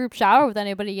get in a group shower with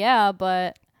anybody. Yeah,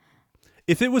 but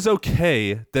if it was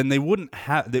okay, then they wouldn't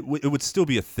have. It would still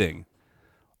be a thing.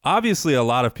 Obviously, a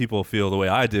lot of people feel the way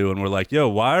I do, and we're like, "Yo,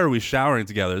 why are we showering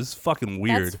together? This is fucking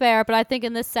weird." That's fair, but I think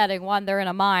in this setting, one, they're in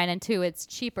a mine, and two, it's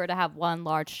cheaper to have one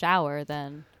large shower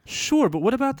than. Sure, but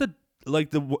what about I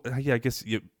guess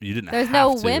you didn't. There's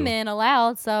have no to. women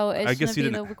allowed, so it I guess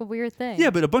shouldn't be the weird thing. Yeah,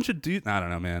 but a bunch of dudes. I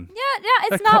don't know, man. Yeah,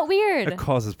 it's not weird. It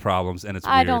causes problems, and it's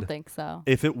weird. I don't think so.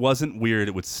 If it wasn't weird,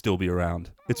 it would still be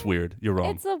around. It's weird. You're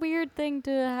wrong. It's a weird thing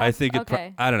to have. I think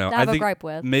I don't know. To have I think a gripe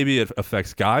with. Maybe it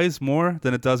affects guys more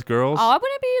than it does girls. Oh, I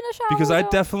wouldn't be in the shower. Because I though.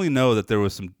 definitely know that there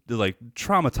was some like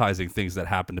traumatizing things that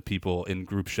happened to people in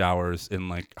group showers in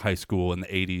like high school in the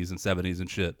 80s and 70s and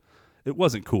shit. It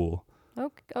wasn't cool.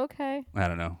 Okay. I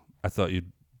don't know. I thought you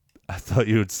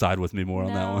would side with me more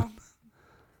on that one.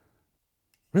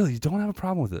 Really, you don't have a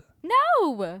problem with it?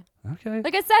 No. Okay.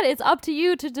 Like I said, it's up to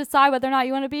you to decide whether or not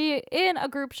you want to be in a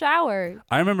group shower.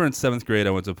 I remember in 7th grade,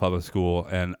 I went to public school,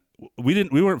 and we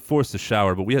weren't forced to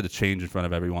shower, but we had to change in front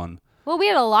of everyone. Well, we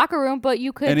had a locker room, but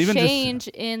you could even change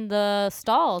in the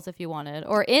stalls if you wanted,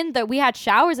 or we had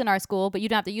showers in our school, but you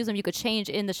didn't have to use them. You could change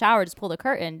in the shower, just pull the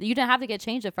curtain. You didn't have to get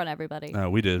changed in front of everybody.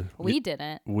 No, we did. We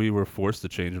didn't. We were forced to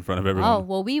change in front of everyone. Oh,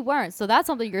 well, we weren't. So that's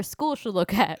something your school should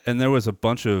look at. And there was a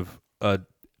bunch of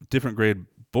different grade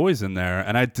boys in there,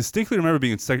 and I distinctly remember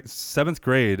being in 7th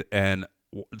grade and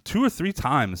 2 or 3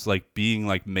 times like being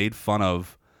like made fun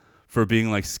of for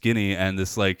being like skinny, and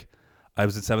this like I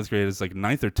was in 7th grade, this like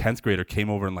 9th or 10th grader came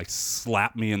over and like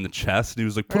slapped me in the chest, and he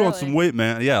was like, put on some weight,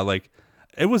 man. Yeah, like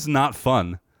it was not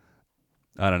fun.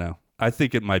 I don't know. I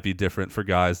think it might be different for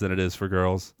guys than it is for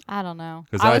girls. I don't know.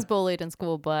 I was bullied in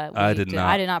school, but I did not.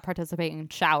 I did not participate in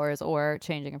showers or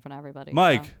changing in front of everybody.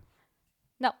 Mike. So.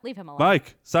 No, leave him alone.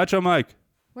 Mike. Sideshow Mike.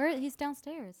 He's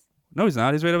downstairs. No, he's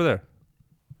not. He's right over there.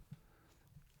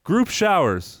 Group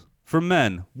showers for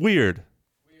men. Weird.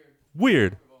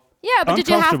 Yeah, but did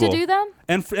you have to do them?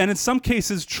 And in some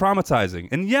cases, traumatizing.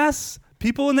 And yes,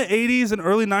 people in the 80s and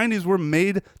early 90s were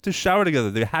made to shower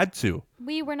together. They had to.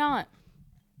 We were not.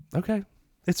 Okay.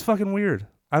 It's fucking weird.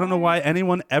 I don't know why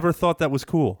anyone ever thought that was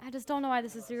cool. I just don't know why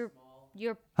this is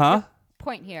your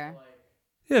point here.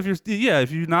 Yeah,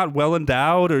 if you're not well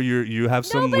endowed or you have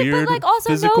some weird but like also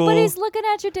physical... nobody's looking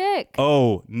at your dick.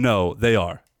 Oh, no, they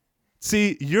are.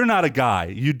 See, you're not a guy.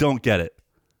 You don't get it.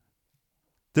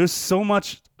 There's so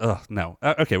much... no.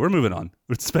 Okay, we're moving on.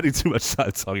 We're spending too much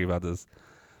time talking about this.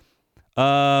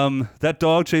 That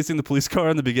dog chasing the police car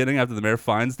in the beginning after the mayor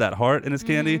finds that heart in his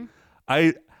candy.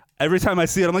 Every time I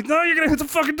see it, I'm like, no, you're going to hit the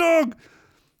fucking dog.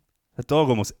 That dog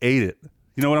almost ate it.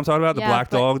 You know what I'm talking about? The black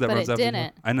dog that runs after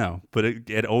didn't. I know, but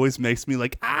it always makes me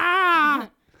like, ah!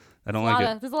 I don't like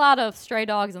it. There's a lot of stray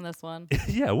dogs in this one.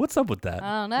 Yeah, what's up with that?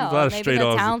 I don't know. There's a lot of Maybe stray the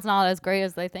dogs. town's not as great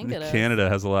as they think it is. Canada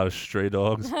has a lot of stray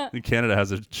dogs. Canada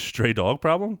has a stray dog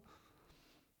problem?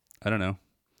 I don't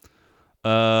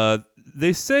know.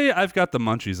 They say I've got the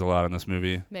munchies a lot in this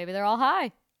movie. Maybe they're all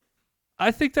high.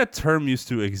 I think that term used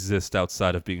to exist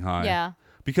outside of being high. Yeah.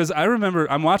 Because I remember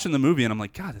I'm watching the movie and I'm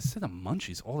like, God, they say the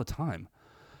munchies all the time.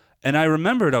 And I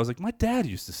remembered, I was like, my dad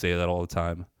used to say that all the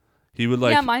time. He would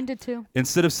like yeah, mine did too.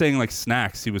 instead of saying like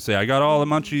snacks, he would say, "I got all the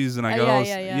munchies and I got all."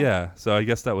 Yeah. So I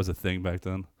guess that was a thing back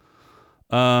then.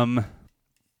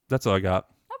 That's all I got.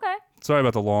 Okay. Sorry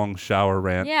about the long shower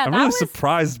rant. Yeah, I'm that really was-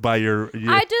 surprised by your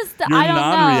I don't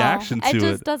non-reaction know. to It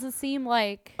just doesn't seem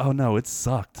like Oh no, it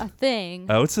sucked. a thing.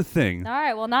 Oh, it's a thing. All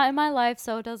right, well, not in my life,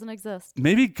 so it doesn't exist.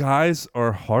 Maybe guys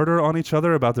are harder on each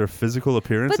other about their physical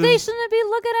appearances. But they shouldn't be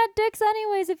looking at dicks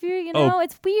anyways. If you know,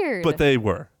 it's weird. But they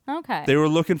were. Okay. They were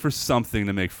looking for something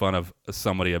to make fun of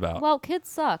somebody about. Well, kids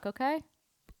suck. Okay.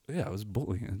 Yeah, it was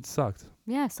bullying. It sucked.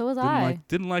 Yeah, so was I.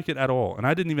 Didn't like it at all. And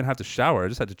I didn't even have to shower. I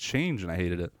just had to change, and I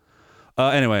hated it.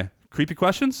 Anyway, creepy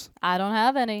questions? I don't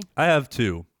have any. I have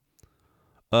 2.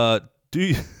 Do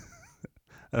you...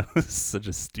 This is such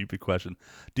a stupid question.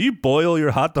 Do you boil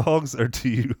your hot dogs, or do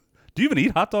you even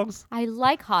eat hot dogs? I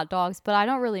like hot dogs, but I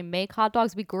don't really make hot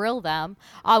dogs. We grill them.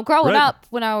 Growing Right. up,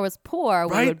 when I was poor,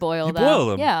 we Right? would boil You them. boil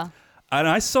them. Yeah. And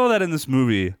I saw that in this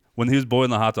movie when he was boiling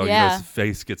the hot dog. You know, Yeah. his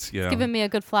face gets, you know. Giving me a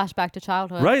good flashback to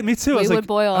childhood. Right, me too. I We was would like,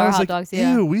 boil I our was hot like, dogs,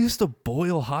 yeah. Ew, we used to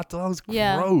boil hot dogs.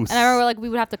 Yeah. Gross. And I remember like we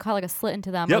would have to cut like a slit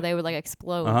into them Yep. or they would like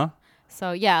explode. Uh-huh.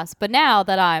 So yes, but now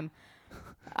that I've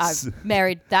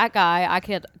married that guy, I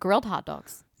could grilled hot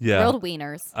dogs. Yeah. Grilled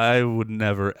wieners. I would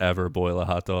never ever boil a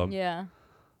hot dog. Yeah.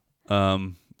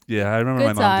 Yeah, I remember Good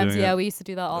my mom times. doing Yeah, it. we used to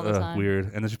do that all the time.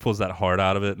 Weird. And then she pulls that heart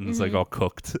out of it and it's like all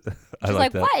cooked. I She's like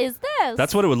like, that. what is this?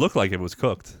 That's what it would look like if it was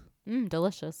cooked.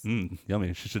 Delicious.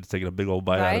 Yummy. She should have taken a big old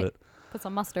bite out of Right? it. Put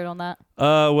some mustard on that.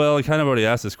 Well, I kind of already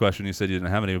asked this question. You said you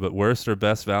didn't have any, but worst or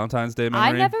best Valentine's Day memory?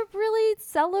 I never really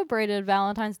celebrated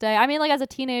Valentine's Day. I mean, like as a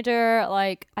teenager,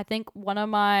 like I think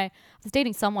I was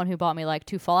dating someone who bought me like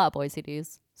 2 Fall Out Boy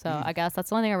CDs. So I guess that's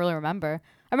the only thing I really remember.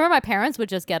 I remember my parents would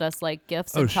just get us like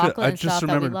gifts and Oh, shit. chocolate I and just stuff that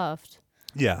we remembered- loved.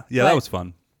 Yeah, But- that was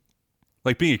fun.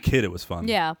 Like being a kid, it was fun.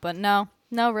 Yeah, but no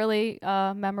really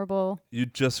memorable. You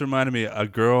just reminded me a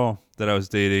girl that I was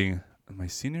dating in my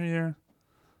senior year,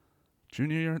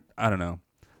 junior year, I don't know,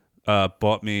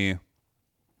 bought me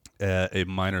a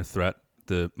Minor Threat,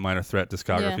 the Minor Threat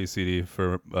discography Yeah. CD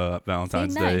for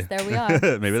Valentine's nice. Day. There we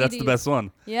are. Maybe that's the CDs. best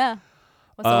one. Yeah.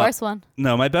 What's the worst one?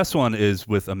 No, my best one is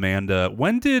with Amanda.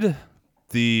 When did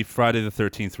the Friday the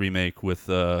 13th remake with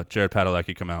Jared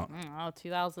Padalecki come out?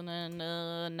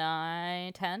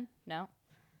 2009, 10? No.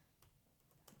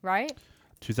 Right?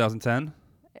 2010?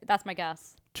 That's my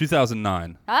guess.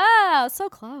 2009. Ah, so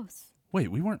close. Wait,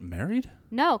 we weren't married?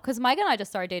 No, because Mike and I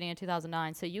just started dating in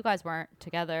 2009, so you guys weren't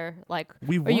together. Like,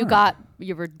 We or you weren't.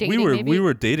 were dating. maybe? We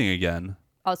were dating again.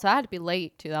 Oh, so I had to be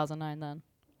late 2009 then,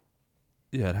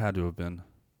 Yeah, it had to have been.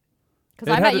 because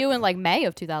It I had met to- you in like May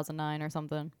of 2009 or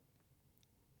something.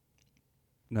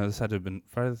 No, this had to have been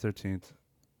Friday the 13th.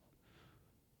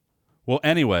 Well,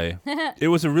 anyway, it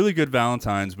was a really good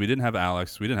Valentine's. We didn't have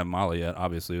Alex. We didn't have Molly yet.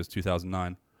 Obviously, it was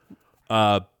 2009.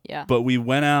 Yeah. But we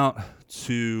went out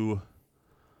to,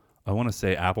 I want to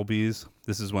say Applebee's.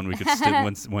 This is when we could still,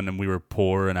 when we were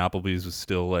poor and Applebee's was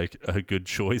still like a good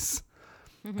choice.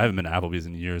 I haven't been to Applebee's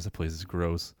in years. That place is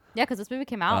gross. Yeah, because this movie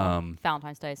came out on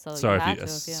Valentine's Day, so Sorry you had if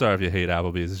to. you, sorry if you hate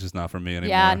Applebee's. It's just not for me anymore.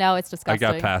 Yeah, no, it's I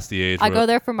disgusting. got past the age. I where go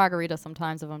there for margaritas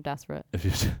sometimes if I'm desperate, If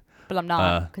you, but I'm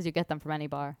not because you get them from any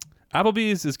bar.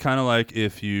 Applebee's is kind of like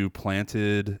if you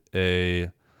planted a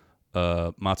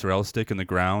mozzarella stick in the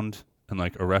ground and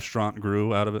like a restaurant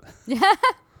grew out of it. Yeah.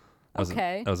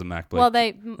 That was a Mac Blake. Well,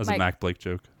 that was a Mac Blake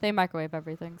joke. they microwave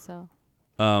everything, so.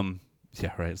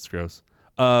 Yeah, right. It's gross.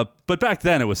 But back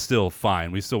then it was still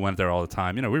fine. We still went there all the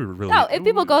time. You know, we were really. No, if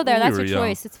people go there, we that's were your young.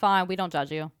 choice. It's fine. We don't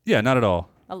judge you. Yeah, not at all.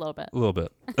 A little bit. A little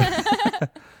bit.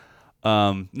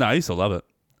 No, I used to love it.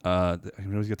 I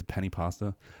can always get the penny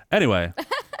pasta. Anyway,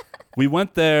 we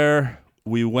went there.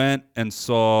 We went and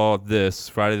saw this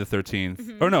Friday the 13th.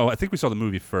 Mm-hmm. Or no, I think we saw the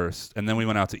movie first, and then we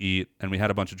went out to eat, and we had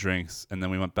a bunch of drinks, and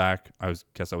then we went back.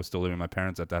 Guess I was still living with my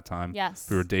parents at that time. Yes.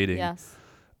 We were dating. Yes.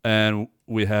 And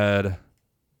we had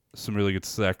some really good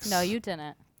sex. No, you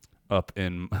didn't. Up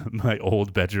in my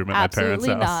old bedroom at my parents'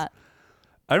 Absolutely house. not.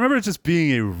 I remember it just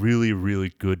being a really,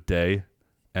 really good day.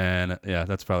 And yeah,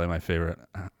 that's probably my favorite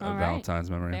All right.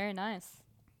 Valentine's memory. Very nice.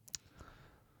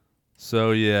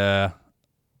 So yeah,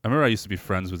 I remember I used to be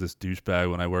friends with this douchebag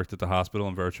when I worked at the hospital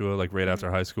in Virtua, like right after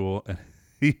high school. And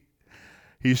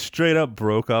he straight up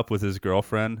broke up with his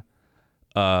girlfriend.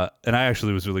 And I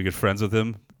actually was really good friends with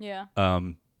him. Yeah.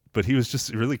 But he was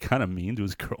just really kind of mean to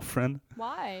his girlfriend.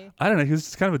 Why? I don't know. He was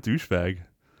just kind of a douchebag.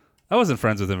 I wasn't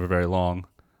friends with him for very long.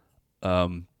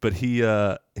 But he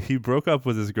broke up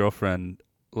with his girlfriend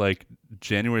like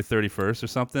January 31st or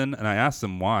something, and I asked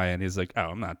him why, and he's like, "Oh,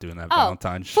 I'm not doing that Oh,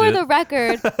 Valentine shit." for the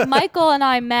record, Michael and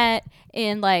I met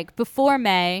in like before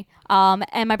May,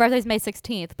 and my birthday's May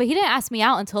 16th, but he didn't ask me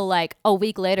out until like a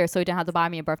week later, so he didn't have to buy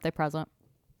me a birthday present.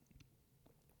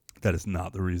 That is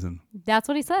not the reason. That's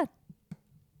what he said.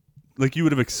 Like, you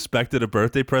would have expected a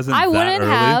birthday present I that wouldn't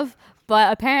early? have,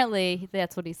 but apparently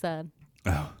that's what he said.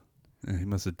 Oh, yeah, he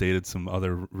must have dated some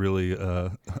other really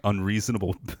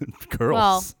unreasonable girls.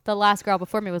 Well, the last girl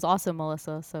before me was also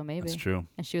Melissa, so maybe. That's true.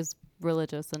 And she was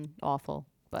religious and awful.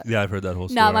 But Yeah, I've heard that whole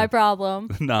story. not my problem.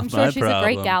 Not I'm sure my she's a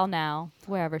great problem. gal now,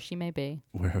 wherever she may be.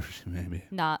 Wherever she may be.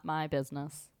 Not my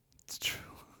business. It's true.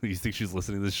 You think she's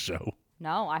listening to this show?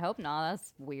 No, I hope not.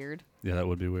 That's weird. Yeah, that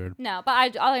would be weird. No,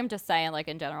 but I'm just saying, like,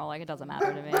 in general, like, it doesn't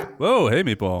matter to me. Whoa, hey,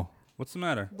 Meatball. What's the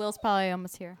matter? Will's probably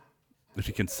almost here. If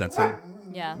you can sense him?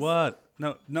 Yes. What?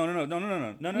 No.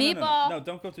 Meatball. No,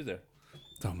 don't go through there.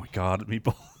 Oh, my God,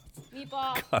 Meatball.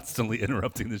 Meatball. Constantly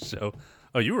interrupting the show.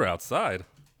 Oh, you were outside.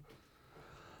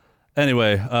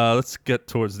 Anyway, let's get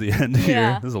towards the end here.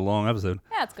 Yeah. This is a long episode.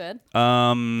 Yeah, it's good.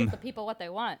 Um, Give the people what they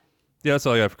want. Yeah, that's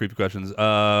all I got for creepy questions.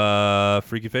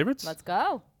 Freaky favorites? Let's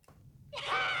go.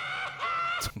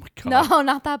 Oh my God. No,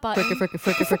 not that button. Favorite.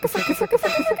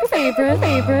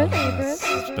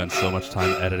 Spent so much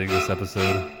time editing this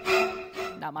episode.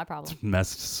 Not my problem.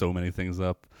 Messed so many things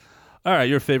up. All right,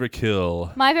 your favorite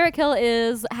kill. My favorite kill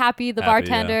is Happy, the Happy,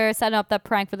 bartender, setting up that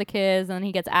prank for the kids, and then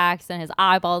he gets axed and his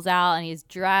eyeballs out, and he's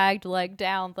dragged like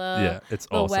down the It's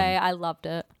the awesome. way. I loved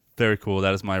it. Very cool.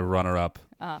 That is my runner-up.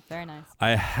 Oh, very nice.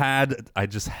 I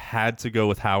just had to go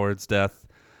with Howard's death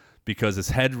because his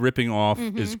head ripping off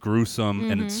is gruesome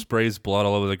and it sprays blood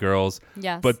all over the girls.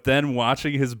 Yes. But then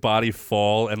watching his body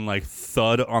fall and like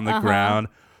thud on the ground,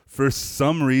 for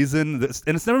some reason, and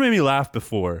it's never made me laugh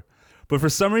before, but for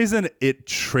some reason it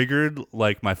triggered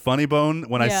like my funny bone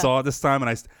when I saw it this time,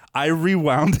 and I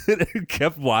rewound it and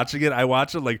kept watching it. I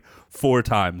watched it like 4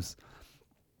 times.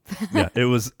 Yeah, it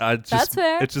was. That's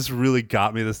fair. It just really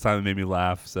got me this time and made me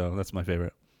laugh. So that's my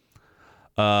favorite.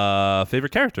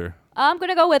 Favorite character? I'm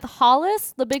gonna go with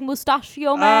Hollis, the big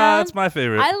mustachio man. That's my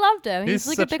favorite. I loved him. He's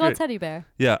like a such big great- old teddy bear.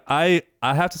 Yeah, I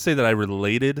have to say that I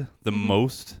related the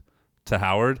most to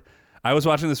Howard. I was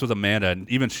watching this with Amanda, and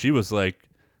even she was like,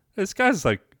 "This guy's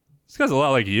a lot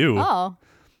like you." Oh.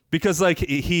 Because like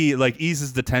he like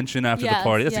eases the tension after the Yes,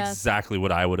 party. That's yes. exactly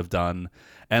what I would have done.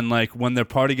 And like when their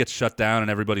party gets shut down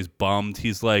and everybody's bummed,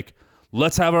 he's like,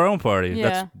 "Let's have our own party." Yeah.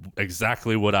 That's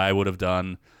exactly what I would have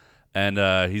done.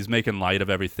 And he's making light of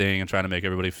everything and trying to make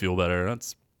everybody feel better.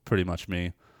 That's pretty much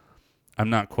me. I'm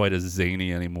not quite as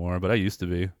zany anymore, but I used to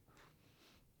be.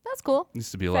 That's cool.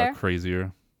 Used to be a Fair. lot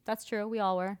crazier. That's true. We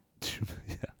all were.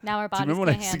 Yeah. Now our Do you bodies remember when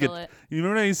I can't used to handle get? it. You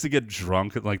remember when I used to get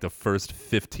drunk at like the first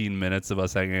 15 minutes of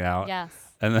us hanging out? Yes.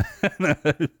 And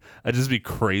then I'd just be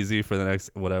crazy for the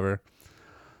next whatever.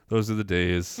 Those are the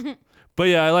days. But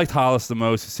yeah, I liked Hollis the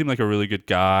most. He seemed like a really good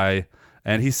guy.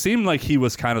 And he seemed like he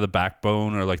was kind of the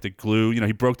backbone or like the glue. You know,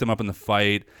 he broke them up in the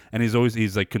fight. And he's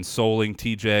like consoling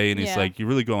TJ. And he's like, "You're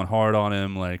really going hard on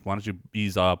him. Like, why don't you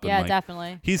ease up?" Yeah, and like,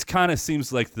 definitely. He's kind of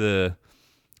seems like the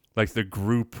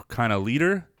group kind of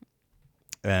leader.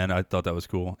 And I thought that was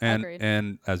cool. And Agreed.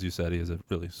 and as you said, he has a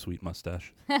really sweet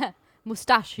mustache.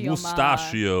 Mustachio man.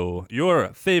 Mustachio.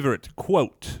 Your favorite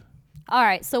quote. All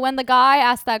right. So when the guy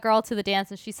asked that girl to the dance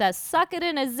and she says, "Suck it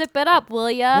in and zip it up, will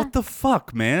ya?" What the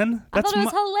fuck, man? I thought it was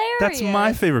hilarious. That's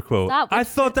my favorite quote. Stop. I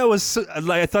thought that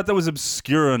was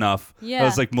obscure enough. Yeah. I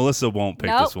was like, Melissa won't pick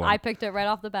Nope, this one. I picked it right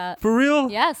off the bat. For real?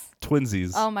 Yes.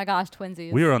 Twinsies. Oh my gosh,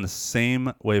 twinsies. We were on the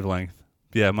same wavelength.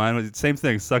 Yeah, mine was the same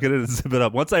thing. Suck it in and zip it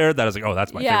up. Once I heard that, I was like, oh,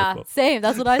 that's my favorite quote. Same.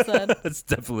 That's what I said. That's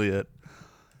definitely it.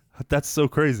 That's so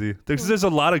crazy. There's a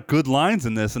lot of good lines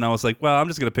in this, and I was like, well, I'm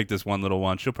just gonna pick this one little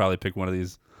one. She'll probably pick one of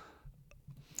these.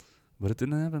 But it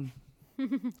didn't happen.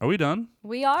 Are we done?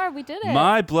 We are. We did it.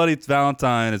 My Bloody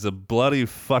Valentine is a bloody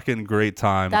fucking great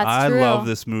time. That's I true. love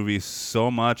this movie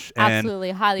so much. Absolutely.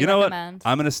 And Highly you know recommend. what?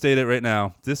 I'm going to state it right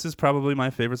now. This is probably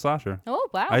my favorite slasher. Oh,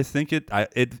 wow. I think it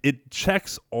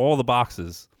checks all the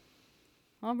boxes.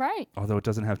 All right. Although it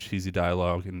doesn't have cheesy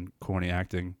dialogue and corny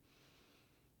acting.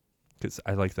 Because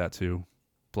I like that too.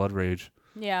 Blood Rage.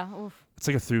 Yeah. Oof. It's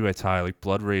like a 3-way tie, like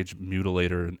Blood Rage,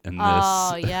 Mutilator, and this.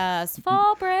 Oh, yes.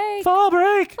 Fall break. Fall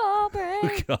break. Fall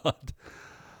break. Oh,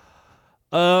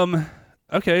 God.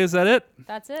 Okay, is that it?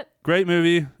 That's it. Great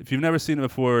movie. If you've never seen it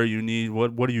before, you need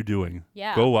what are you doing?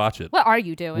 Yeah. Go watch it. What are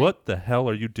you doing? What the hell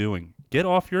are you doing? Get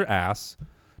off your ass.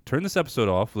 Turn this episode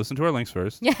off. Listen to our links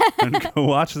first. And go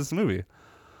watch this movie.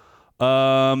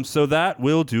 So that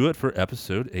will do it for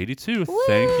episode 82. Woo!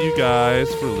 Thank you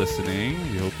guys for listening.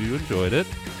 We hope you enjoyed it.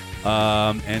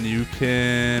 And you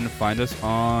can find us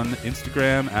on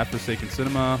Instagram at Forsaken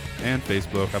Cinema and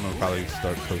Facebook. I'm going to probably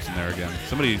start posting there again.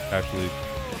 Somebody actually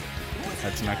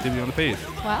had some activity on the page.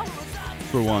 Wow.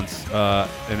 For once.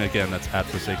 And again, that's at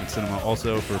Forsaken Cinema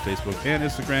also for Facebook and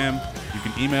Instagram. You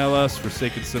can email us,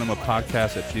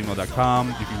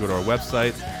 forsakencinemapodcast@gmail.com. You can go to our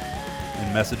website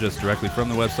and message us directly from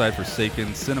the website,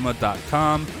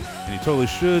 forsakencinema.com. And you totally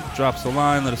should. Drop us a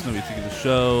line. Let us know what you think of the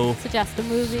show. Suggest a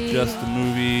movie.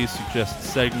 Suggest a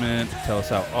segment. Tell us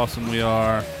how awesome we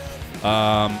are.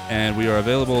 And we are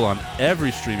available on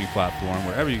every streaming platform,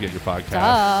 wherever you get your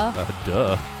podcasts.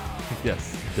 Duh.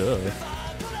 Yes, duh.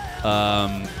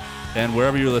 And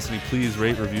wherever you're listening, please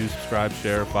rate, review, subscribe,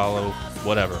 share, follow,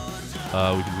 whatever.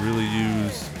 We could really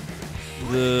use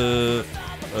the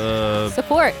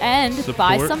support and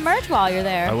buy some merch while you're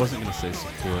there. I wasn't going to say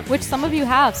support. Which some of you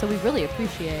have, so we really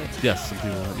appreciate. Yes, some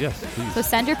people have. Yes, please. So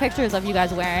send your pictures of you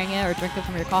guys wearing it or drinking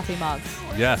from your coffee mugs.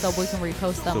 Yes. So we can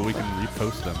repost them.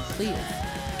 Please.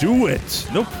 Do it.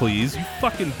 No, please. You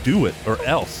fucking do it or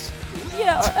else.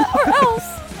 Yeah, or else.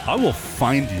 I will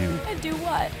find you. And do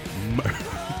what?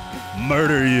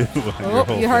 Murder you.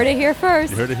 Oh, you heard it here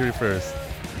first. You heard it here first.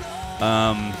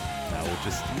 No, we'll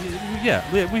just we a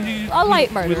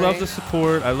light murder. We love the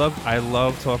support. I love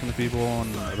talking to people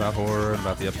about horror and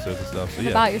about the episodes and stuff. So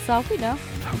about yourself, we know.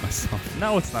 About myself.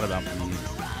 No, it's not about me.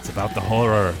 It's about the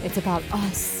horror. It's about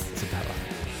us. It's about us.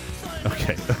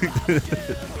 Okay. Is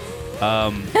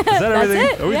that everything?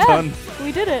 It. Are we done?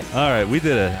 We did it. All right, we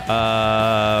did it.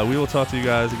 We will talk to you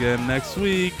guys again next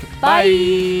week.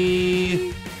 Bye.